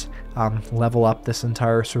course, level up this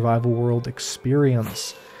entire survival world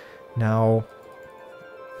experience. Now,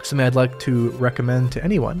 something I'd like to recommend to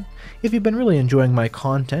anyone, if you've been really enjoying my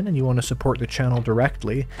content and you want to support the channel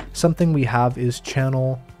directly, something we have is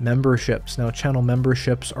channel memberships. Now, channel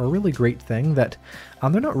memberships are a really great thing that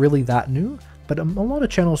they're not really that new, but a lot of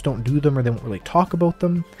channels don't do them or they won't really talk about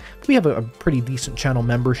them. We have a pretty decent channel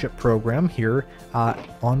membership program here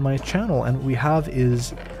on my channel, and what we have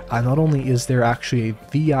is not only is there actually a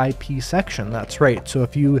VIP section, that's right, so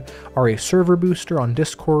if you are a server booster on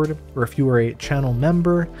Discord, or if you are a channel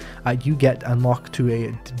member, you get unlocked to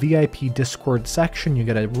a VIP Discord section, you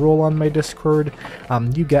get a role on my Discord,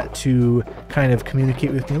 you get to kind of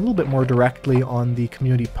communicate with me a little bit more directly on the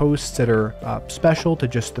community posts that are special to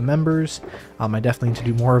just the members. I definitely need to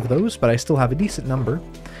do more of those, but I still have a decent number.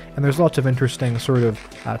 and there's lots of interesting sort of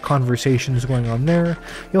conversations going on there.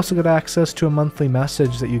 You also get access to a monthly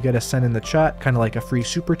message that you get to send in the chat, kind of like a free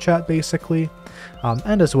super chat basically.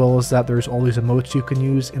 And as well as that, there's all these emotes you can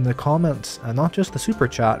use in the comments, and not just the super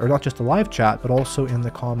chat, or not just the live chat, but also in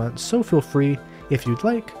the comments. So feel free, if you'd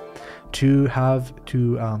like, to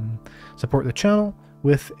support the channel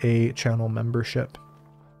with a channel membership.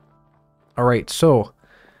 Alright, so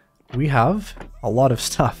we have a lot of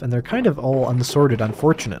stuff, and they're kind of all unsorted,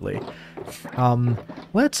 unfortunately.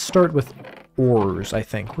 Let's start with ores, I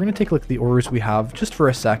think. We're going to take a look at the ores we have just for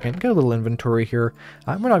a second, get a little inventory here.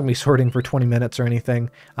 We're not going to be sorting for 20 minutes or anything,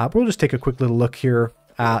 but we'll just take a quick little look here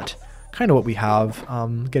at kind of what we have,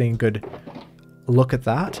 getting a good look at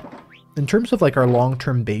that. In terms of like our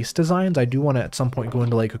long-term base designs, I do want to at some point go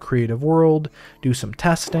into like a creative world, do some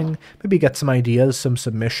testing, maybe get some ideas, some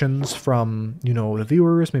submissions from, you know, the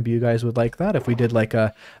viewers. Maybe you guys would like that if we did like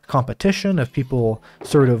a competition of people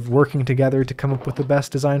sort of working together to come up with the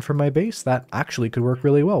best design for my base. That actually could work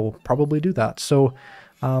really well. We'll probably do that. So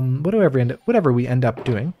whatever we end up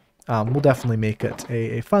doing, we'll definitely make it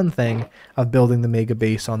a fun thing of building the mega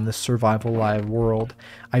base on this Survival Live world.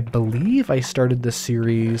 I believe I started this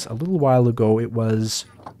series a little while ago. I think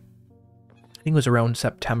it was around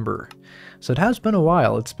September. So it has been a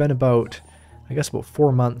while. It's been about, I guess, about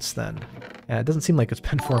 4 months then. It doesn't seem like it's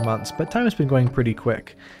been 4 months, but time has been going pretty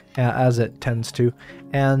quick, as it tends to.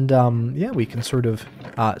 And yeah, we can sort of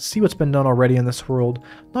see what's been done already in this world.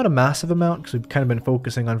 Not a massive amount, because we've kind of been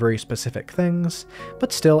focusing on very specific things,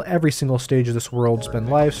 but still, every single stage of this world's been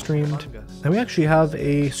live streamed. And we actually have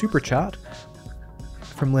a super chat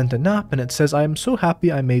from Linda Knapp, and it says, "I am so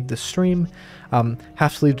happy I made this stream.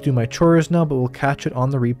 Have to leave to do my chores now, but we'll catch it on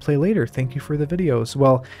the replay later. Thank you for the videos."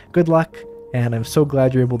 Well, good luck, and I'm so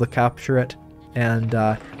glad you're able to capture it. And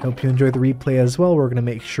I hope you enjoy the replay as well. We're going to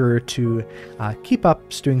make sure to keep up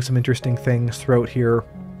doing some interesting things throughout here.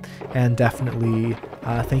 And definitely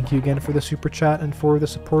thank you again for the super chat and for the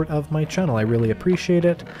support of my channel. I really appreciate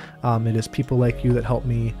it. It is people like you that help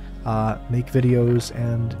me make videos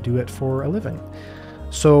and do it for a living.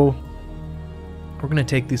 So we're going to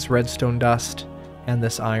take this redstone dust and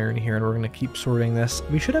this iron here, and we're going to keep sorting this.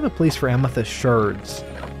 We should have a place for amethyst shards.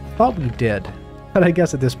 Thought we did. But I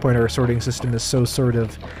guess at this point our sorting system is so sort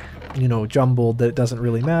of, you know, jumbled that it doesn't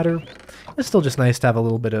really matter. It's still just nice to have a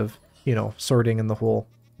little bit of, you know, sorting in the whole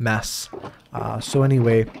mess. So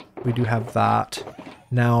anyway, we do have that.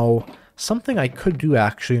 Now, something I could do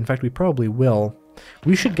actually, in fact we probably will,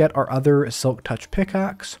 we should get our other Silk Touch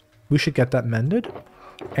pickaxe. We should get that mended.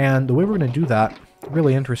 And the way we're going to do that,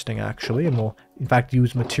 really interesting actually, and we'll in fact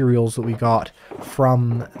use materials that we got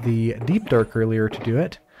from the Deep Dark earlier to do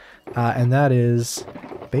it. And that is,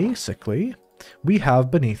 basically, we have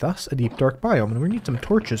beneath us a deep dark biome, and we need some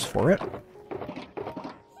torches for it.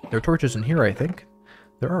 There are torches in here, I think.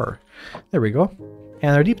 There are. There we go.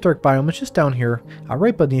 And our deep dark biome is just down here,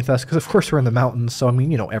 right beneath us, because of course we're in the mountains, so I mean,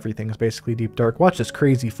 you know, everything's basically deep dark. Watch this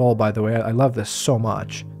crazy fall, by the way. I love this so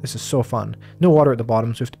much. This is so fun. No water at the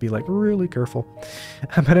bottom, so you have to be, like, really careful.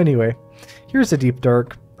 But anyway, here's the deep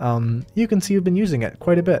dark. You can see you've been using it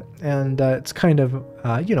quite a bit, and it's kind of,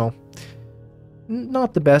 you know,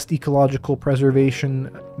 not the best ecological preservation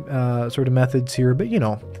sort of methods here, but you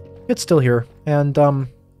know, it's still here, and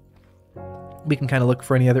we can kind of look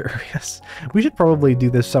for any other areas. We should probably do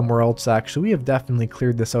this somewhere else, actually. We have definitely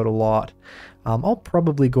cleared this out a lot. I'll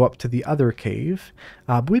probably go up to the other cave,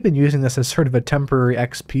 but we've been using this as sort of a temporary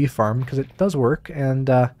XP farm, because it does work, and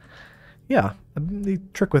yeah, the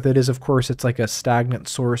trick with it is, of course, it's like a stagnant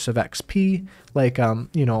source of XP, like,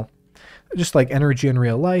 you know, just like energy in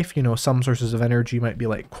real life. You know, some sources of energy might be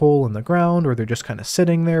like coal in the ground, or they're just kind of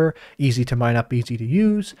sitting there, easy to mine up, easy to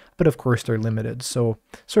use, but of course they're limited. So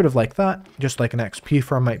sort of like that, just like an XP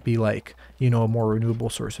farm might be like, you know, a more renewable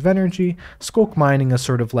source of energy. Skulk mining is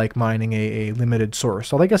sort of like mining a limited source.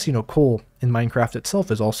 So I guess, you know, coal in Minecraft itself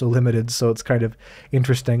is also limited, so it's kind of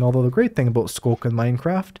interesting. Although the great thing about Skulk in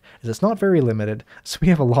Minecraft is it's not very limited, so we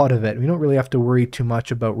have a lot of it. We don't really have to worry too much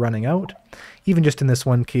about running out. Even just in this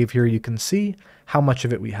one cave here, you can see how much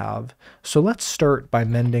of it we have. So let's start by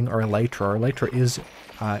mending our elytra. Our elytra is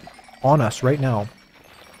on us right now,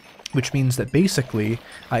 which means that basically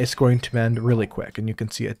it's going to mend really quick, and you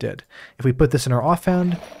can see it did. If we put this in our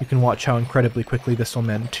offhand, you can watch how incredibly quickly this will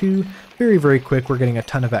mend too. Very, very quick. We're getting a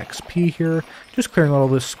ton of XP here, just clearing out all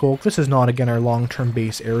this skulk. This is not, again, our long-term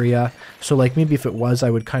base area, so like maybe if it was,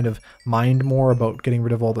 I would kind of mind more about getting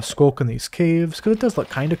rid of all the skulk in these caves, because it does look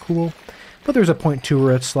kind of cool. But there's a point too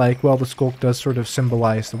where it's like, well, the skulk does sort of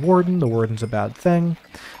symbolize the warden. The warden's a bad thing.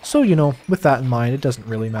 So, you know, with that in mind, it doesn't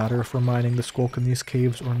really matter if we're mining the skulk in these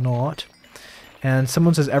caves or not. And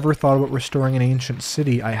someone says, ever thought about restoring an ancient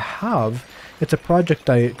city? I have. It's a project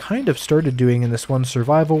I kind of started doing in this one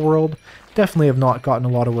survival world. Definitely have not gotten a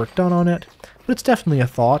lot of work done on it, but it's definitely a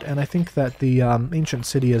thought, and I think that the ancient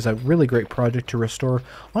city is a really great project to restore.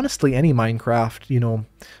 Honestly, any Minecraft,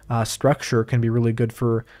 structure can be really good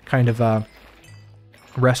for kind of a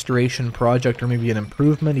restoration project, or maybe an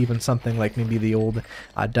improvement, even something like maybe the old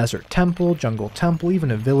desert temple, jungle temple,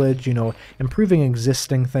 even a village. Improving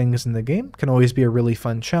existing things in the game can always be a really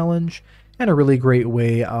fun challenge and a really great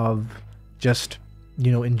way of just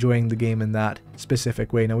enjoying the game in that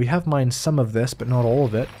specific way. Now, we have mined some of this, but not all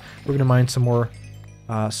of it. We're going to mine some more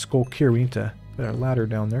skulk here. We need to put our ladder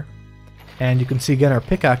down there. And you can see again our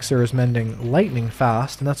pickaxe there is mending lightning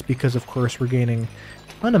fast, and that's because, of course, we're gaining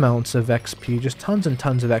ton amounts of XP, just tons and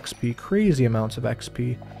tons of XP, crazy amounts of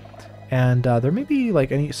XP. And there may be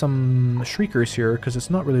like some shriekers here because it's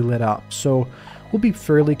not really lit up. So we'll be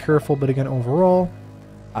fairly careful, but again, overall,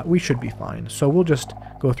 we should be fine. So we'll just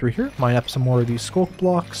go through here, mine up some more of these skulk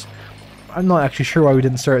blocks. I'm not actually sure why we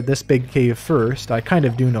didn't start this big cave first. I kind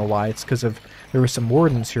of do know why. It's because there were some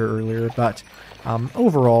wardens here earlier, but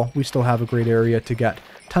overall, we still have a great area to get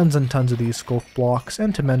tons and tons of these skulk blocks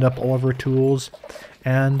and to mend up all of our tools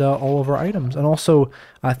and all of our items. And also,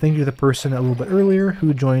 thank you to the person a little bit earlier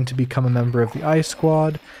who joined to become a member of the I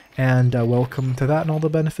Squad, and welcome to that and all the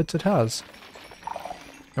benefits it has.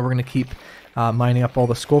 And we're going to keep mining up all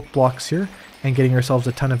the skulk blocks here and getting ourselves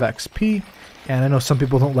a ton of XP. And I know some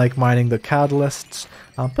people don't like mining the catalysts,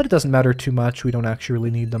 but it doesn't matter too much. We don't actually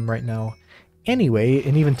really need them right now anyway,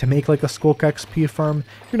 and even to make like a skulk XP farm,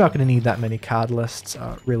 you're not going to need that many catalysts,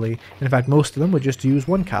 really. In fact, most of them would just use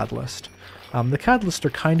one catalyst. The catalysts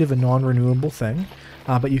are kind of a non-renewable thing,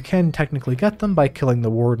 but you can technically get them by killing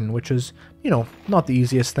the warden, which is, not the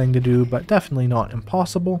easiest thing to do, but definitely not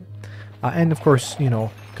impossible. And of course,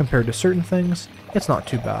 compared to certain things, it's not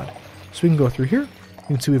too bad. So we can go through here.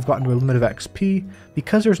 You can see we've gotten to a limit of XP.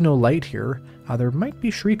 Because there's no light here, there might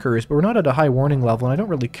be shriekers, but we're not at a high warning level, and I don't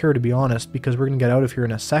really care, to be honest, because we're going to get out of here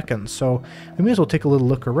in a second. So we may as well take a little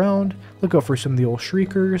look around, look out for some of the old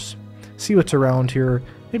shriekers, see what's around here,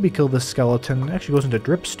 maybe kill this skeleton. It actually goes into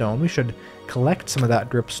dripstone. We should collect some of that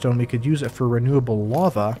dripstone. We could use it for renewable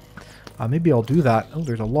lava. Maybe I'll do that. Oh,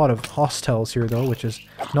 there's a lot of hostiles here, though, which is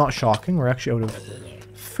not shocking. We're actually out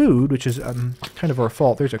of food, which is kind of our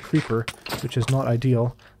fault. There's a creeper, which is not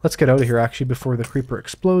ideal. Let's get out of here, actually, before the creeper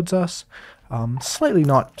explodes us. Slightly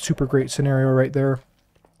not super great scenario right there.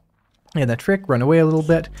 And that trick, run away a little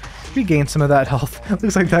bit, regain some of that health.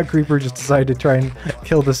 Looks like that creeper just decided to try and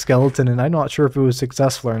kill the skeleton, and I'm not sure if it was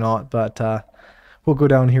successful or not, but we'll go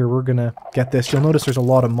down here. We're gonna get this. You'll notice there's a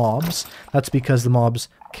lot of mobs. That's because the mobs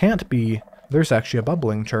can't be... There's actually a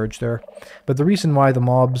bubbling charge there. But the reason why the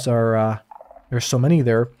mobs are... there's so many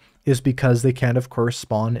there is because they can't, of course,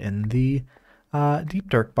 spawn in the deep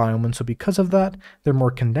dark biome, and so because of that, they're more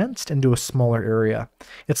condensed into a smaller area.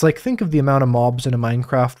 It's like, think of the amount of mobs in a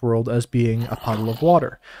Minecraft world as being a puddle of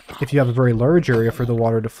water. If you have a very large area for the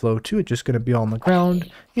water to flow to, it's just going to be on the ground,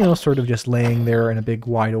 sort of just laying there in a big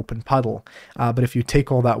wide open puddle. But if you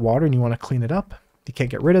take all that water and you want to clean it up, you can't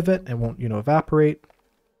get rid of it, it won't, evaporate.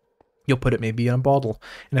 You'll put it maybe in a bottle.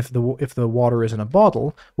 And if the water is in a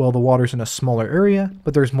bottle, well, the water's in a smaller area,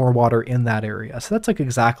 but there's more water in that area. So that's like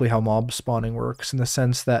exactly how mob spawning works, in the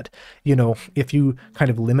sense that, if you kind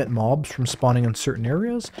of limit mobs from spawning in certain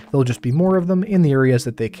areas, there'll just be more of them in the areas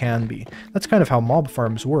that they can be. That's kind of how mob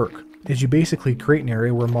farms work. Is you basically create an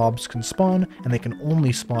area where mobs can spawn, and they can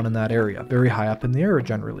only spawn in that area, very high up in the air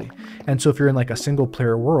generally. And so if you're in like a single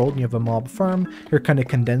player world and you have a mob farm, you're kind of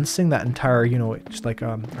condensing that entire, just like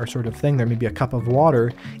our sort of thing, there may be a cup of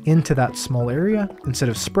water into that small area instead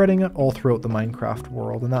of spreading it all throughout the Minecraft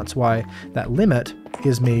world. And that's why that limit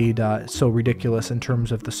is made so ridiculous in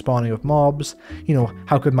terms of the spawning of mobs.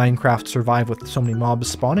 How could Minecraft survive with so many mobs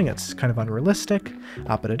spawning? It's kind of unrealistic,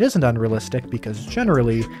 but it isn't unrealistic because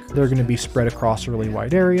generally they're going to be spread across a really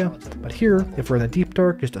wide area. But here, if we're in the deep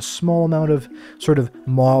dark, just a small amount of sort of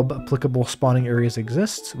mob applicable spawning areas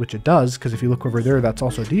exists, which it does, because if you look over there, that's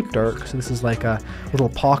also deep dark. So this is like a little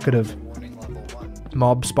pocket of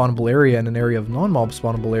mob spawnable area and an area of non-mob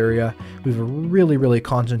spawnable area. We have a really, really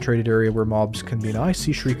concentrated area where mobs can be. Now I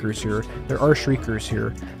see shriekers here. There are shriekers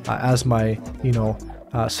here. As my,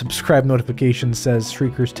 subscribe notification says,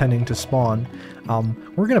 shriekers tending to spawn.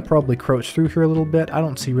 We're going to probably crouch through here a little bit. I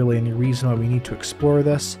don't see really any reason why we need to explore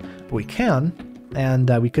this, but we can. And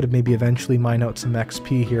we could have maybe eventually mined out some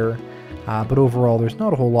XP here. But overall, there's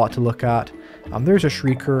not a whole lot to look at. There's a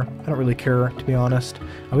Shrieker. I don't really care, to be honest.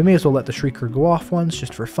 We may as well let the Shrieker go off once,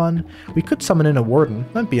 just for fun. We could summon in a Warden.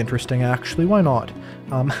 That'd be interesting, actually. Why not?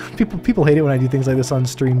 People hate it when I do things like this on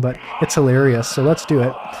stream, but it's hilarious, so let's do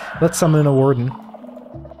it. Let's summon in a Warden,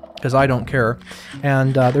 because I don't care.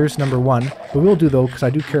 And there's number 1. What we'll do, though, because I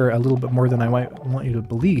do care a little bit more than I might want you to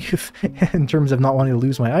believe in terms of not wanting to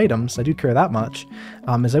lose my items, I do care that much,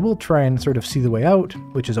 is I will try and sort of see the way out,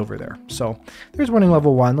 which is over there. So there's warning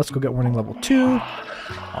level 1. Let's go get warning level 2.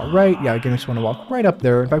 Alright, yeah, again, we just want to walk right up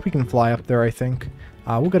there. In fact, we can fly up there, I think.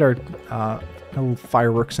 We'll get our little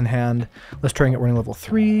fireworks in hand. Let's try and get warning level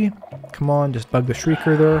 3. Come on, just bug the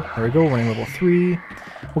Shrieker there. There we go, warning level 3.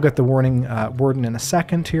 We'll get the warning Warden in a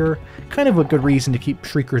second here. Kind of a good reason to keep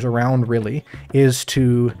Shriekers around, really, is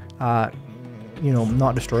to, you know,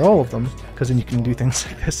 not destroy all of them, because then you can do things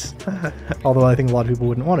like this. Although I think a lot of people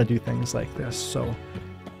wouldn't want to do things like this, so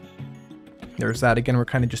there's that. Again, we're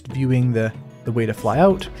kind of just viewing the way to fly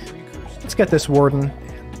out. Let's get this Warden.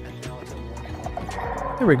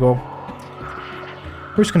 There we go.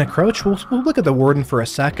 We're just going to crouch. We'll look at the Warden for a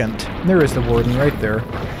second. There is the Warden right there.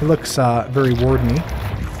 It looks very Wardeny.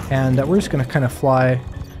 And we're just going to kind of fly.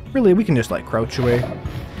 Really, we can just like crouch away.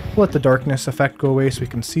 We'll let the darkness effect go away so we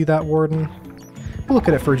can see that Warden. We'll look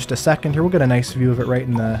at it for just a second here. We'll get a nice view of it right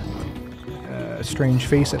in the strange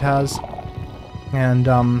face it has. And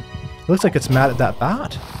it looks like it's mad at that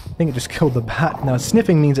bat. I think it just killed the bat. Now,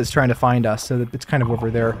 sniffing means it's trying to find us, so it's kind of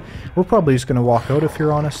over there. We're probably just going to walk out of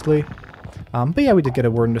here, honestly. But yeah, we did get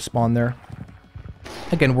a Warden to spawn there.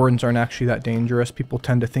 Again, Wardens aren't actually that dangerous. People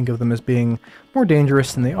tend to think of them as being more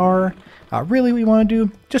dangerous than they are. Really, what you want to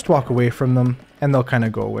do, just walk away from them, and they'll kind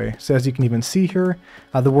of go away. So as you can even see here,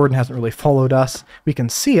 the Warden hasn't really followed us. We can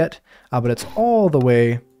see it, but it's all the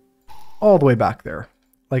way back there.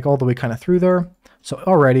 Like all the way kind of through there. So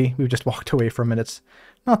already, we've just walked away from it. It's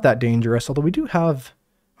not that dangerous, although we do have,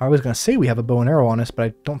 I was going to say we have a bow and arrow on us, but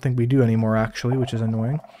I don't think we do anymore actually, which is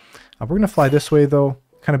annoying. We're going to fly this way though,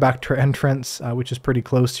 kind of back to our entrance, which is pretty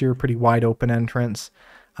close here, pretty wide open entrance.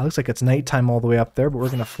 Looks like it's nighttime all the way up there, but we're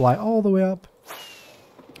going to fly all the way up.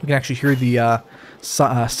 You can actually hear the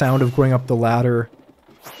sound of going up the ladder.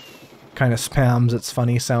 Kind of spams, it's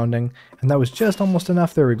funny sounding. And that was just almost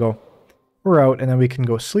enough. There we go. We're out, and then we can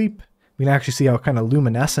go sleep. We can actually see how kind of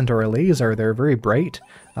luminescent our allays are. They're very bright,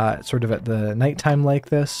 sort of at the nighttime like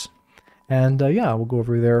this. And yeah, we'll go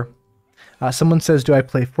over there. Someone says, do I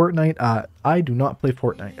play Fortnite? I do not play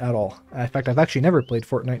Fortnite at all. In fact, I've actually never played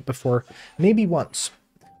Fortnite before. Maybe once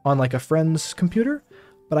on like a friend's computer,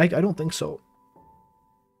 but I don't think so.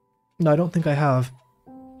 No, I don't think I have.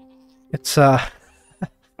 It's,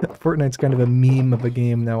 Fortnite's kind of a meme of a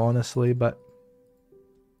game now, honestly, but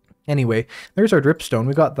anyway, there's our dripstone.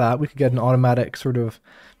 We got that. We could get an automatic sort of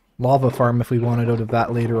lava farm if we wanted out of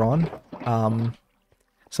that later on.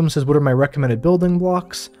 Someone says, what are my recommended building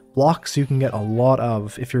blocks? Blocks you can get a lot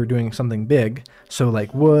of if you're doing something big. So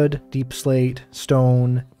like wood, deep slate,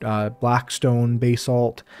 stone, black stone,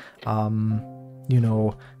 basalt, you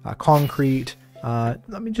know, concrete. I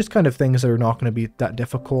mean, just kind of things that are not going to be that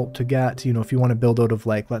difficult to get. You know, if you want to build out of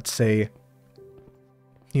like, let's say,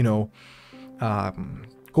 you know,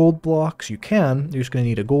 gold blocks, you can. You're just going to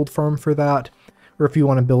need a gold farm for that. Or if you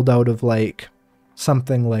want to build out of like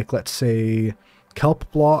something like, let's say,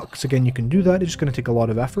 kelp blocks, again, you can do that. It's just going to take a lot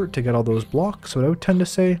of effort to get all those blocks. So what I would tend to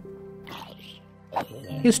say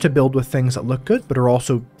is to build with things that look good, but are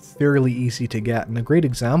also fairly easy to get. And a great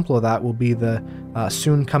example of that will be the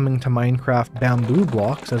soon coming to Minecraft bamboo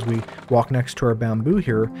blocks. As we walk next to our bamboo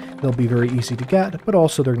here, they'll be very easy to get, but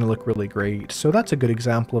also they're going to look really great. So that's a good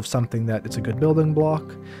example of something that it's a good building block.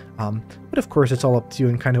 But of course, it's all up to you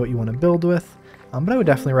and kind of what you want to build with. But I would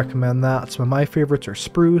definitely recommend that. Some of my favorites are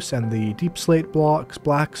spruce and the deep slate blocks,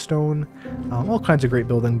 blackstone, all kinds of great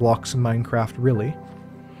building blocks in Minecraft, really.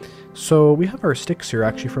 So we have our sticks here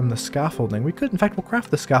actually from the scaffolding. We could, in fact, we'll craft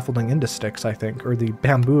the scaffolding into sticks, I think, or the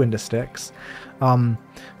bamboo into sticks.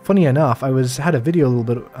 Funny enough, I had a video a little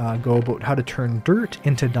bit ago about how to turn dirt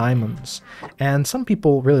into diamonds, and some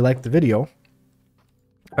people really liked the video.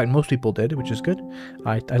 In fact, most people did, which is good.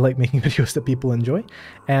 I like making videos that people enjoy.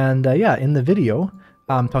 And yeah, in the video,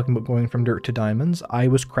 talking about going from dirt to diamonds, I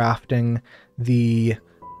was crafting the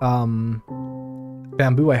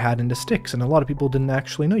bamboo I had into sticks, and a lot of people didn't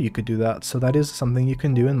actually know you could do that. So that is something you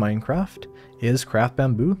can do in Minecraft, is craft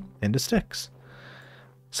bamboo into sticks.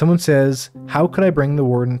 Someone says, how could I bring the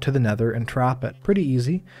warden to the nether and trap it? Pretty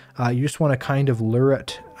easy. You just want to kind of lure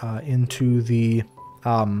it into the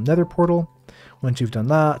nether portal. Once you've done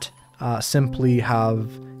that, simply have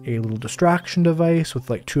a little distraction device with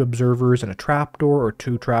like 2 observers and a trapdoor, or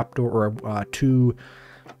 2 trapdoor, or 2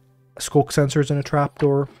 skulk sensors and a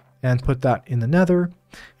trapdoor and put that in the nether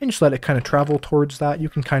and just let it kind of travel towards that. You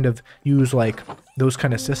can kind of use like those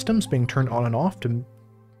kind of systems being turned on and off to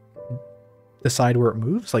decide where it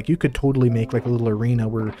moves. Like you could totally make like a little arena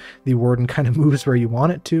where the warden kind of moves where you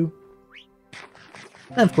want it to.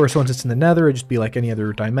 And of course, once it's in the nether, it'd just be like any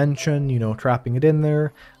other dimension, you know, trapping it in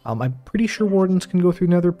there. I'm pretty sure wardens can go through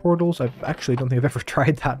nether portals. I actually don't think I've ever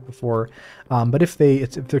tried that before. But if they're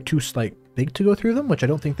too like big to go through them, which I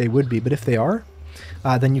don't think they would be, but if they are,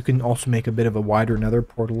 then you can also make a bit of a wider nether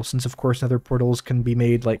portal, since of course nether portals can be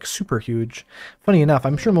made like super huge. Funny enough,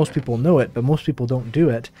 I'm sure most people know it, but most people don't do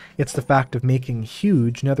it. It's the fact of making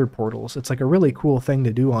huge nether portals. It's like a really cool thing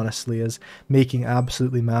to do, honestly, is making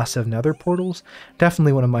absolutely massive nether portals.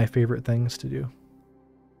 Definitely one of my favorite things to do.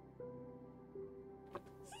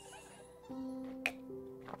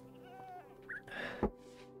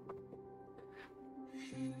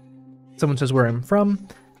 Someone says where I'm from.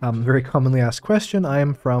 Very commonly asked question. I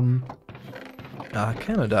am from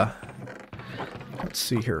Canada. Let's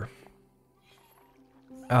see here.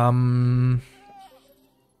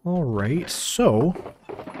 Alright, so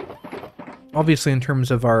obviously in terms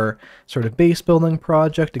of our sort of base building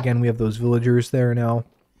project, again, we have those villagers there now.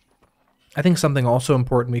 I think something also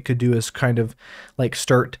important we could do is kind of like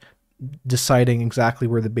start deciding exactly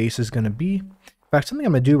where the base is going to be. In fact, something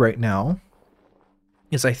I'm going to do right now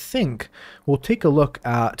is I think we'll take a look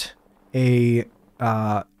at we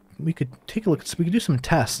could do some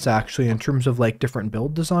tests actually in terms of like different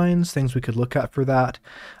build designs, things we could look at for that.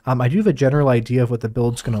 I do have a general idea of what the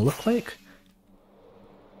build's going to look like.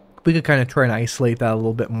 We could kind of try and isolate that a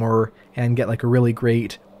little bit more and get like a really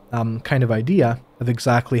great kind of idea of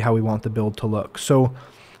exactly how we want the build to look. So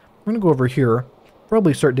we're going to go over here,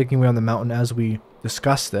 probably start digging away on the mountain as we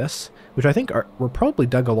discuss this, which I think we're probably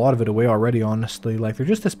dug a lot of it away already, honestly. Like, there's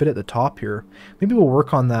just this bit at the top here. Maybe we'll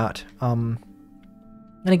work on that. And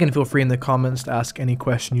again, feel free in the comments to ask any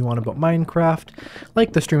question you want about Minecraft.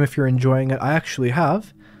 Like the stream if you're enjoying it. I actually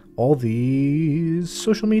have all these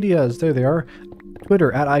social medias. There they are.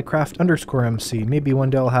 Twitter at Eyecraft_MC. Maybe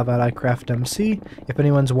one day I'll have at Eyecraftmc. If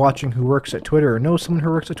anyone's watching who works at Twitter or knows someone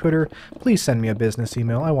who works at Twitter, please send me a business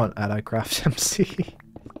email. I want at Eyecraftmc.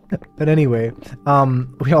 But anyway,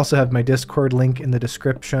 we also have my Discord link in the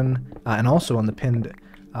description and also on the pinned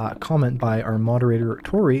comment by our moderator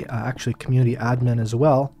Tori, actually community admin as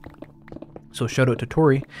well. So shout out to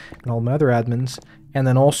Tori and all my other admins. And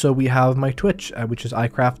then also we have my Twitch, which is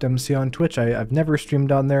Eyecraftmc on Twitch. I've never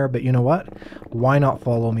streamed on there, but you know what? Why not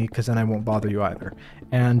follow me, because then I won't bother you either.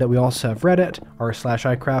 And we also have Reddit,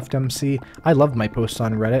 r/Eyecraftmc. I love my posts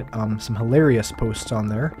on Reddit. Some hilarious posts on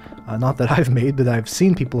there. Not that I've made, but I've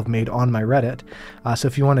seen people have made on my Reddit. So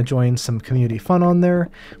if you want to join some community fun on there,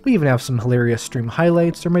 we even have some hilarious stream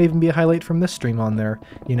highlights. There might even be a highlight from this stream on there.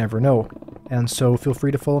 You never know. And so feel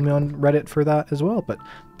free to follow me on Reddit for that as well. But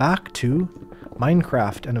back to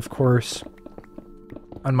Minecraft, and of course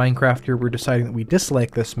on Minecraft here we're deciding that we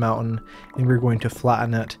dislike this mountain and we're going to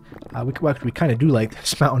flatten it. We kind of do like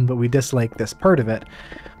this mountain, but we dislike this part of it,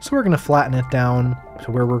 so we're going to flatten it down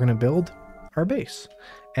to where we're going to build our base.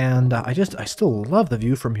 And I still love the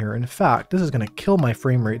view from here. In fact, this is going to kill my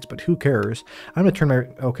frame rates, but who cares? I'm going to turn my...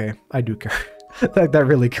 Okay, I do care. That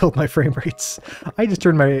really killed my frame rates. I just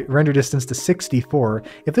turned my render distance to 64.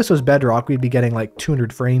 If this was Bedrock, we'd be getting like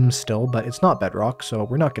 200 frames still, but it's not Bedrock, so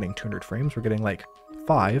we're not getting 200 frames. We're getting like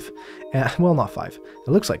 5. Well, not 5.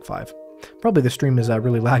 It looks like 5. Probably the stream is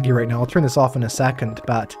really laggy right now. I'll turn this off in a second,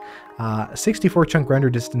 but 64 chunk render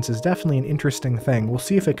distance is definitely an interesting thing. We'll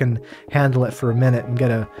see if it can handle it for a minute and get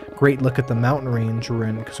a great look at the mountain range we're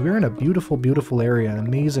in, because we're in a beautiful, beautiful area, an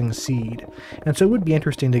amazing seed. And so it would be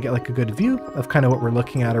interesting to get like a good view of kind of what we're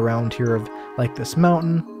looking at around here of like this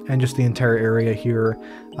mountain and just the entire area here.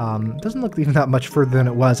 Doesn't look even that much further than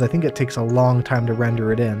it was. I think it takes a long time to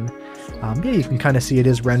render it in. Yeah, you can kind of see it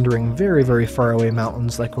is rendering very, very far away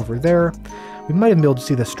mountains like over there. We might even be able to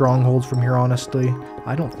see the stronghold from here, honestly.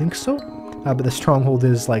 I don't think so, but the stronghold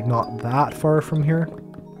is like not that far from here.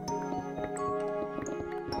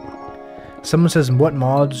 Someone says, what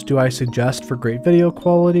mods do I suggest for great video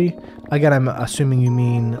quality? Again, I'm assuming you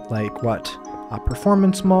mean like what?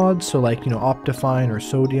 Performance mods, so like, you know, Optifine or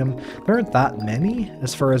Sodium. There aren't that many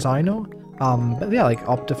as far as I know. But yeah, like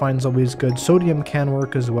Optifine's always good. Sodium can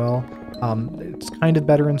work as well. It's kind of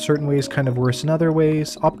better in certain ways, kind of worse in other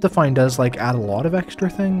ways. Optifine does like add a lot of extra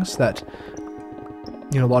things that,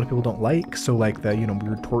 you know, a lot of people don't like. So like the, you know,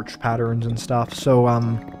 weird torch patterns and stuff. So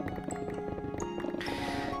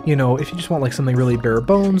You know, if you just want like something really bare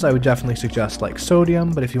bones, I would definitely suggest like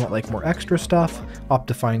sodium, but if you want like more extra stuff,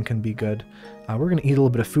 Optifine can be good. We're going to eat a little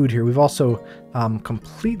bit of food here. We've also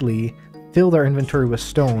completely filled our inventory with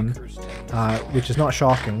stone, which is not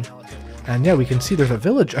shocking. And yeah, we can see there's a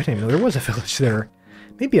village. I didn't even know there was a village there.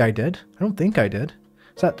 Maybe I did. I don't think I did.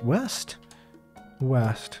 Is that west?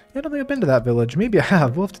 West. Yeah, I don't think I've been to that village. Maybe I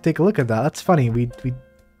have. We'll have to take a look at that. That's funny. We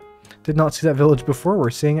did not see that village before.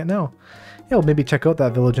 We're seeing it now. Yeah, we'll maybe check out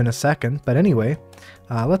that village in a second. But anyway,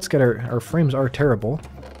 let's get our frames are terrible.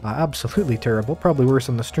 Absolutely terrible. Probably worse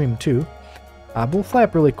on the stream too. But we'll fly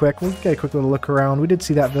up really quick. We'll get a quick little look around. We did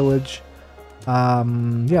see that village.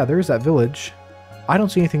 Yeah, there's that village. I don't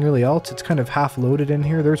see anything really else. It's kind of half loaded in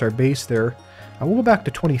here. There's our base there. We'll go back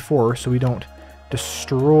to 24 so we don't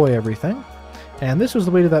destroy everything. And this was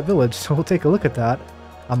the way to that village, so we'll take a look at that.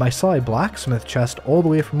 I saw a blacksmith chest all the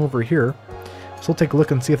way from over here. So we'll take a look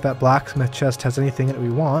and see if that blacksmith chest has anything that we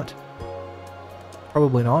want.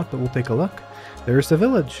 Probably not, but we'll take a look. There's the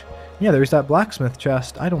village. Yeah, there's that blacksmith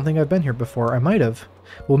chest. I don't think I've been here before. I might have.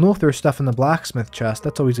 We'll know if there's stuff in the blacksmith chest.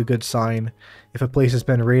 That's always a good sign if a place has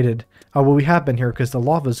been raided. Oh, well, we have been here because the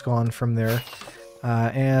lava's gone from there.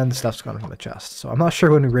 And the stuff's gone from the chest. So I'm not sure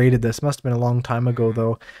when we raided this. Must have been a long time ago,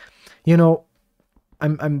 though. You know,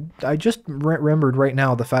 I just remembered right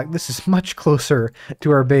now the fact this is much closer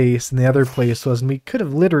to our base than the other place was, and we could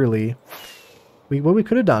have literally... what we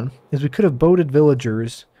could have done is we could have boated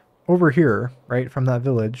villagers over here, right, from that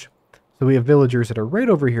village. So we have villagers that are right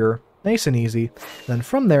over here, nice and easy. And then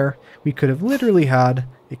from there, we could have literally had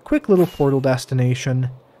a quick little portal destination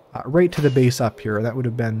right to the base up here. That would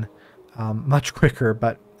have been much quicker,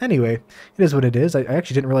 but anyway, it is what it is. I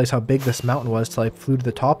actually didn't realize how big this mountain was till I flew to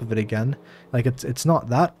the top of it again. Like, it's not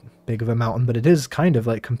that big of a mountain, but it is kind of,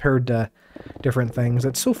 like, compared to different things.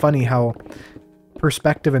 It's so funny how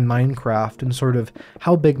perspective in Minecraft and sort of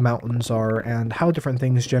how big mountains are and how different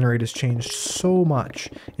things generate has changed so much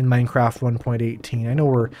in Minecraft 1.18. I know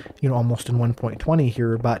we're, you know, almost in 1.20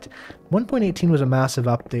 here, but 1.18 was a massive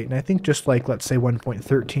update, and I think just like, let's say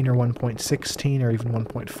 1.13 or 1.16 or even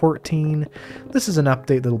 1.14, this is an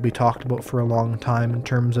update that will be talked about for a long time in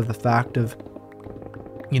terms of the fact of,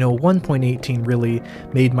 you know, 1.18 really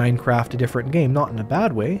made Minecraft a different game, not in a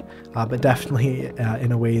bad way, but definitely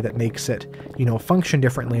in a way that makes it, you know, function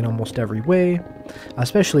differently in almost every way,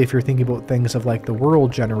 especially if you're thinking about things of like the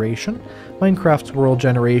world generation. Minecraft's world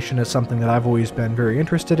generation is something that I've always been very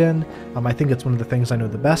interested in. I think it's one of the things I know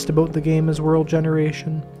the best about the game is world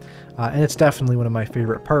generation. And it's definitely one of my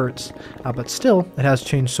favorite parts, but still, it has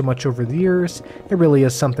changed so much over the years. It really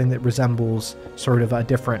is something that resembles sort of a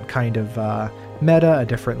different kind of meta, a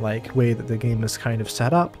different like way that the game is kind of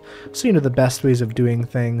set up. So, you know, the best ways of doing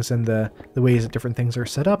things and the ways that different things are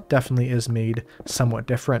set up definitely is made somewhat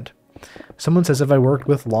different. Someone says, have I worked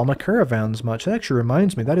with llama caravans much? That actually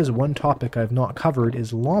reminds me, that is one topic I've not covered,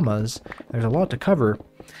 is llamas. There's a lot to cover.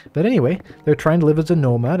 But anyway, they're trying to live as a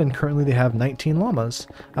nomad, and currently they have 19 llamas.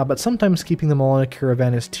 But sometimes keeping them all in a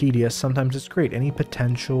caravan is tedious, sometimes it's great. Any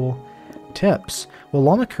potential tips? Well,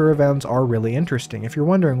 llama caravans are really interesting. If you're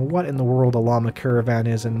wondering what in the world a llama caravan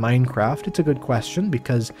is in Minecraft, it's a good question,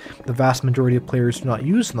 because the vast majority of players do not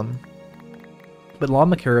use them. But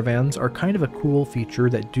llama caravans are kind of a cool feature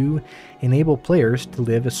that do enable players to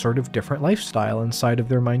live a sort of different lifestyle inside of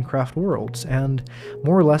their Minecraft worlds. And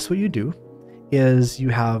more or less what you do is you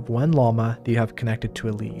have one llama that you have connected to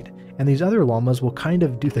a lead. And these other llamas will kind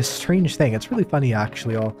of do this strange thing. It's really funny,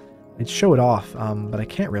 actually. I'd show it off, but I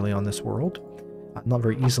can't really on this world. Not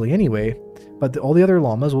very easily anyway. But all the other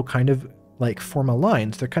llamas will kind of like form a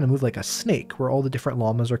line. So they kind of move like a snake, where all the different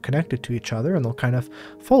llamas are connected to each other and they'll kind of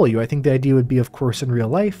follow you. I think the idea would be, of course, in real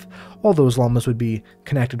life, all those llamas would be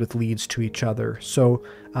connected with leads to each other. So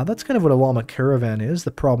that's kind of what a llama caravan is. The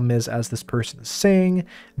problem is, as this person is saying,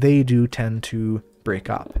 they do tend to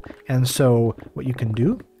break up. And so what you can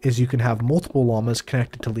do is you can have multiple llamas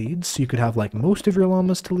connected to leads. So you could have like most of your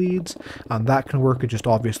llamas to leads. That can work. It just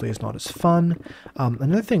obviously is not as fun.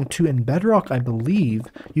 Another thing too, in Bedrock, I believe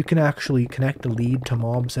you can actually connect a lead to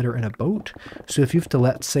mobs that are in a boat. So if you have to,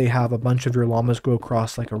 let's say, have a bunch of your llamas go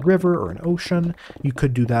across like a river or an ocean, you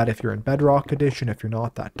could do that if you're in Bedrock Edition. If you're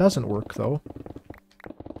not, that doesn't work though.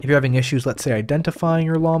 If you're having issues, let's say, identifying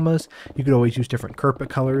your llamas, you could always use different carpet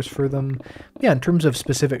colors for them. Yeah, in terms of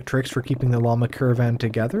specific tricks for keeping the llama caravan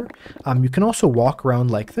together, you can also walk around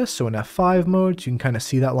like this. So in F5 mode, you can kind of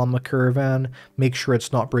see that llama caravan, make sure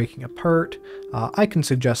it's not breaking apart. I can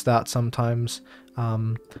suggest that sometimes.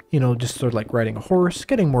 You know, just sort of like riding a horse,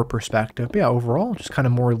 getting more perspective. But yeah, overall, just kind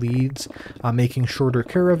of more leads, making shorter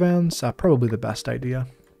caravans, probably the best idea.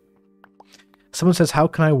 Someone says, how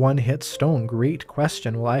can I one-hit stone? Great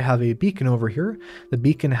question. Well, I have a beacon over here. The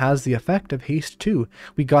beacon has the effect of haste 2.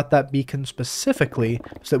 We got that beacon specifically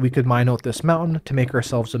so that we could mine out this mountain to make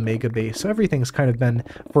ourselves a mega base. So everything's kind of been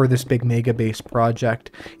for this big mega base project.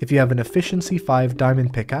 If you have an efficiency 5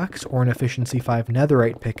 diamond pickaxe or an efficiency 5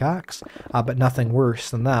 netherite pickaxe, but nothing worse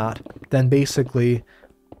than that, then basically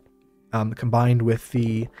combined with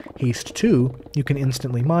the haste 2, you can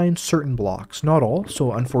instantly mine certain blocks, not all.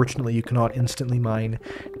 So unfortunately you cannot instantly mine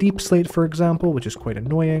deep slate, for example, which is quite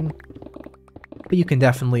annoying. But you can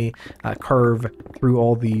definitely carve through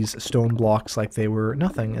all these stone blocks like they were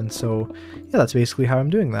nothing. And so, yeah, that's basically how I'm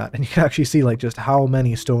doing that. And you can actually see like just how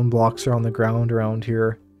many stone blocks are on the ground around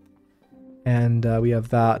here. And we have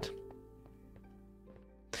that.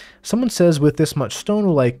 Someone says, with this much stone,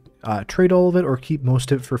 will I trade all of it or keep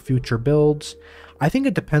most of it for future builds? I think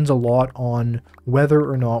it depends a lot on whether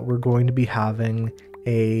or not we're going to be having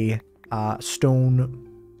a stone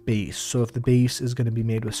base. So if the base is going to be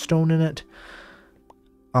made with stone in it,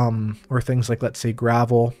 or things like, let's say,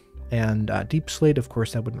 gravel and deep slate, of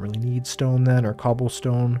course, that wouldn't really need stone then, or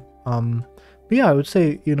cobblestone. But yeah, I would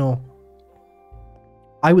say, you know,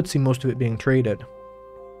 I would see most of it being traded.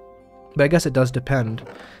 But I guess it does depend.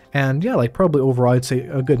 And yeah, like probably overall I'd say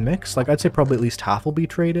a good mix. Like I'd say probably at least half will be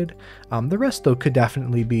traded. The rest though could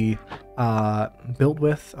definitely be built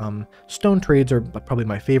with. Stone trades are probably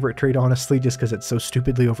my favorite trade, honestly, just because it's so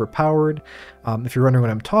stupidly overpowered. If you're wondering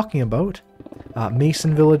what I'm talking about,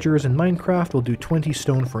 Mason villagers in Minecraft will do 20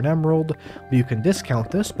 stone for an emerald, but you can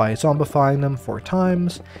discount this by zombifying them 4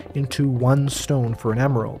 times into 1 stone for an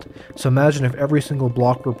emerald. So imagine if every single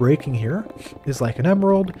block we're breaking here is like an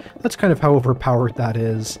emerald. That's kind of how overpowered that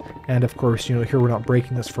is. And of course, you know, here we're not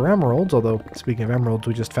breaking this for emeralds, although speaking of emeralds,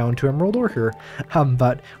 we just found 2 emerald ore here.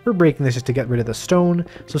 But we're breaking this just to get rid of the stone.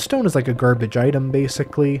 So stone is like a garbage item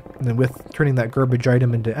basically, and then with turning that garbage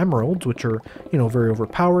item into emeralds, which are, you know, very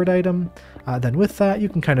overpowered item, then with that you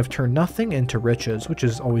can kind of turn nothing into riches, which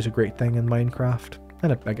is always a great thing in Minecraft,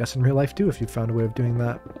 and I guess in real life too, if you've found a way of doing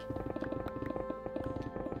that.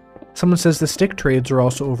 Someone says the stick trades are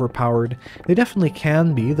also overpowered. They definitely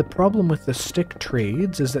can be. The problem with the stick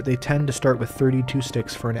trades is that they tend to start with 32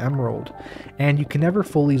 sticks for an emerald, and you can never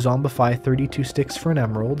fully zombify 32 sticks for an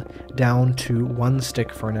emerald down to 1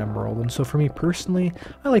 stick for an emerald. And so for me personally,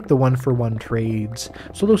 I like the 1-for-1 trades.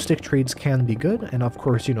 So those stick trades can be good, and of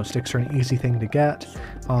course, you know, sticks are an easy thing to get.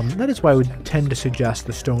 That is why I would tend to suggest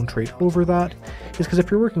the stone trade over that, is because if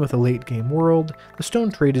you're working with a late game world, the stone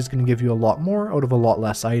trade is going to give you a lot more out of a lot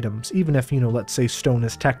less items. Even if, you know, let's say stone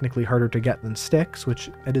is technically harder to get than sticks, which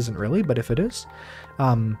it isn't really, but if it is,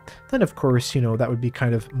 then of course, you know, that would be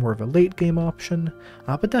kind of more of a late game option.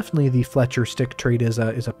 But definitely the Fletcher stick trade is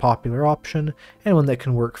a popular option, and one that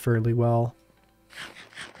can work fairly well.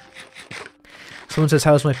 Someone says,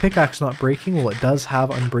 how is my pickaxe not breaking? Well, it does have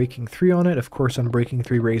Unbreaking 3 on it. Of course, Unbreaking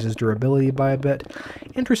 3 raises durability by a bit.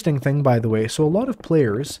 Interesting thing, by the way. So a lot of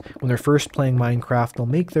players, when they're first playing Minecraft, they'll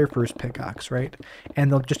make their first pickaxe, right?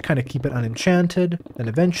 And they'll just kind of keep it unenchanted. And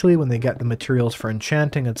eventually, when they get the materials for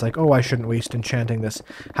enchanting, it's like, oh, I shouldn't waste enchanting this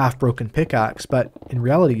half-broken pickaxe. But in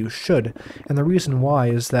reality, you should. And the reason why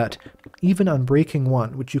is that even Unbreaking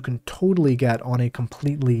 1, which you can totally get on a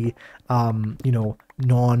completely, you know,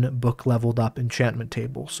 non-book leveled up enchantment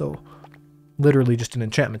table. So literally just an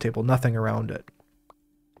enchantment table, nothing around it.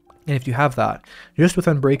 And if you have that, just with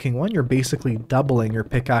Unbreaking 1, you're basically doubling your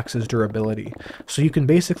pickaxe's durability. So you can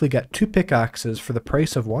basically get 2 pickaxes for the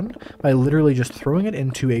price of 1 by literally just throwing it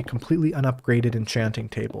into a completely unupgraded enchanting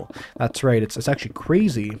table. That's right, it's actually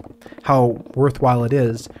crazy how worthwhile it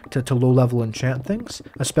is to low-level enchant things,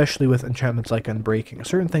 especially with enchantments like Unbreaking.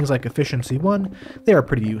 Certain things like Efficiency 1, they are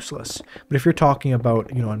pretty useless. But if you're talking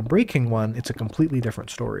about, you know, Unbreaking 1, it's a completely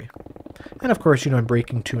different story. And of course, you know,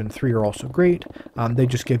 Unbreaking 2 and 3 are also great. They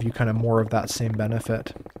just give you kind of more of that same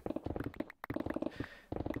benefit.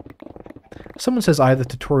 Someone says, I have the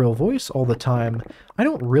tutorial voice all the time. I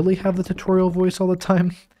don't really have the tutorial voice all the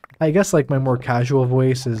time. I guess like my more casual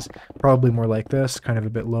voice is probably more like this, kind of a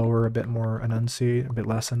bit lower, a bit more enunciated, a bit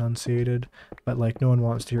less enunciated, but like no one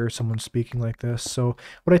wants to hear someone speaking like this. So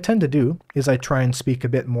what I tend to do is I try and speak a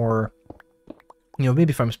bit more, you know,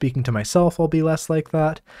 maybe if I'm speaking to myself, I'll be less like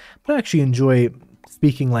that, but I actually enjoy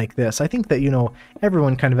speaking like this. I think that, you know,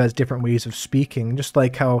 everyone kind of has different ways of speaking, just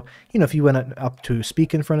like how, you know, if you went up to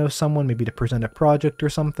speak in front of someone, maybe to present a project or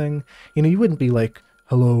something, you know, you wouldn't be like,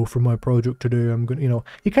 hello, for my project today, I'm gonna, you know,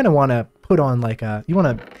 you kind of want to put on like a, you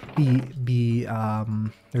want to be,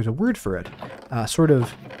 there's a word for it, sort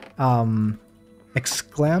of,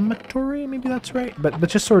 exclamatory, maybe that's right, but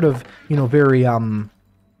just sort of, you know, very,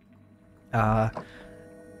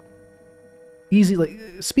 easy, like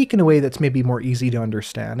speak in a way that's maybe more easy to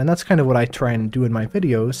understand. And that's kind of what I try and do in my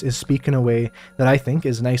videos, is speak in a way that I think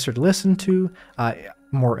is nicer to listen to,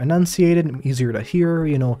 more enunciated, easier to hear.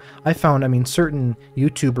 You know, I found, I mean, certain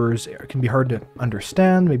YouTubers can be hard to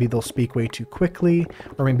understand. Maybe they'll speak way too quickly,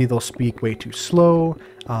 or maybe they'll speak way too slow.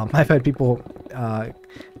 I've had people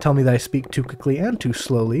tell me that I speak too quickly and too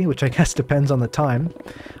slowly, which I guess depends on the time.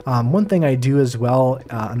 One thing I do as well,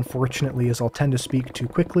 unfortunately, is I'll tend to speak too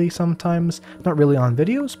quickly sometimes. Not really on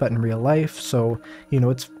videos, but in real life. So, you know,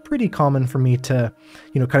 it's pretty common for me to,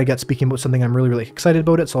 you know, kind of get speaking about something I'm really, really excited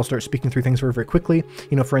about it, so I'll start speaking through things very, very quickly.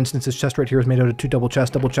 You know, for instance, this chest right here is made out of 2 double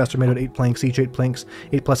chests are made out of 8 planks, each 8 planks,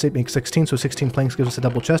 8 plus 8 makes 16, so 16 planks gives us a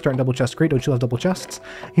double chest. Aren't double chests great? Don't you love double chests?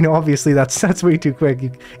 You know, obviously that's way too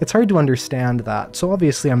quick. It's hard to understand that, so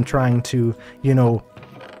obviously I'm trying to, you know,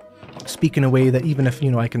 speak in a way that even if,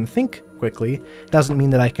 you know, I can think quickly, doesn't mean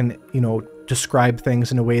that I can, you know, describe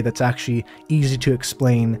things in a way that's actually easy to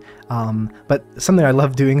explain. But something I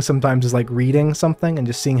love doing sometimes is like reading something and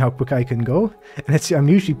just seeing how quick I can go. And I'm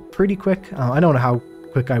usually pretty quick. I don't know how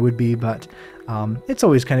quick I would be, but it's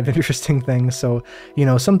always kind of an interesting thing. So, you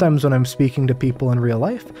know, sometimes when I'm speaking to people in real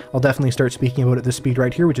life, I'll definitely start speaking about at this speed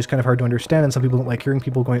right here, which is kind of hard to understand, and some people don't like hearing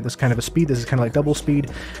people going at this kind of a speed. This is kind of like double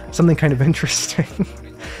speed. Something kind of interesting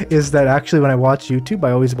is that actually when I watch YouTube,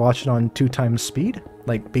 I always watch it on 2 times speed,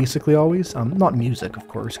 like basically always. Not music, of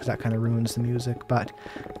course, because that kind of ruins the music, but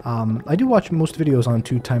I do watch most videos on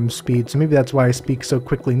 2 times speed, so maybe that's why I speak so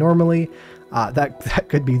quickly normally. That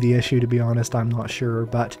could be the issue, to be honest. I'm not sure,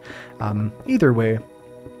 but either way,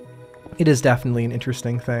 it is definitely an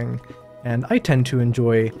interesting thing, and I tend to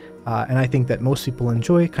enjoy, and I think that most people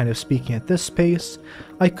enjoy kind of speaking at this pace.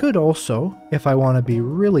 I could also, if I want to be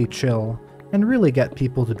really chill and really get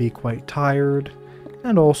people to be quite tired,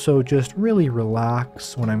 and also just really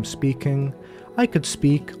relax when I'm speaking, I could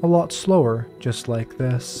speak a lot slower, just like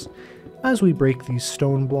this. As we break these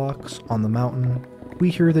stone blocks on the mountain, we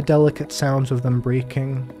hear the delicate sounds of them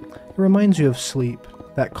breaking. It reminds you of sleep,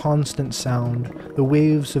 that constant sound, the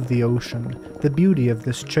waves of the ocean, the beauty of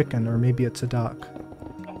this chicken, or maybe it's a duck.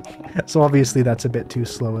 So obviously that's a bit too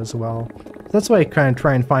slow as well. That's why I kind of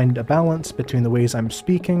try and find a balance between the ways I'm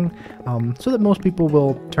speaking, so that most people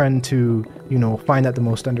will tend to, you know, find that the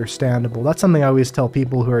most understandable. That's something I always tell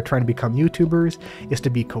people who are trying to become YouTubers, is to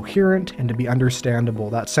be coherent and to be understandable.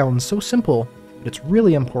 That sounds so simple, but it's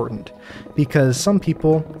really important, because some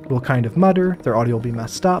people will kind of mutter, their audio will be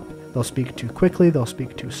messed up, they'll speak too quickly, they'll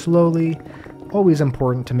speak too slowly. Always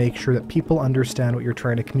important to make sure that people understand what you're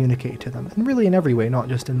trying to communicate to them, and really in every way, not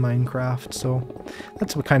just in Minecraft. So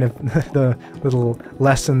that's what kind of the little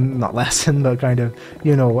lesson, not lesson, but kind of,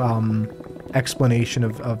 you know, explanation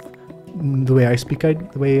of the way I speak,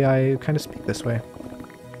 the way I kind of speak this way.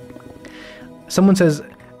 Someone says,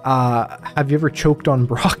 have you ever choked on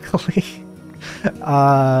broccoli?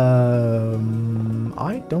 I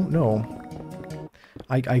don't know.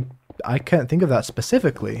 I can't think of that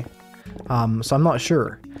specifically. So I'm not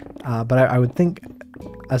sure, but I would think,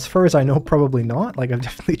 as far as I know, probably not. Like, I've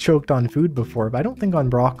definitely choked on food before, but I don't think on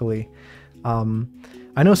broccoli.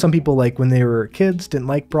 I know some people, like, when they were kids, didn't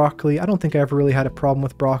like broccoli. I don't think I ever really had a problem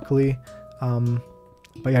with broccoli. But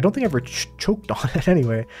yeah, I don't think I ever choked on it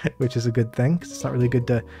anyway, which is a good thing, because it's not really good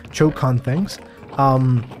to choke on things.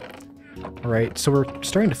 Alright, so we're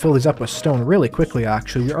starting to fill these up with stone really quickly,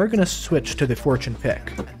 actually. We are going to switch to the fortune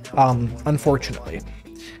pick, unfortunately.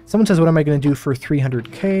 Someone says, what am I going to do for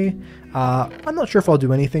 300k? I'm not sure if I'll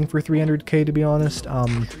do anything for 300k, to be honest.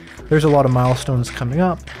 There's a lot of milestones coming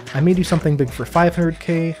up. I may do something big for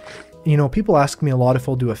 500k. You know, people ask me a lot if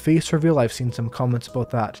I'll do a face reveal. I've seen some comments about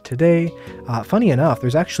that today. Funny enough,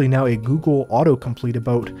 there's actually now a Google autocomplete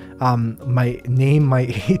about my name, my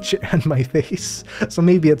age, and my face. So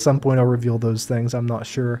maybe at some point I'll reveal those things. I'm not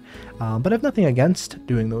sure. But I have nothing against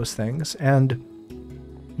doing those things. And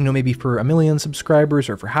you know, maybe for 1 million subscribers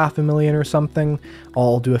or for 500,000 or something,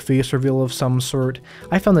 I'll do a face reveal of some sort.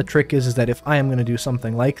 I found the trick is that if I am going to do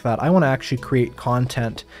something like that, I want to actually create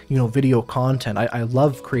content, you know, video content. I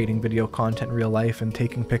love creating video content in real life and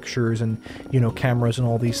taking pictures and, you know, cameras and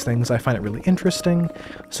all these things. I find it really interesting.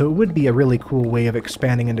 So it would be a really cool way of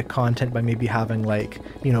expanding into content by maybe having, like,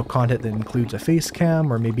 you know, content that includes a face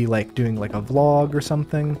cam, or maybe like doing like a vlog or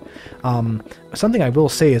something. Something I will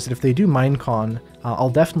say is that if they do Minecon,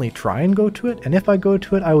 I'll definitely try and go to it, and if I go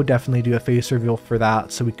to it, I would definitely do a face reveal for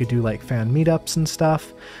that, so we could do like fan meetups and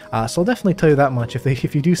stuff. So I'll definitely tell you that much.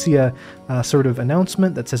 If you do see a sort of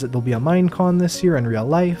announcement that says that there'll be a Minecon this year in real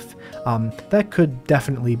life, that could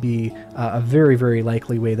definitely be a very, very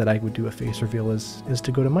likely way that I would do a face reveal, is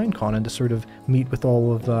to go to Minecon and to sort of meet with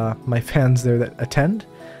all of my fans there that attend.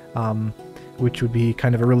 which would be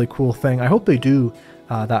kind of a really cool thing. I hope they do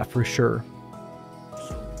that for sure.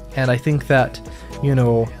 And I think that, you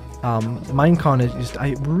know, Minecon is just,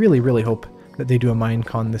 I really hope that they do a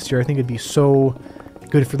Minecon this year. I think it'd be so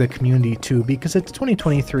good for the community too, because it's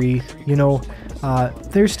 2023, you know,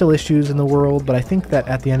 there's still issues in the world, but I think that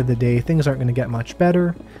at the end of the day, things aren't going to get much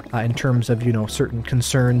better in terms of, you know, certain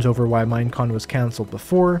concerns over why Minecon was cancelled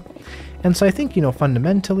before. And so I think, you know,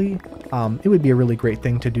 fundamentally, it would be a really great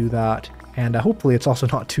thing to do that. And hopefully it's also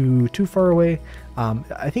not too far away.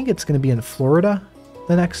 I think it's going to be in Florida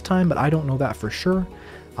the next time, but I don't know that for sure.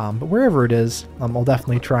 But wherever it is, I'll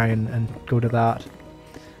definitely try and go to that.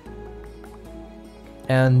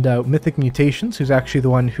 And Mythic Mutations, who's actually the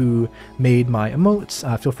one who made my emotes,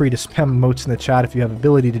 feel free to spam emotes in the chat if you have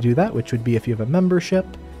ability to do that, which would be if you have a membership,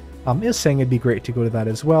 is saying it'd be great to go to that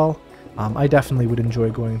as well. I definitely would enjoy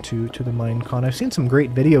going to the Minecon. I've seen some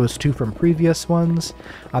great videos too from previous ones.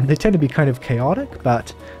 They tend to be kind of chaotic,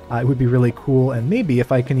 but it would be really cool, and maybe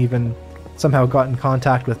if I can even somehow got in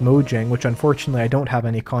contact with Mojang, which unfortunately I don't have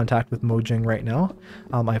any contact with Mojang right now.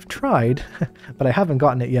 I've tried, but I haven't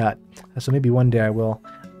gotten it yet, so maybe one day I will.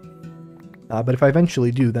 But if I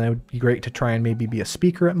eventually do, then it would be great to try and maybe be a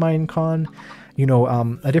speaker at Minecon. You know,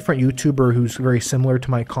 a different YouTuber who's very similar to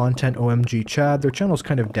my content, OMG Chad, their channel's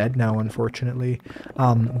kind of dead now, unfortunately,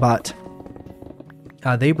 but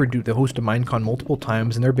they hosted Minecon multiple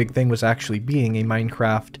times, and their big thing was actually being a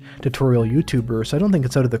Minecraft tutorial YouTuber, so I don't think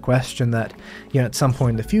it's out of the question that, you know, at some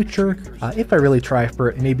point in the future, if I really try for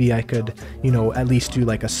it, maybe I could, you know, at least do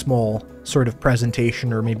like a small sort of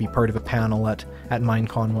presentation or maybe part of a panel at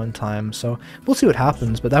Minecon one time. So we'll see what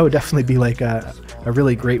happens, but that would definitely be like a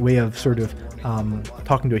really great way of sort of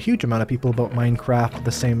talking to a huge amount of people about Minecraft at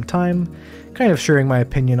the same time, kind of sharing my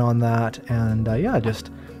opinion on that, and yeah, just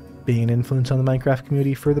being an influence on the Minecraft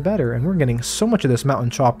community for the better. And we're getting so much of this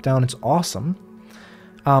mountain chopped down, it's awesome.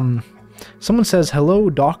 Someone says,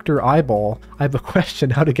 hello Dr. Eyeball, I have a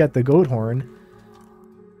question how to get the goat horn.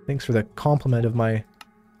 Thanks for the compliment of my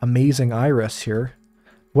amazing iris here.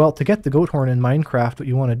 Well, to get the goat horn in Minecraft, what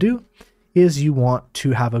you want to do is you want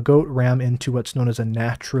to have a goat ram into what's known as a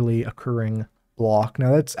naturally occurring block.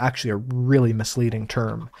 Now that's actually a really misleading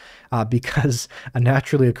term, because a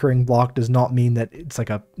naturally occurring block does not mean that it's like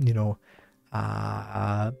a, you know,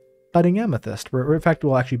 budding amethyst, or in fact,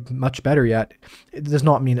 well, actually much better yet, it does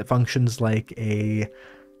not mean it functions like a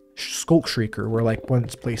Skulk Shrieker, where like when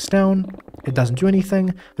it's placed down, it doesn't do anything,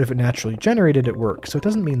 but if it naturally generated, it works. So it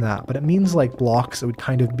doesn't mean that, but it means like blocks that would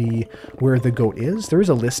kind of be where the goat is. There is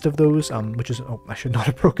a list of those, which is, oh, I should not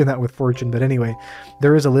have broken that with Fortune, but anyway,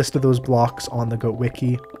 there is a list of those blocks on the goat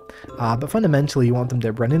wiki. But fundamentally, you want them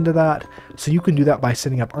to run into that, so you can do that by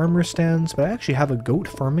setting up armor stands. But I actually have a goat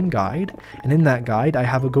farming guide, and in that guide, I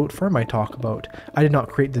have a goat farm I talk about. I did not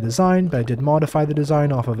create the design, but I did modify the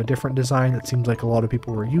design off of a different design that seems like a lot of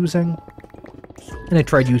people were using. And I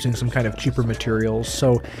tried using some kind of cheaper materials,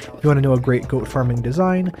 so if you want to know a great goat farming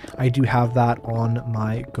design, I do have that on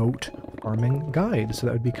my goat farming guide. So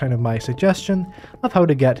that would be kind of my suggestion of how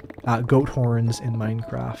to get goat horns in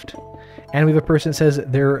Minecraft. And we have a person that says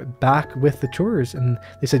they're back with the chores, and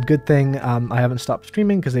they said, good thing I haven't stopped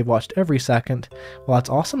streaming because they've watched every second. Well, that's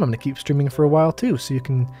awesome. I'm going to keep streaming for a while too, so you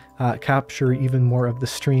can capture even more of the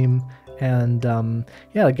stream. And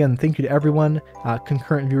yeah, again, thank you to everyone.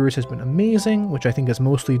 Concurrent viewers has been amazing, which I think is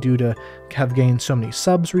mostly due to have gained so many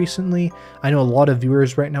subs recently. I know a lot of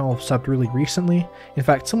viewers right now have subbed really recently. In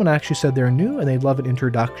fact, someone actually said they're new and they'd love an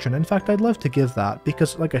introduction. In fact, I'd love to give that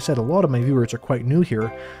because, like I said, a lot of my viewers are quite new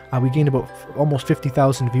here. We gained about almost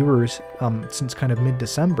 50,000 viewers since kind of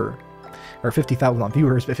mid-December. Or 50,000, not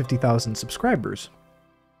viewers, but 50,000 subscribers.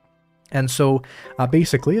 And so,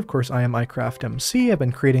 basically, of course, I am Eyecraftmc. I've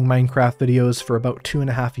been creating Minecraft videos for about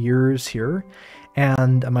 2.5 years here,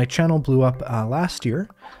 and my channel blew up last year.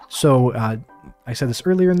 So, I said this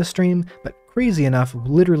earlier in the stream, but crazy enough,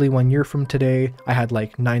 literally 1 year from today, I had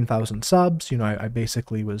like 9,000 subs. You know, I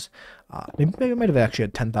basically was, maybe I might have actually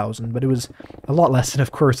had 10,000, but it was a lot less than,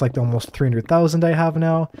 of course, like the almost 300,000 I have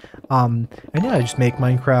now. And yeah, I just make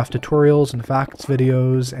Minecraft tutorials and facts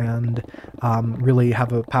videos, and really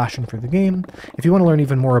have a passion for the game. If you want to learn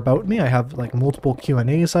even more about me, I have like multiple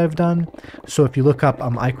Q&As I've done. So if you look up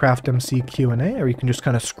Eyecraftmc Q&A, or you can just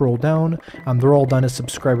kind of scroll down, they're all done as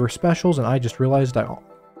subscriber specials, and I just realized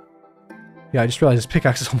I just realized this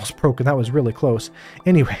pickaxe is almost broken. That was really close.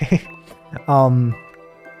 Anyway,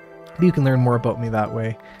 you can learn more about me that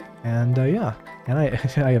way. And yeah, and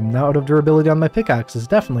I am now out of durability on my pickaxes.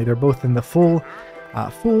 Definitely, they're both in the full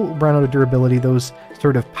run out of durability. Those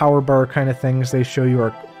sort of power bar kind of things they show you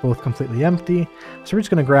are both completely empty. So we're just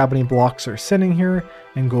going to grab any blocks that are sitting here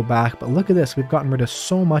and go back. But look at this, we've gotten rid of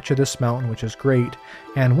so much of this mountain, which is great.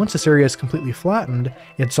 And once this area is completely flattened,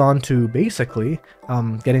 it's on to basically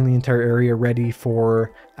getting the entire area ready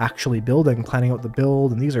for actually building, planning out the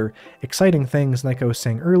build. And these are exciting things. Like I was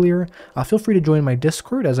saying earlier, feel free to join my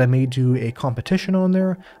Discord, as I may do a competition on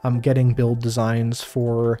there. I'm getting build designs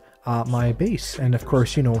for my base, and of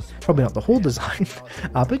course, you know, probably not the whole design,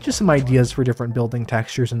 but just some ideas for different building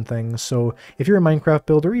textures and things. So if you're a Minecraft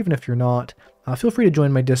builder, even if you're not, feel free to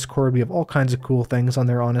join my Discord. We have all kinds of cool things on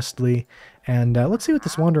there, honestly. And let's see what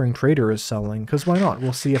this wandering trader is selling, because why not?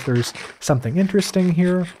 We'll see if there's something interesting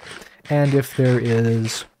here, and if there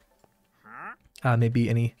is maybe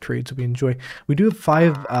any trades that we enjoy. We do have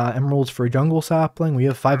 5 emeralds for a jungle sapling. We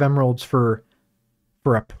have 5 emeralds for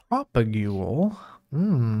a propagule.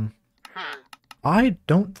 I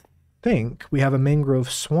don't think we have a mangrove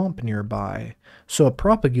swamp nearby, so a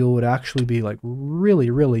propagule would actually be like really,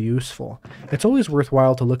 really useful. It's always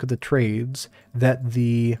worthwhile to look at the trades that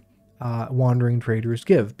the wandering traders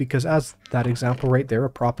give, because as that example right there, a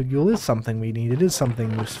propagule is something we need, it is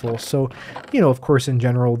something useful. So, you know, of course, in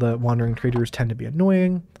general, the wandering traders tend to be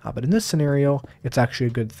annoying, but in this scenario, it's actually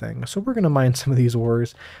a good thing. So we're going to mine some of these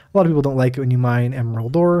ores. A lot of people don't like it when you mine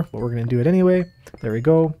emerald ore, but we're going to do it anyway. There we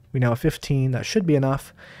go. We now have 15. That should be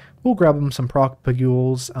enough. We'll grab them some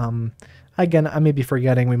propagules. Again, I may be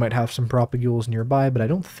forgetting we might have some propagules nearby, but I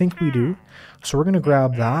don't think we do. So we're going to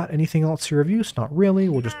grab that. Anything else here of use? Not really.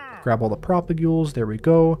 We'll just grab all the propagules. There we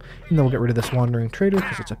go. And then we'll get rid of this wandering trader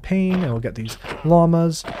because it's a pain. And we'll get these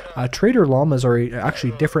llamas. Trader llamas are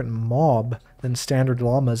actually a different mob than standard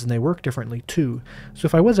llamas, and they work differently too. So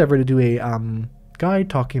if I was ever to do a guide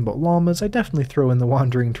talking about llamas, I definitely throw in the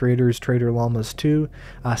wandering traders, trader llamas too,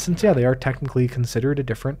 since yeah, they are technically considered a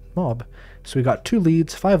different mob. So we got 2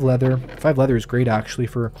 leads, 5 leather. 5 leather is great actually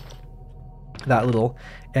for that little,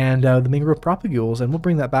 and the mangrove propagules, and we'll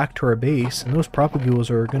bring that back to our base, and those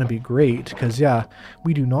propagules are going to be great because yeah,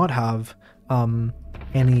 we do not have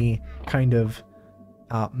any kind of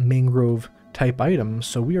mangrove type items,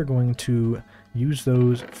 so we are going to use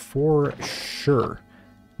those for sure.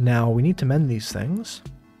 Now we need to mend these things,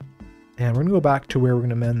 and we're going to go back to where we're going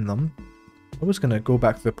to mend them. I was going to go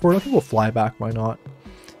back to the portal. I think we'll fly back, why not?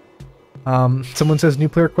 Someone says, new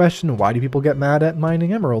player question, why do people get mad at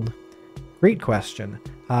mining emerald? Great question.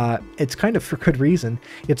 It's kind of for good reason.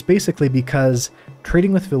 It's basically because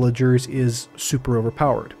trading with villagers is super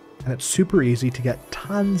overpowered. And it's super easy to get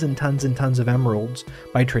tons and tons and tons of emeralds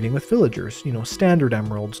by trading with villagers. You know, standard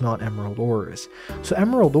emeralds, not emerald ores. So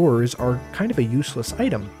emerald ores are kind of a useless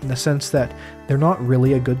item in the sense that they're not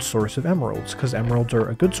really a good source of emeralds, because emeralds are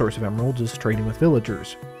a good source of emeralds is trading with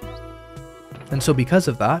villagers. And so because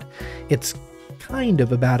of that, it's kind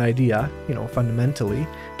of a bad idea, you know, fundamentally,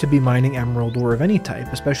 to be mining emerald ore of any type,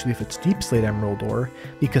 especially if it's deep slate emerald ore,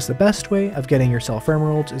 because the best way of getting yourself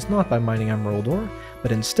emeralds is not by mining emerald ore,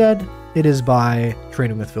 but instead it is by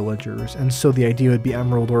trading with villagers. And so the idea would be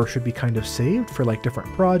emerald ore should be kind of saved for like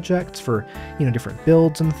different projects, for, you know, different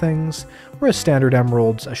builds and things, whereas standard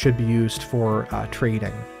emeralds should be used for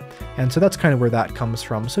trading. And so that's kind of where that comes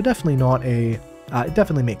from. So definitely not a, it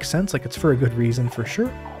definitely makes sense, like it's for a good reason for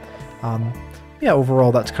sure. Yeah,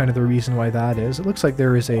 overall, that's kind of the reason why that is. It looks like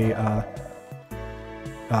there is a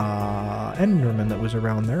Enderman that was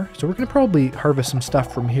around there. So we're going to probably harvest some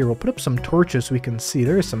stuff from here. We'll put up some torches so we can see.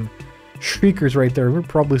 There's some shriekers right there. We're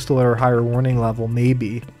probably still at our higher warning level,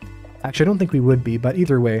 maybe. Actually, I don't think we would be, but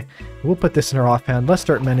either way, we'll put this in our offhand. Let's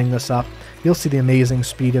start mending this up. You'll see the amazing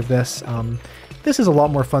speed of this. This is a lot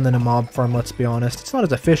more fun than a mob farm, let's be honest. It's not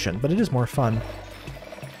as efficient, but it is more fun.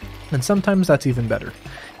 And sometimes that's even better.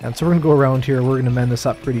 And so we're going to go around here, we're going to mend this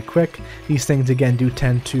up pretty quick. These things, again, do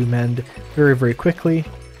tend to mend very, very quickly.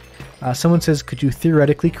 Someone says, could you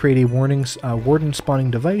theoretically create a warden spawning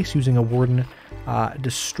device using a warden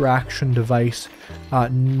distraction device?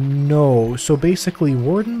 No. So basically,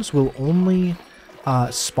 wardens will only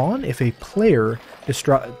spawn if a player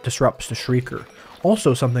disrupts the shrieker.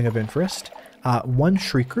 Also, something of interest, one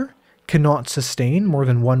shrieker cannot sustain more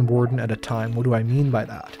than one warden at a time. What do I mean by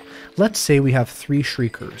that? Let's say we have 3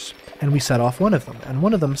 shriekers, and we set off one of them, and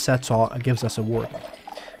one of them gives us a warden.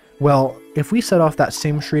 Well, if we set off that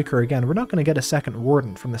same shrieker again, we're not going to get a second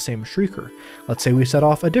warden from the same shrieker. Let's say we set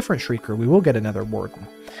off a different shrieker, we will get another warden.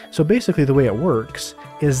 So basically the way it works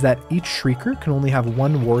is that each shrieker can only have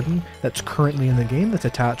one warden that's currently in the game that's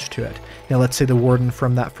attached to it. Now let's say the warden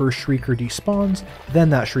from that first shrieker despawns, then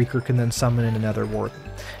that shrieker can then summon in another warden.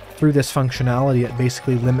 through this functionality, it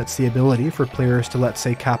basically limits the ability for players to, let's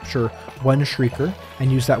say, capture one Shrieker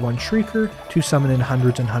and use that one Shrieker to summon in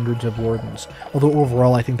hundreds and hundreds of Wardens. Although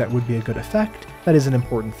overall I think that would be a good effect, that is an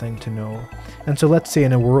important thing to know. And so let's say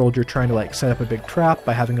in a world you're trying to like set up a big trap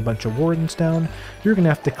by having a bunch of Wardens down, you're going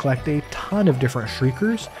to have to collect a ton of different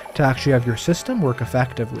Shriekers to actually have your system work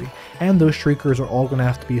effectively. And those Shriekers are all going to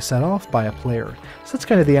have to be set off by a player. So that's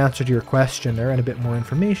kind of the answer to your question there, and a bit more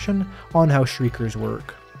information on how Shriekers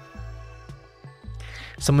work.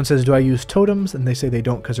 Someone says, do I use totems? And they say they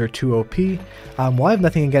don't because they're too OP. Well, I have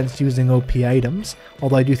nothing against using OP items,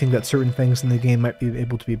 although I do think that certain things in the game might be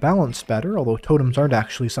able to be balanced better, although totems aren't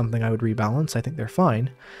actually something I would rebalance. I think they're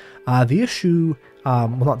fine. The issue, well,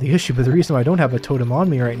 not the issue, but the reason why I don't have a totem on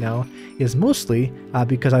me right now is mostly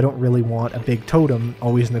because I don't really want a big totem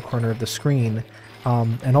always in the corner of the screen.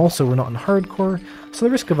 And also, we're not in hardcore, so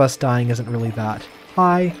the risk of us dying isn't really that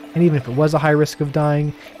high, and even if it was a high risk of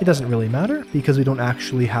dying, it doesn't really matter because we don't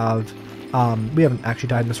actually have, we haven't actually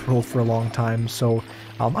died in this world for a long time, so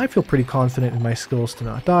I feel pretty confident in my skills to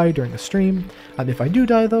not die during the stream. If I do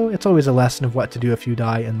die though, it's always a lesson of what to do if you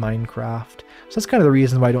die in Minecraft. So that's kind of the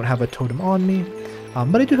reason why I don't have a totem on me.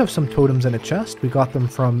 But I do have some totems in a chest. We got them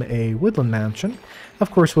from a woodland mansion. Of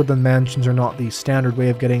course, woodland mansions are not the standard way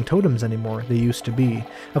of getting totems anymore. They used to be.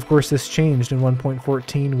 Of course, this changed in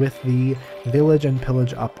 1.14 with the village and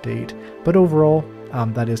pillage update. But overall,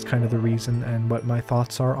 that is kind of the reason and what my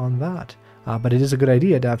thoughts are on that. But it is a good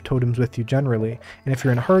idea to have totems with you generally. And if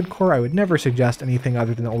you're in hardcore, I would never suggest anything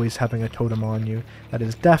other than always having a totem on you. That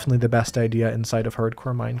is definitely the best idea inside of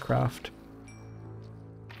hardcore Minecraft.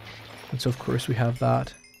 And so of course we have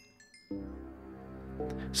that.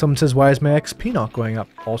 Someone says, why is my XP not going up?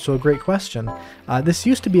 Also a great question. This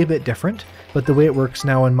used to be a bit different, but the way it works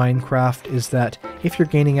now in Minecraft is that if you're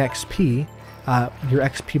gaining XP, your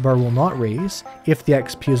XP bar will not raise if the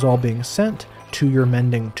XP is all being sent to your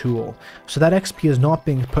mending tool. So that XP is not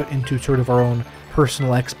being put into sort of our own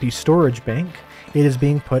personal XP storage bank, it is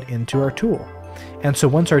being put into our tool. And so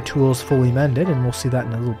once our tool is fully mended, and we'll see that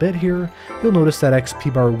in a little bit here, you'll notice that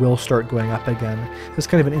XP bar will start going up again. It's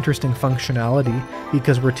kind of an interesting functionality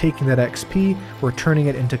because we're taking that XP, we're turning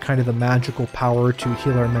it into kind of the magical power to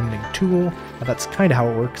heal our mending tool. That's kind of how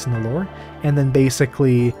it works in the lore. And then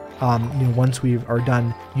basically, once we are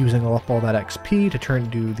done using up all that XP to turn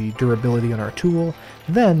into the durability on our tool,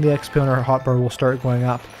 then the XP on our hotbar will start going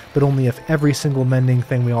up, but only if every single mending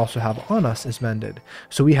thing we also have on us is mended.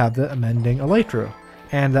 So we have the mending elytra,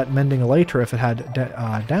 and that mending elytra, if it had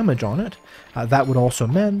damage on it, that would also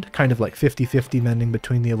mend, kind of like 50-50 mending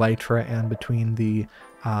between the elytra and between the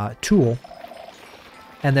tool.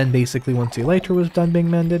 And then basically once the elytra was done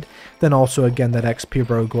being mended, then also again that XP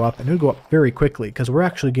bar will go up, and it will go up very quickly because we're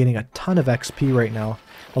actually gaining a ton of XP right now.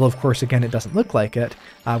 Although of course again it doesn't look like it.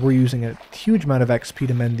 We're using a huge amount of XP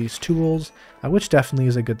to mend these tools, which definitely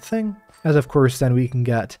is a good thing, as of course then we can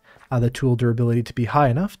get the tool durability to be high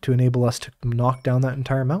enough to enable us to knock down that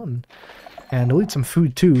entire mountain. And we'll eat some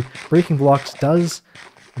food too. Breaking blocks does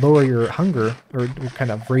lower your hunger, or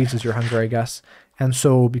kind of raises your hunger I guess. And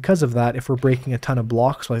so because of that, if we're breaking a ton of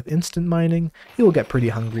blocks with instant mining, you'll get pretty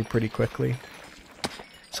hungry pretty quickly.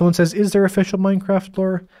 Someone says, is there official Minecraft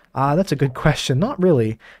lore? That's a good question. Not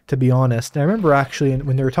really, to be honest. And I remember actually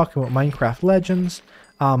when they were talking about Minecraft Legends,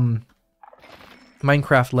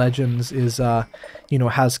 Minecraft Legends is,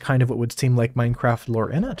 has kind of what would seem like Minecraft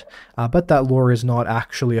lore in it. But that lore is not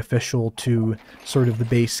actually official to sort of the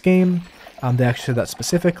base game. They actually said that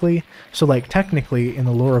specifically. So like technically in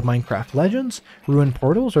the lore of Minecraft Legends, ruined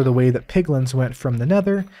portals are the way that piglins went from the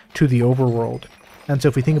nether to the overworld. And so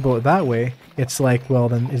if we think about it that way, it's like, well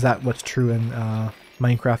then is that what's true in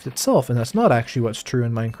Minecraft itself? And that's not actually what's true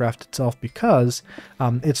in Minecraft itself because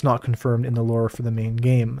it's not confirmed in the lore for the main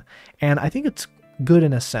game. And I think it's good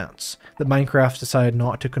in a sense that Minecraft decided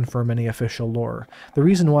not to confirm any official lore. The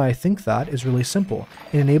reason why I think that is really simple.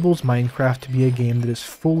 It enables Minecraft to be a game that is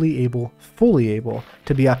fully able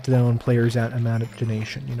to be up to their own players'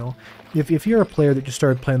 imagination, If you're a player that just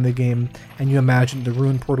started playing the game and you imagine the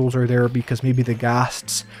ruined portals are there because maybe the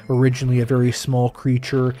ghasts, originally a very small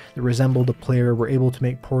creature that resembled a player, were able to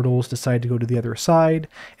make portals, decide to go to the other side,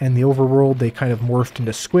 and the overworld they kind of morphed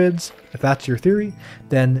into squids, if that's your theory,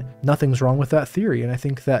 then nothing's wrong with that theory. And I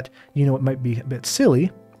think that, it might be a bit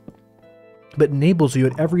silly but enables you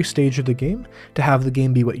at every stage of the game to have the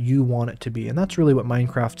game be what you want it to be. And that's really what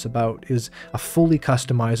Minecraft's about, is a fully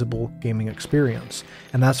customizable gaming experience.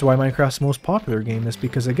 And that's why Minecraft's the most popular game, is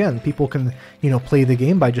because, again, people can, play the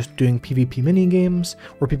game by just doing PvP mini games,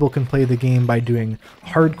 or people can play the game by doing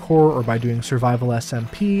hardcore, or by doing survival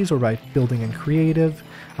SMPs, or by building in creative,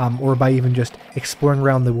 or by even just exploring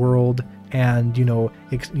around the world and,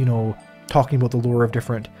 talking about the lore of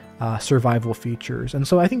different survival features. And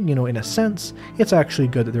so I think, in a sense, it's actually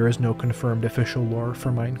good that there is no confirmed official lore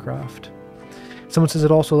for Minecraft. Someone says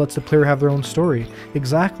it also lets the player have their own story.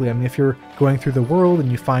 Exactly. I mean, if you're going through the world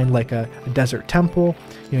and you find like a desert temple,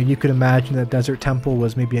 you could imagine that desert temple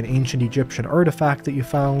was maybe an ancient Egyptian artifact that you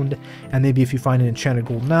found, and maybe if you find an enchanted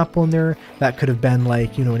golden apple in there, that could have been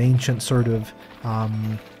like, an ancient sort of,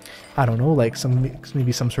 I don't know, like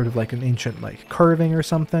maybe some sort of like an ancient like carving or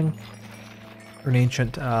something, or an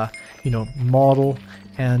ancient, model,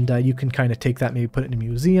 and you can kind of take that, maybe put it in a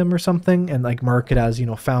museum or something, and like mark it as,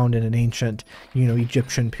 found in an ancient,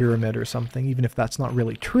 Egyptian pyramid or something. Even if that's not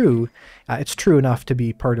really true, it's true enough to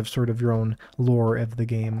be part of sort of your own lore of the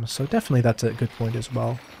game. So definitely that's a good point as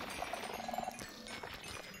well.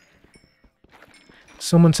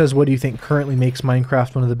 Someone says, what do you think currently makes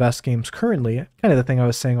Minecraft one of the best games currently? Kind of the thing I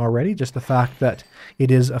was saying already, just the fact that it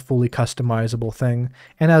is a fully customizable thing.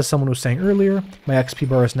 And as someone was saying earlier, my XP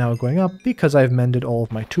bar is now going up because I've mended all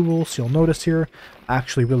of my tools. So you'll notice here,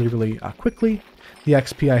 actually really quickly, the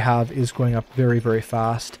XP I have is going up very, very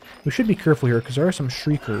fast. We should be careful here because there are some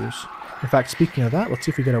shriekers. In fact, speaking of that, let's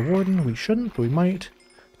see if we get a warden. We shouldn't, but we might.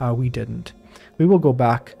 We didn't. We will go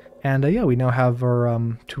back. And yeah, we now have our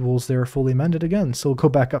tools there fully mended again. So we'll go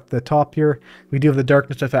back up the top here. We do have the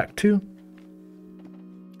darkness effect too.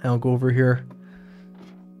 And I'll go over here.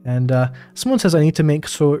 And someone says I need to make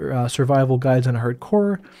survival guides in a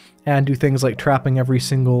hardcore and do things like trapping every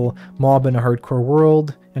single mob in a hardcore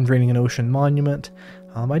world and draining an ocean monument.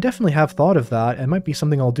 I definitely have thought of that. It might be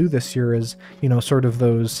something I'll do this year, is, sort of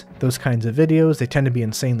those kinds of videos. They tend to be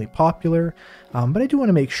insanely popular, but I do want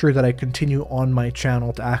to make sure that I continue on my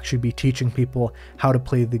channel to actually be teaching people how to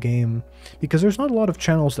play the game, because there's not a lot of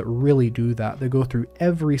channels that really do that. They go through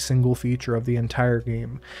every single feature of the entire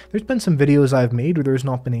game. There's been some videos I've made where there's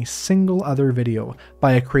not been a single other video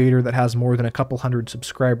by a creator that has more than a couple hundred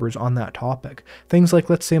subscribers on that topic. Things like,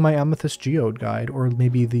 let's say, my Amethyst Geode guide, or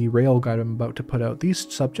maybe the Rail guide I'm about to put out. These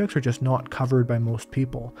subjects are just not covered by most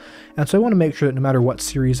people. And so I want to make sure that no matter what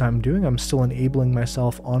series I'm doing, I'm still enabling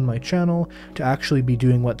myself on my channel to actually be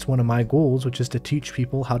doing what's one of my goals, which is to teach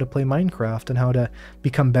people how to play Minecraft and how to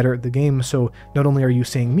become better at the game. So not only are you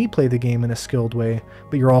seeing me play the game in a skilled way,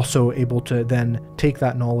 but you're also able to then take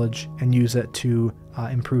that knowledge and use it to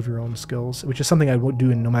improve your own skills, which is something I would do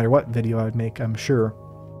in no matter what video I would make, I'm sure.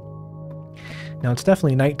 Now it's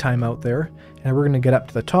definitely nighttime out there, and we're going to get up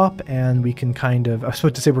to the top, and we can kind of, I was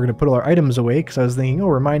supposed to say we're going to put all our items away, because I was thinking, oh,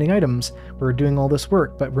 we're mining items, we're doing all this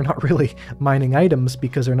work, but we're not really mining items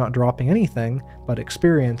because they're not dropping anything but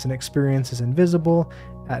experience, and experience is invisible,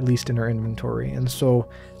 at least in our inventory. And so,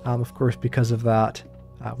 of course, because of that,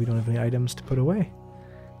 we don't have any items to put away.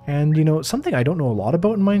 And, something I don't know a lot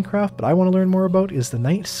about in Minecraft, but I want to learn more about, is the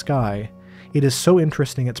night sky. It is so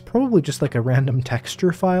interesting. It's probably just like a random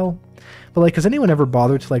texture file. But like, has anyone ever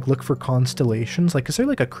bothered to like look for constellations? Like, is there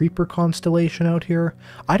like a creeper constellation out here?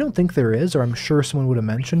 I don't think there is, or I'm sure someone would have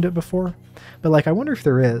mentioned it before. But like, I wonder if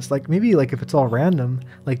there is. Like, maybe like if it's all random,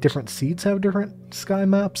 like different seeds have different sky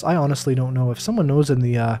maps. I honestly don't know. If someone knows in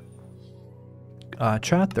the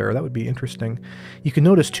chat there, that would be interesting. You can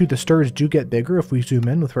notice too, the stars do get bigger if we zoom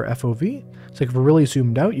in with our FOV. So like if we're really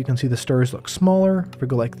zoomed out, you can see the stars look smaller. If we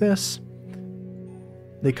go like this,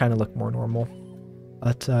 they kind of look more normal.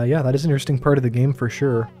 But yeah, that is an interesting part of the game for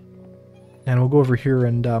sure. And we'll go over here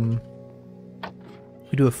and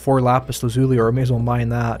we do have 4 lapis lazuli, or I may as well mine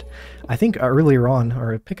that. I think earlier on,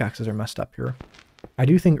 our pickaxes are messed up here. I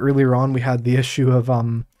do think earlier on we had the issue of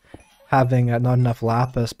having not enough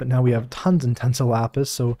lapis, but now we have tons and tons of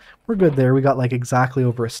lapis, so we're good there. We got like exactly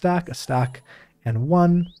over a stack and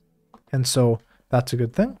 1, and so that's a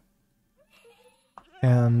good thing.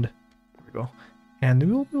 And there we go.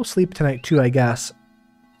 And we'll sleep tonight too, I guess.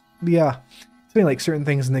 Yeah, something like certain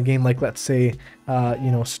things in the game, like let's say,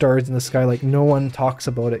 stars in the sky, like no one talks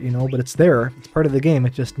about it, but it's there. It's part of the game.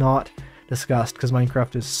 It's just not discussed because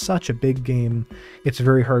Minecraft is such a big game. It's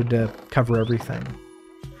very hard to cover everything.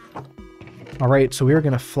 Alright, so we are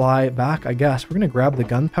going to fly back, I guess. We're going to grab the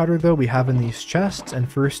gunpowder, though, we have in these chests,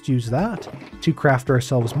 and first use that to craft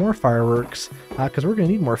ourselves more fireworks, because we're going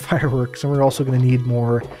to need more fireworks, and we're also going to need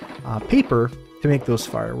more paper to make those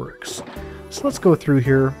fireworks. So let's go through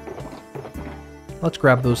here. let's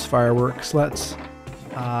grab those fireworks. Let's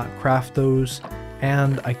craft those.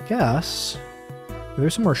 And I guess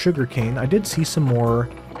there's some more sugar cane. I did see some more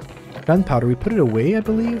gunpowder. We put it away, I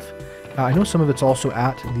believe. I know some of it's also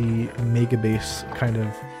at the mega base kind of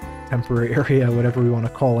temporary area, whatever we want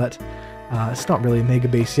to call it. It's not really a mega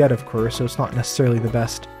base yet, of course, so it's not necessarily the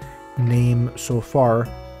best name so far.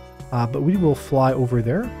 But we will fly over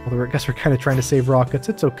there. Although I guess we're kind of trying to save rockets.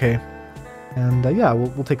 It's okay. And yeah,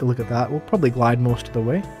 we'll take a look at that. We'll probably glide most of the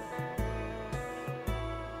way.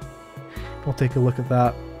 We'll take a look at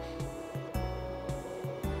that.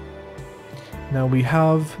 Now we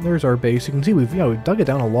have, there's our base. You can see we've dug it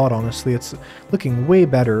down a lot, honestly. It's looking way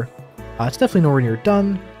better. It's definitely nowhere near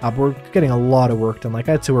done, but we're getting a lot of work done. Like,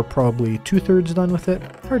 I'd say we're probably 2/3 done with it.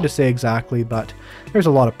 Hard to say exactly, but there's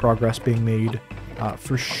a lot of progress being made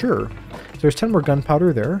for sure. So there's 10 more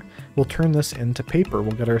gunpowder there. We'll turn this into paper.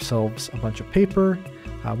 We'll get ourselves a bunch of paper,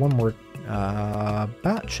 one more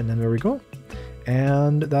batch, and then there we go.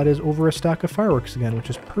 And that is over a stack of fireworks again, which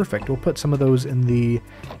is perfect. We'll put some of those in the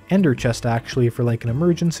ender chest, actually, for like an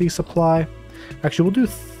emergency supply. Actually, we'll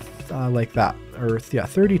do like that. Or yeah,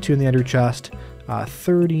 32 in the ender chest,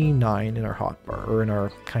 39 in our hotbar, or in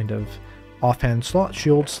our kind of offhand slot,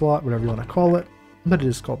 shield slot, whatever you want to call it. But it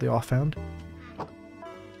is called the offhand.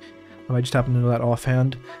 I just happen to know that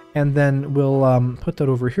offhand. And then we'll put that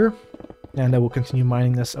over here, and I will continue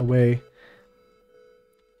mining this away.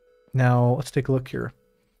 Now, let's take a look here.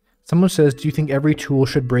 Someone says, do you think every tool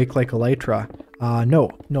should break like Elytra? No,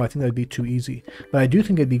 I think that would be too easy. But I do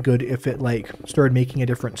think it'd be good if it, like, started making a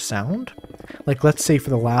different sound. Like, let's say for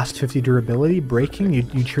the last 50 durability, breaking,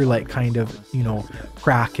 you'd hear, like, kind of, you know,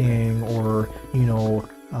 cracking or, you know,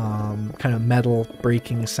 kind of metal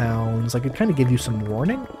breaking sounds. Like, it'd kind of give you some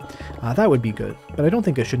warning. That would be good. But I don't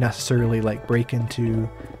think it should necessarily, like, break into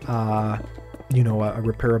you know, a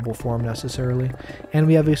repairable form necessarily. And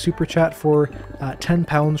we have a super chat for 10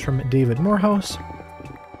 pounds from David Morehouse.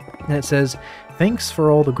 And it says, thanks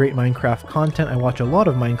for all the great Minecraft content. I watch a lot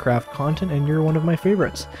of Minecraft content and you're one of my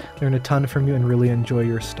favorites. Learn a ton from you and really enjoy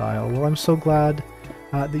your style. Well, I'm so glad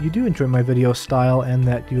that you do enjoy my video style and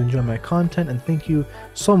that you enjoy my content. And thank you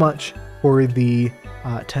so much for the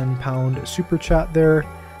 10 pound super chat there.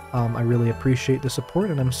 I really appreciate the support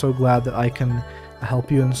and I'm so glad that I can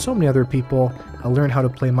help you and so many other people learn how to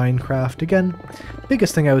play Minecraft. Again,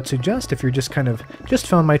 biggest thing I would suggest if you're just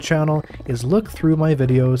found my channel is look through my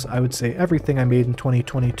videos. I would say everything I made in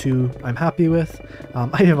 2022 I'm happy with.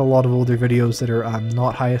 I have a lot of older videos that are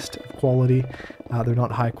not highest quality. They're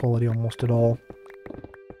not high quality almost at all.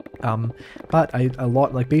 But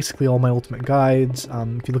like basically all my ultimate guides,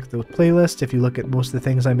 if you look at those playlists, if you look at most of the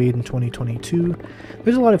things I made in 2022,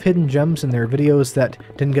 there's a lot of hidden gems in there, videos that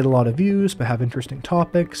didn't get a lot of views, but have interesting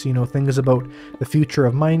topics, you know, things about the future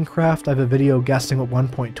of Minecraft. I have a video guessing what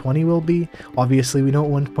 1.20 will be. Obviously we know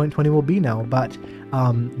what 1.20 will be now, but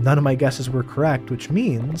none of my guesses were correct, which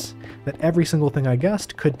means that every single thing I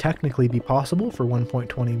guessed could technically be possible for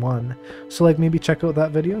 1.21. So like maybe check out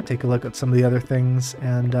that video, take a look at some of the other things,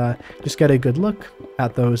 and just get a good look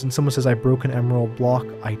at those. And someone says I broke an emerald block.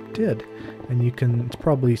 I did. And you can, it's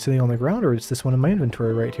probably sitting on the ground, or it's this one in my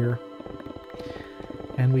inventory right here.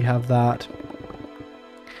 And we have that.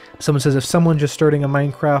 Someone says, if someone just starting a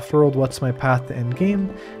Minecraft world, what's my path to end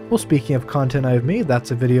game? Well, speaking of content I've made,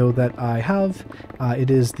 that's a video that I have.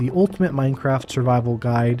 It is the ultimate Minecraft survival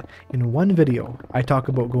guide in one video. I talk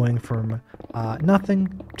about going from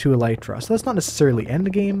nothing to Elytra. So that's not necessarily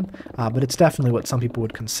end game, but it's definitely what some people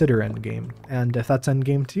would consider end game. And if that's end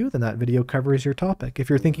game to you, then that video covers your topic. If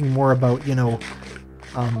you're thinking more about, you know,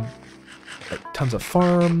 like tons of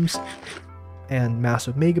farms and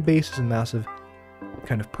massive mega bases and massive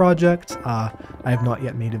kind of projects, I have not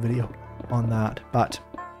yet made a video on that, but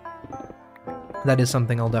that is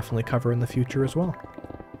something I'll definitely cover in the future as well.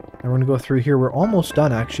 And we're going to go through here. We're almost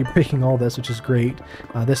done actually breaking all this, which is great.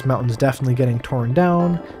 This mountain's definitely getting torn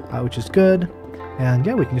down, which is good. And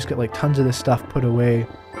yeah, we can just get like tons of this stuff put away.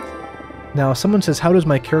 Now someone says, how does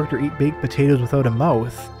my character eat baked potatoes without a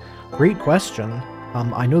mouth? Great question.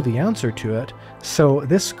 I know the answer to it. So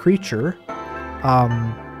this creature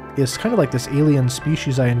is kind of like this alien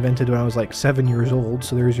species I invented when I was like 7 years old.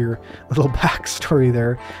 So there's your little backstory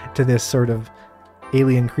there to this sort of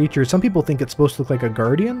alien creature. Some people think it's supposed to look like a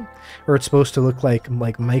guardian, or it's supposed to look like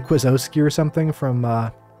Mike Wazowski or something from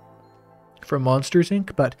Monsters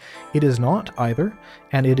Inc., but it is not either.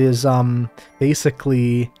 And it is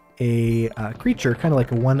basically a creature, kind of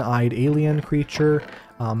like a one-eyed alien creature.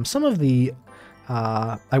 Some of the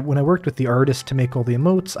when I worked with the artist to make all the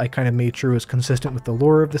emotes, I kind of made sure it was consistent with the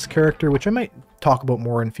lore of this character, which I might talk about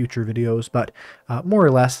more in future videos, but more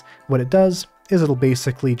or less what it does is it'll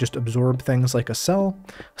basically just absorb things like a cell.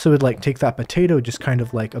 So it would like take that potato, just kind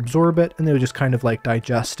of like absorb it, and it would just kind of like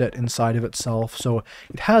digest it inside of itself. So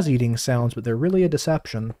it has eating sounds, but they're really a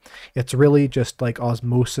deception. It's really just like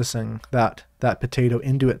osmosising that potato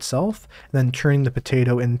into itself, and then turning the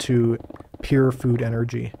potato into pure food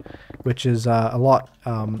energy, which is a lot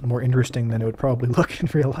more interesting than it would probably look in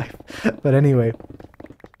real life. But anyway,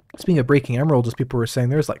 speaking of breaking emeralds, as people were saying,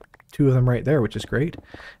 there's like 2 of them right there, which is great.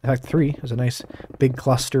 In fact, 3. There's a nice big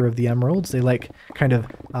cluster of the emeralds. They like kind of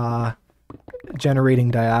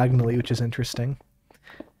generating diagonally, which is interesting.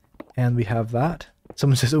 And we have that.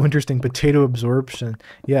 Someone says, oh, interesting, potato absorption.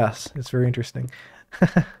 Yes, it's very interesting.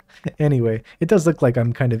 Anyway, it does look like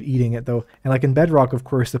I'm kind of eating it though. And like in Bedrock, of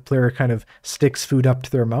course, the player kind of sticks food up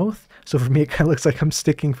to their mouth. So for me, it kind of looks like I'm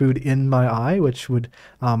sticking food in my eye, which would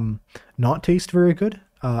not taste very good,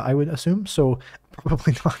 I would assume. So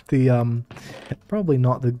probably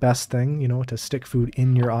not the best thing, you know, to stick food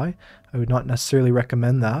in your eye. I would not necessarily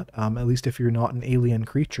recommend that, at least if you're not an alien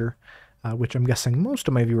creature, which I'm guessing most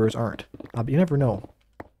of my viewers aren't. But you never know.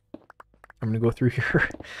 I'm going to go through here.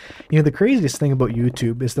 You know, the craziest thing about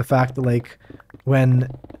YouTube is the fact that, like, when,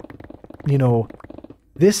 you know,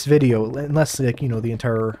 this video, unless, like, you know, the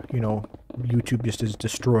entire, you know, YouTube just is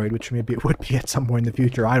destroyed, which maybe it would be at some point in the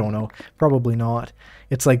future, I don't know, probably not.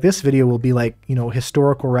 It's like this video will be like, you know,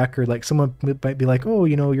 historical record, like someone might be like, oh,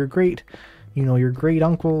 you know, your great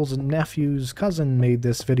uncle's and nephew's cousin made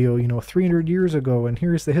this video, you know, 300 years ago, and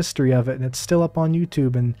here's the history of it, and it's still up on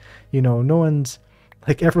YouTube, and, you know, no one's,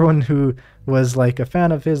 like, everyone who was like a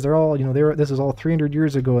fan of his, they're all, you know, this is all 300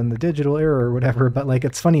 years ago in the digital era or whatever. But like,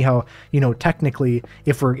 it's funny how, you know, technically,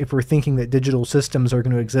 if we're thinking that digital systems are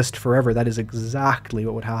going to exist forever, that is exactly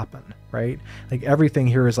what would happen, right? Like, everything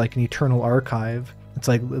here is like an eternal archive. It's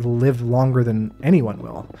like it'll live longer than anyone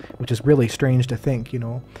will, which is really strange to think, you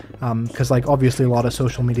know, because like obviously a lot of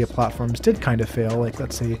social media platforms did kind of fail, like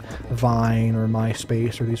let's say Vine or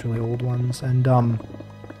MySpace or these really old ones, and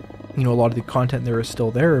you know, a lot of the content there is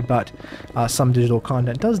still there, but some digital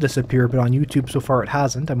content does disappear. But on YouTube so far it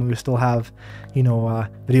hasn't. I mean, we still have, you know,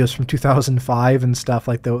 videos from 2005 and stuff,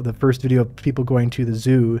 like the first video of people going to the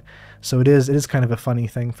zoo. So it is kind of a funny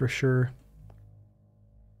thing for sure.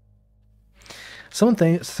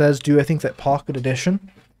 Someone says, do I think that Pocket Edition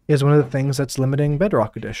is one of the things that's limiting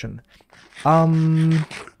Bedrock Edition?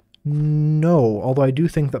 No, although I do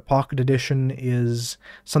think that Pocket Edition is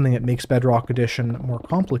something that makes Bedrock Edition more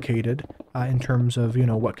complicated in terms of, you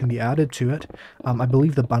know, what can be added to it. I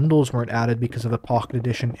believe the bundles weren't added because of a Pocket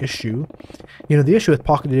Edition issue. You know, the issue with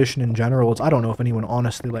Pocket Edition in general is I don't know if anyone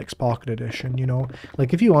honestly likes Pocket Edition, you know?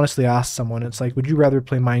 Like, if you honestly ask someone, it's like, would you rather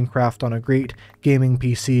play Minecraft on a great gaming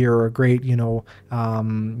PC or a great, you know,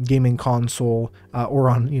 gaming console or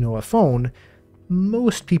on, you know, a phone?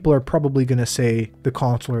 Most people are probably going to say the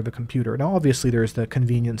console or the computer. Now, obviously, there's the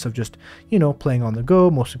convenience of just, you know, playing on the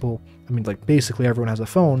go. Most people, I mean, like, basically everyone has a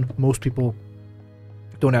phone. Most people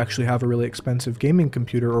don't actually have a really expensive gaming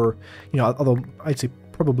computer, or, you know, although I'd say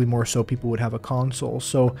probably more so people would have a console.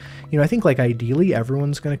 So, you know, I think, like, ideally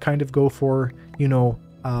everyone's going to kind of go for, you know,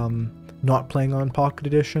 not playing on Pocket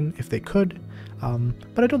Edition if they could.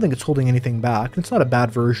 But I don't think it's holding anything back. It's not a bad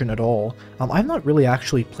version at all. I've not really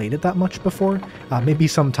actually played it that much before. Maybe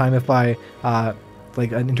sometime if I,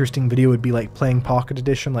 like, an interesting video would be like playing Pocket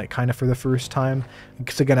Edition, like kind of for the first time.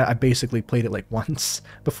 Because again, I basically played it like once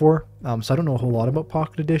before. So I don't know a whole lot about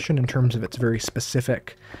Pocket Edition in terms of its very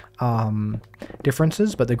specific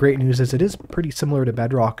differences, but the great news is it is pretty similar to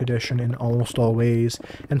Bedrock Edition in almost all ways,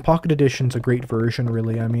 and Pocket Edition's a great version,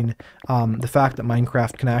 really. I mean, the fact that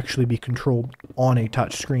Minecraft can actually be controlled on a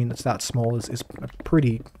touch screen that's that small is a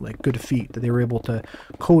pretty, like, good feat that they were able to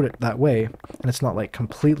code it that way, and it's not like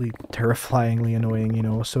completely terrifyingly annoying, you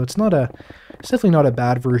know. So it's definitely not a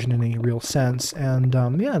bad version in any real sense, and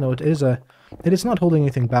yeah, no, it is not holding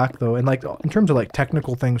anything back, though. And, like, in terms of, like,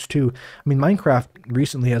 technical things, too, I mean, Minecraft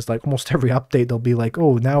recently has, like, almost every update, they'll be like,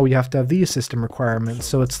 oh, now you have to have these system requirements.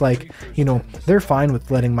 So it's like, you know, they're fine with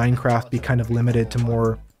letting Minecraft be kind of limited to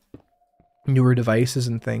more newer devices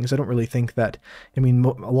and things. I don't really think that, I mean,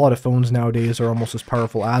 a lot of phones nowadays are almost as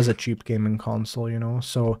powerful as a cheap gaming console, you know?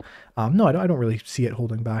 So, no, I don't really see it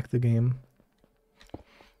holding back the game.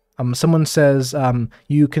 Someone says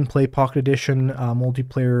you can play Pocket Edition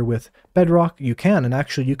multiplayer with Bedrock. You can, and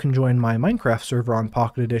actually you can join my Minecraft server on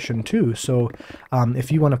Pocket Edition too. So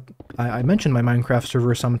if you want to, I mention my Minecraft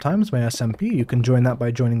server sometimes, my SMP. You can join that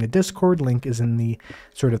by joining the Discord. Link is in the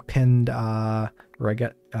sort of pinned or I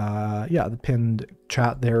get, yeah, the pinned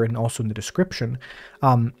chat there and also in the description.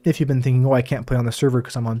 If you've been thinking, oh, I can't play on the server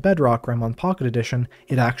because I'm on Bedrock or I'm on Pocket Edition,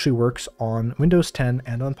 it actually works on Windows 10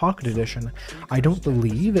 and on Pocket Edition. I don't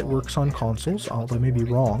believe it works on consoles, although I may be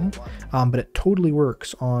wrong, but it totally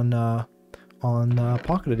works on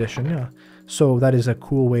Pocket Edition, yeah. So that is a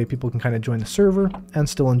cool way people can kind of join the server and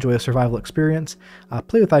still enjoy a survival experience.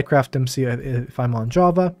 Play with Eyecraftmc if I'm on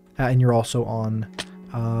Java, and you're also on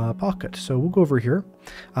Pocket. So we'll go over here.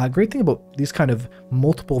 Great thing about these kind of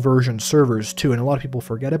multiple version servers too, and a lot of people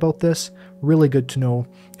forget about this, really good to know,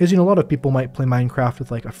 is, you know, a lot of people might play Minecraft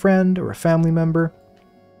with like a friend or a family member,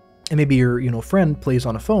 and maybe your, you know, friend plays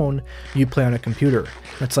on a phone, you play on a computer.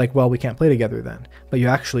 It's like, well, we can't play together then. But you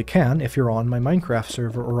actually can if you're on my Minecraft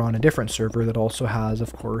server or on a different server that also has,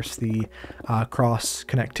 of course, the cross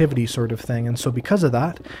connectivity sort of thing. And so because of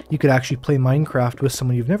that, you could actually play Minecraft with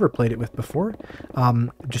someone you've never played it with before,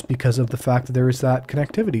 just because of the fact that there is that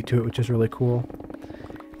connectivity to it, which is really cool.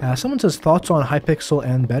 Someone says, thoughts on Hypixel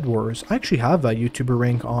and Bed Wars. I actually have a YouTuber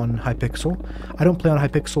rank on Hypixel. I don't play on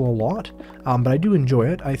Hypixel a lot, but I do enjoy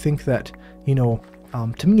it. I think that, you know,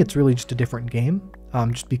 to me it's really just a different game,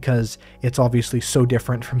 just because it's obviously so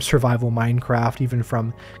different from survival Minecraft, even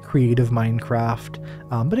from creative Minecraft,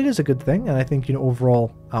 but it is a good thing, and I think, you know,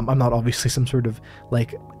 overall, I'm not obviously some sort of,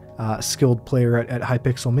 like, skilled player at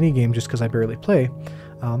Hypixel minigame just because I barely play.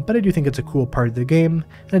 But I do think it's a cool part of the game,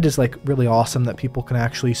 and it is like really awesome that people can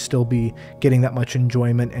actually still be getting that much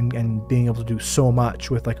enjoyment and being able to do so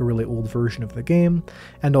much with like a really old version of the game,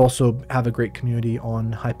 and also have a great community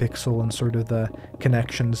on Hypixel and sort of the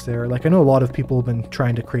connections there. Like I know a lot of people have been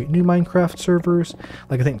trying to create new Minecraft servers,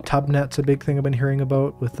 like I think Tubnet's a big thing I've been hearing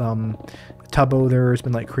about with Tubbo there has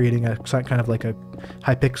been like creating a kind of like a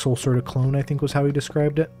Hypixel sort of clone, I think was how he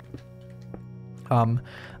described it.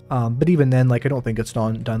 But even then, like, I don't think it's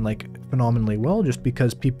done like phenomenally well, just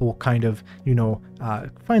because people kind of, you know,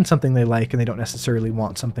 find something they like and they don't necessarily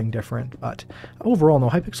want something different. But overall, no,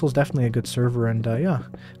 Hypixel is definitely a good server, and yeah,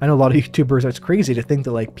 I know a lot of YouTubers, it's crazy to think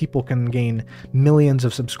that like people can gain millions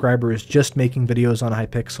of subscribers just making videos on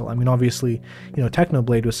Hypixel. I mean, obviously, you know,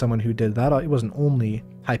 Technoblade was someone who did that. It wasn't only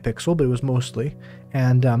Hypixel, but it was mostly,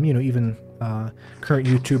 and you know, even current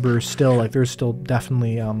YouTubers still, like there's still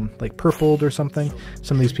definitely like Purpled or something.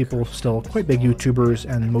 Some of these people still quite big YouTubers,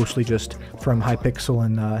 and mostly just from Hypixel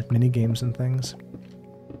and mini games and things.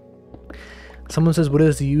 Someone says, what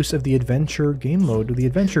is the use of the adventure game mode? The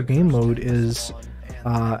adventure game mode is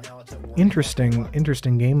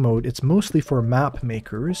interesting game mode. It's mostly for map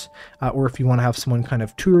makers, or if you want to have someone kind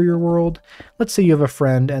of tour your world. Let's say you have a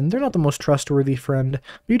friend and they're not the most trustworthy friend,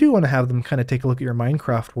 but you do want to have them kind of take a look at your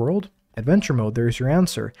Minecraft world. Adventure mode, there's your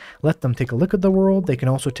answer. Let them take a look at the world. They can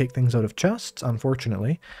also take things out of chests,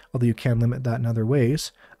 unfortunately, although you can limit that in other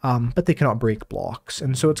ways, but they cannot break blocks.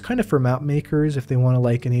 And so it's kind of for map makers if they want to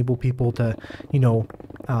like enable people to, you know,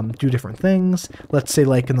 do different things. Let's say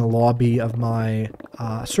like in the lobby of my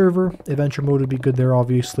server, adventure mode would be good there,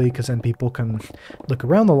 obviously, because then people can look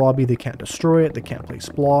around the lobby. They can't destroy it. They can't place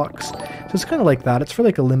blocks. So it's kind of like that. It's for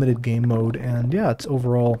like a limited game mode, and yeah, it's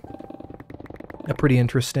overall a pretty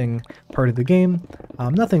interesting part of the game.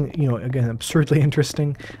 Nothing, you know, again, absurdly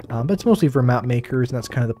interesting, but it's mostly for map makers, and that's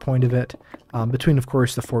kind of the point of it. Between, of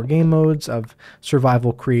course, the 4 game modes of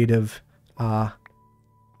survival, creative,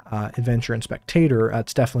 adventure, and spectator,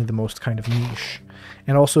 it's definitely the most kind of niche.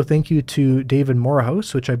 And also thank you to David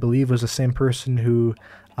Morehouse, which I believe was the same person who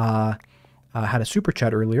had a super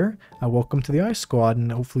chat earlier. Welcome to the Ice Squad,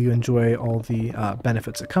 and hopefully you enjoy all the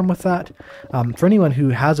benefits that come with that. For anyone who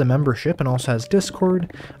has a membership and also has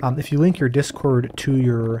Discord, if you link your Discord to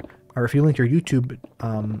your, or if you link your YouTube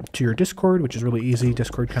to your Discord, which is really easy,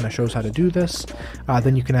 Discord kind of shows how to do this,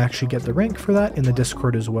 then you can actually get the rank for that in the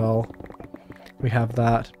Discord as well. We have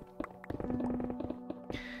that.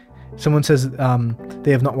 Someone says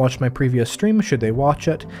they have not watched my previous stream. Should they watch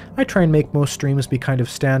it? I try and make most streams be kind of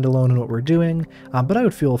standalone in what we're doing, but I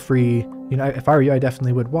would feel free, you know, if I were you, I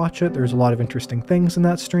definitely would watch it. There's a lot of interesting things in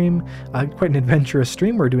that stream. Quite an adventurous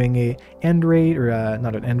stream. We're doing a end raid, or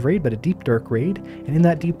not an end raid, but a deep dark raid. And in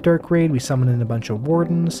that deep dark raid, we summon in a bunch of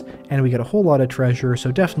wardens, and we get a whole lot of treasure,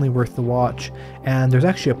 so definitely worth the watch. And there's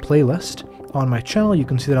actually a playlist on my channel. You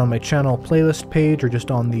can see that on my channel playlist page, or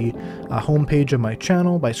just on the home page of my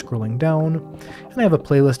channel by scrolling down. And I have a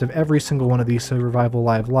playlist of every single one of these Survival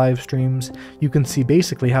live streams. You can see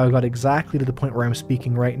basically how I got exactly to the point where I'm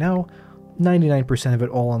speaking right now. 99% of it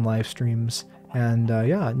all on live streams. And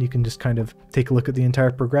yeah, you can just kind of take a look at the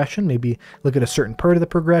entire progression, maybe look at a certain part of the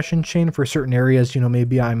progression chain for certain areas. You know,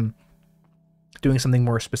 maybe I'm doing something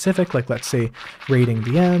more specific, like let's say raiding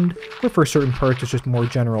the end, or for certain parts it's just more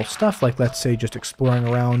general stuff, like let's say just exploring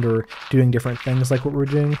around or doing different things like what we're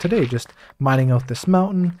doing today, just mining out this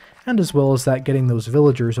mountain, and as well as that getting those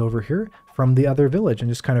villagers over here from the other village and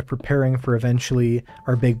just kind of preparing for eventually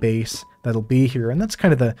our big base that'll be here. And that's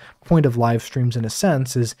kind of the point of live streams in a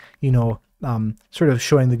sense, is, you know, sort of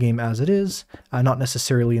showing the game as it is, not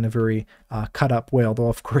necessarily in a very cut up way, although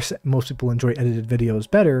of course most people enjoy edited videos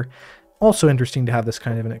better. Also interesting to have this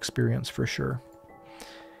kind of an experience for sure.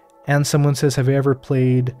 And someone says, have you ever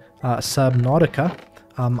played Subnautica?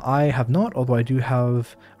 I have not, although I do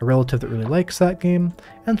have a relative that really likes that game,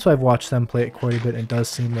 and so I've watched them play it quite a bit, and it does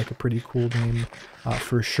seem like a pretty cool game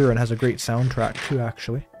for sure, and has a great soundtrack too,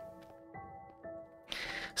 actually.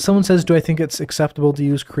 Someone says, do I think it's acceptable to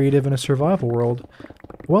use creative in a survival world?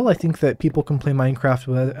 Well, I think that people can play Minecraft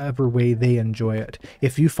whatever way they enjoy it.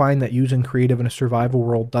 If you find that using creative in a survival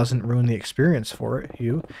world doesn't ruin the experience for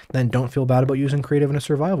you, then don't feel bad about using creative in a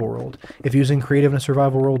survival world. If using creative in a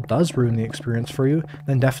survival world does ruin the experience for you,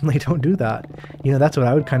 then definitely don't do that. You know, that's what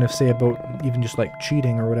I would kind of say about even just like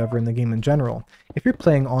cheating or whatever in the game in general. If you're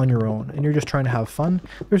playing on your own and you're just trying to have fun,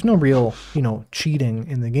 there's no real, you know, cheating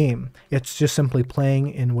in the game. It's just simply playing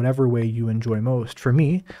in whatever way you enjoy most. For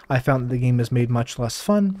me, I found that the game is made much less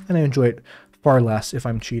fun, and I enjoy it far less if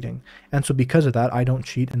I'm cheating. And so because of that, I don't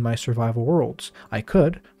cheat in my survival worlds. I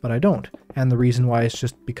could, but I don't. And the reason why is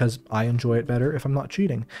just because I enjoy it better if I'm not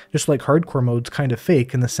cheating. Just like hardcore mode's kind of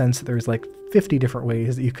fake in the sense that there's like 50 different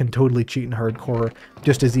ways that you can totally cheat in hardcore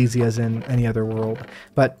just as easy as in any other world.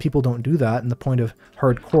 But people don't do that, and the point of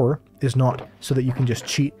hardcore is not so that you can just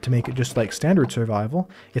cheat to make it just like standard survival.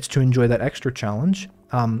 It's to enjoy that extra challenge,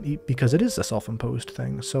 because it is a self-imposed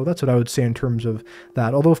thing. So that's what I would say in terms of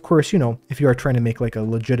that. Although, of course, you know, if you are trying to make like a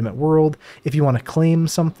legitimate world, if you want to claim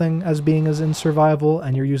something as being as in survival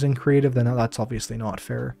and you're using creative, then that's obviously not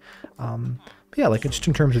fair. But yeah, like, it's just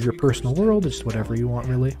in terms of your personal world, it's whatever you want,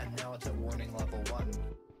 really.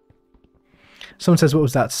 Someone says, what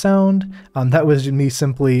was that sound? That was me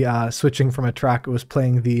simply switching from a track. It was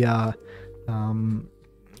playing the I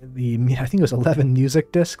think it was 11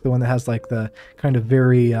 music disc, the one that has like the kind of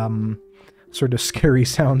very sort of scary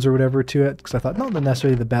sounds or whatever to it, because I thought not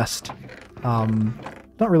necessarily the best,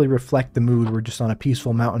 not really reflect the mood. We're just on a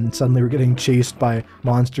peaceful mountain and suddenly we're getting chased by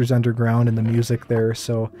monsters underground and the music there,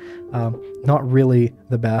 so not really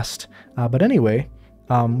the best. But anyway,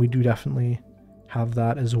 we do definitely have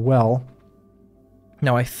that as well.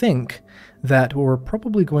 Now I think that what we're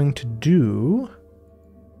probably going to do...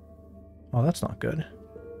 Oh, that's not good.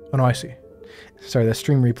 Oh no, I see. Sorry, the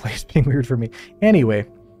stream replay is being weird for me. Anyway,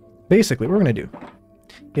 basically what we're going to do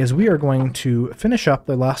is we are going to finish up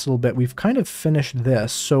the last little bit. We've kind of finished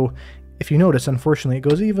this, so if you notice, unfortunately, it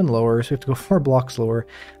goes even lower, so we have to go 4 blocks lower.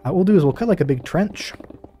 What we'll do is we'll cut like a big trench.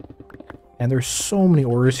 And there's so many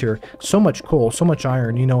ores here, so much coal, so much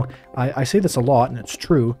iron. You know, I say this a lot, and it's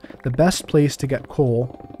true. The best place to get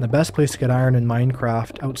coal, the best place to get iron in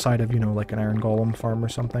Minecraft, outside of, you know, like an iron golem farm or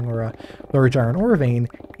something, or a large iron ore vein,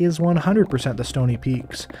 is 100% the Stony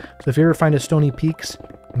Peaks. So if you ever find a Stony Peaks,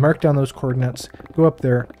 mark down those coordinates, go up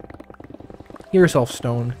there, get yourself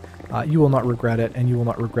stone. You will not regret it, and you will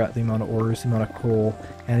not regret the amount of ores, the amount of coal,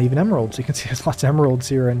 and even emeralds. You can see there's lots of emeralds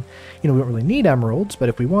here, and you know, we don't really need emeralds, but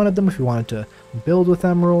if we wanted them, if we wanted to build with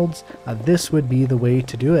emeralds, this would be the way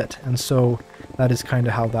to do it. And so that is kind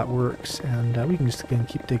of how that works. And we can just again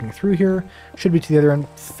keep digging through here. Should be to the other end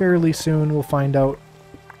fairly soon. We'll find out.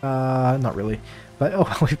 Not really, but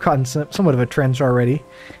oh, we've gotten somewhat of a trench already.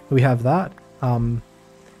 We have that.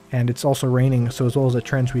 And it's also raining, so as well as a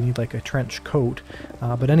trench, we need like a trench coat.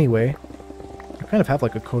 But anyway, I kind of have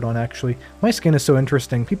like a coat on, actually. My skin is so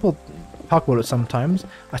interesting. People talk about it sometimes.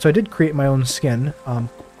 So I did create my own skin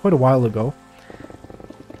quite a while ago.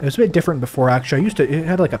 It was a bit different before, actually. It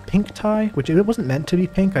had like a pink tie, which it wasn't meant to be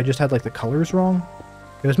pink. I just had like the colors wrong.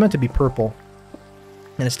 It was meant to be purple.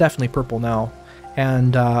 And it's definitely purple now.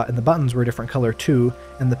 And the buttons were a different color too.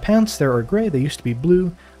 And the pants there are gray. They used to be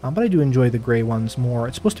blue. But I do enjoy the gray ones more.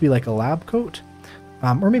 It's supposed to be like a lab coat.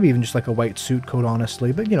 Or maybe even just like a white suit coat,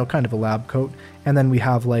 honestly. But, you know, kind of a lab coat. And then we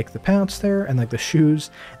have like the pants there and like the shoes.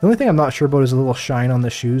 The only thing I'm not sure about is a little shine on the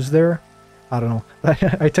shoes there. I don't know.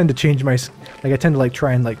 I tend to change my... Like, I tend to like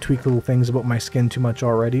try and like tweak little things about my skin too much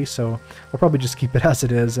already. So I'll probably just keep it as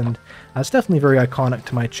it is. And it's definitely very iconic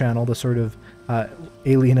to my channel, the sort of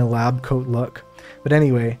alien in a lab coat look. But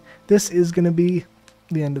anyway, this is going to be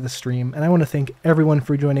the end of the stream, and I want to thank everyone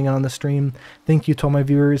for joining on the stream. Thank you to all my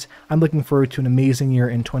viewers. I'm looking forward to an amazing year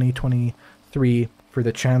in 2023 for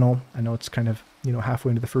the channel. I know it's kind of, you know, halfway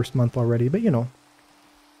into the first month already, but you know,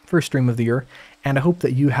 first stream of the year, and I hope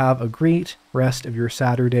that you have a great rest of your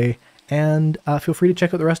Saturday. And feel free to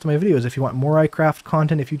check out the rest of my videos if you want more iCraft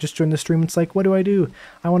content. If you just joined the stream, it's like, what do?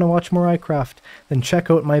 I want to watch more iCraft. Then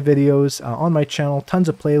check out my videos on my channel. Tons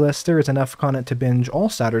of playlists. There is enough content to binge all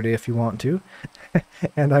Saturday if you want to.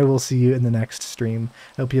 And I will see you in the next stream.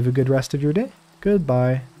 I hope you have a good rest of your day.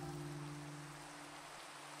 Goodbye.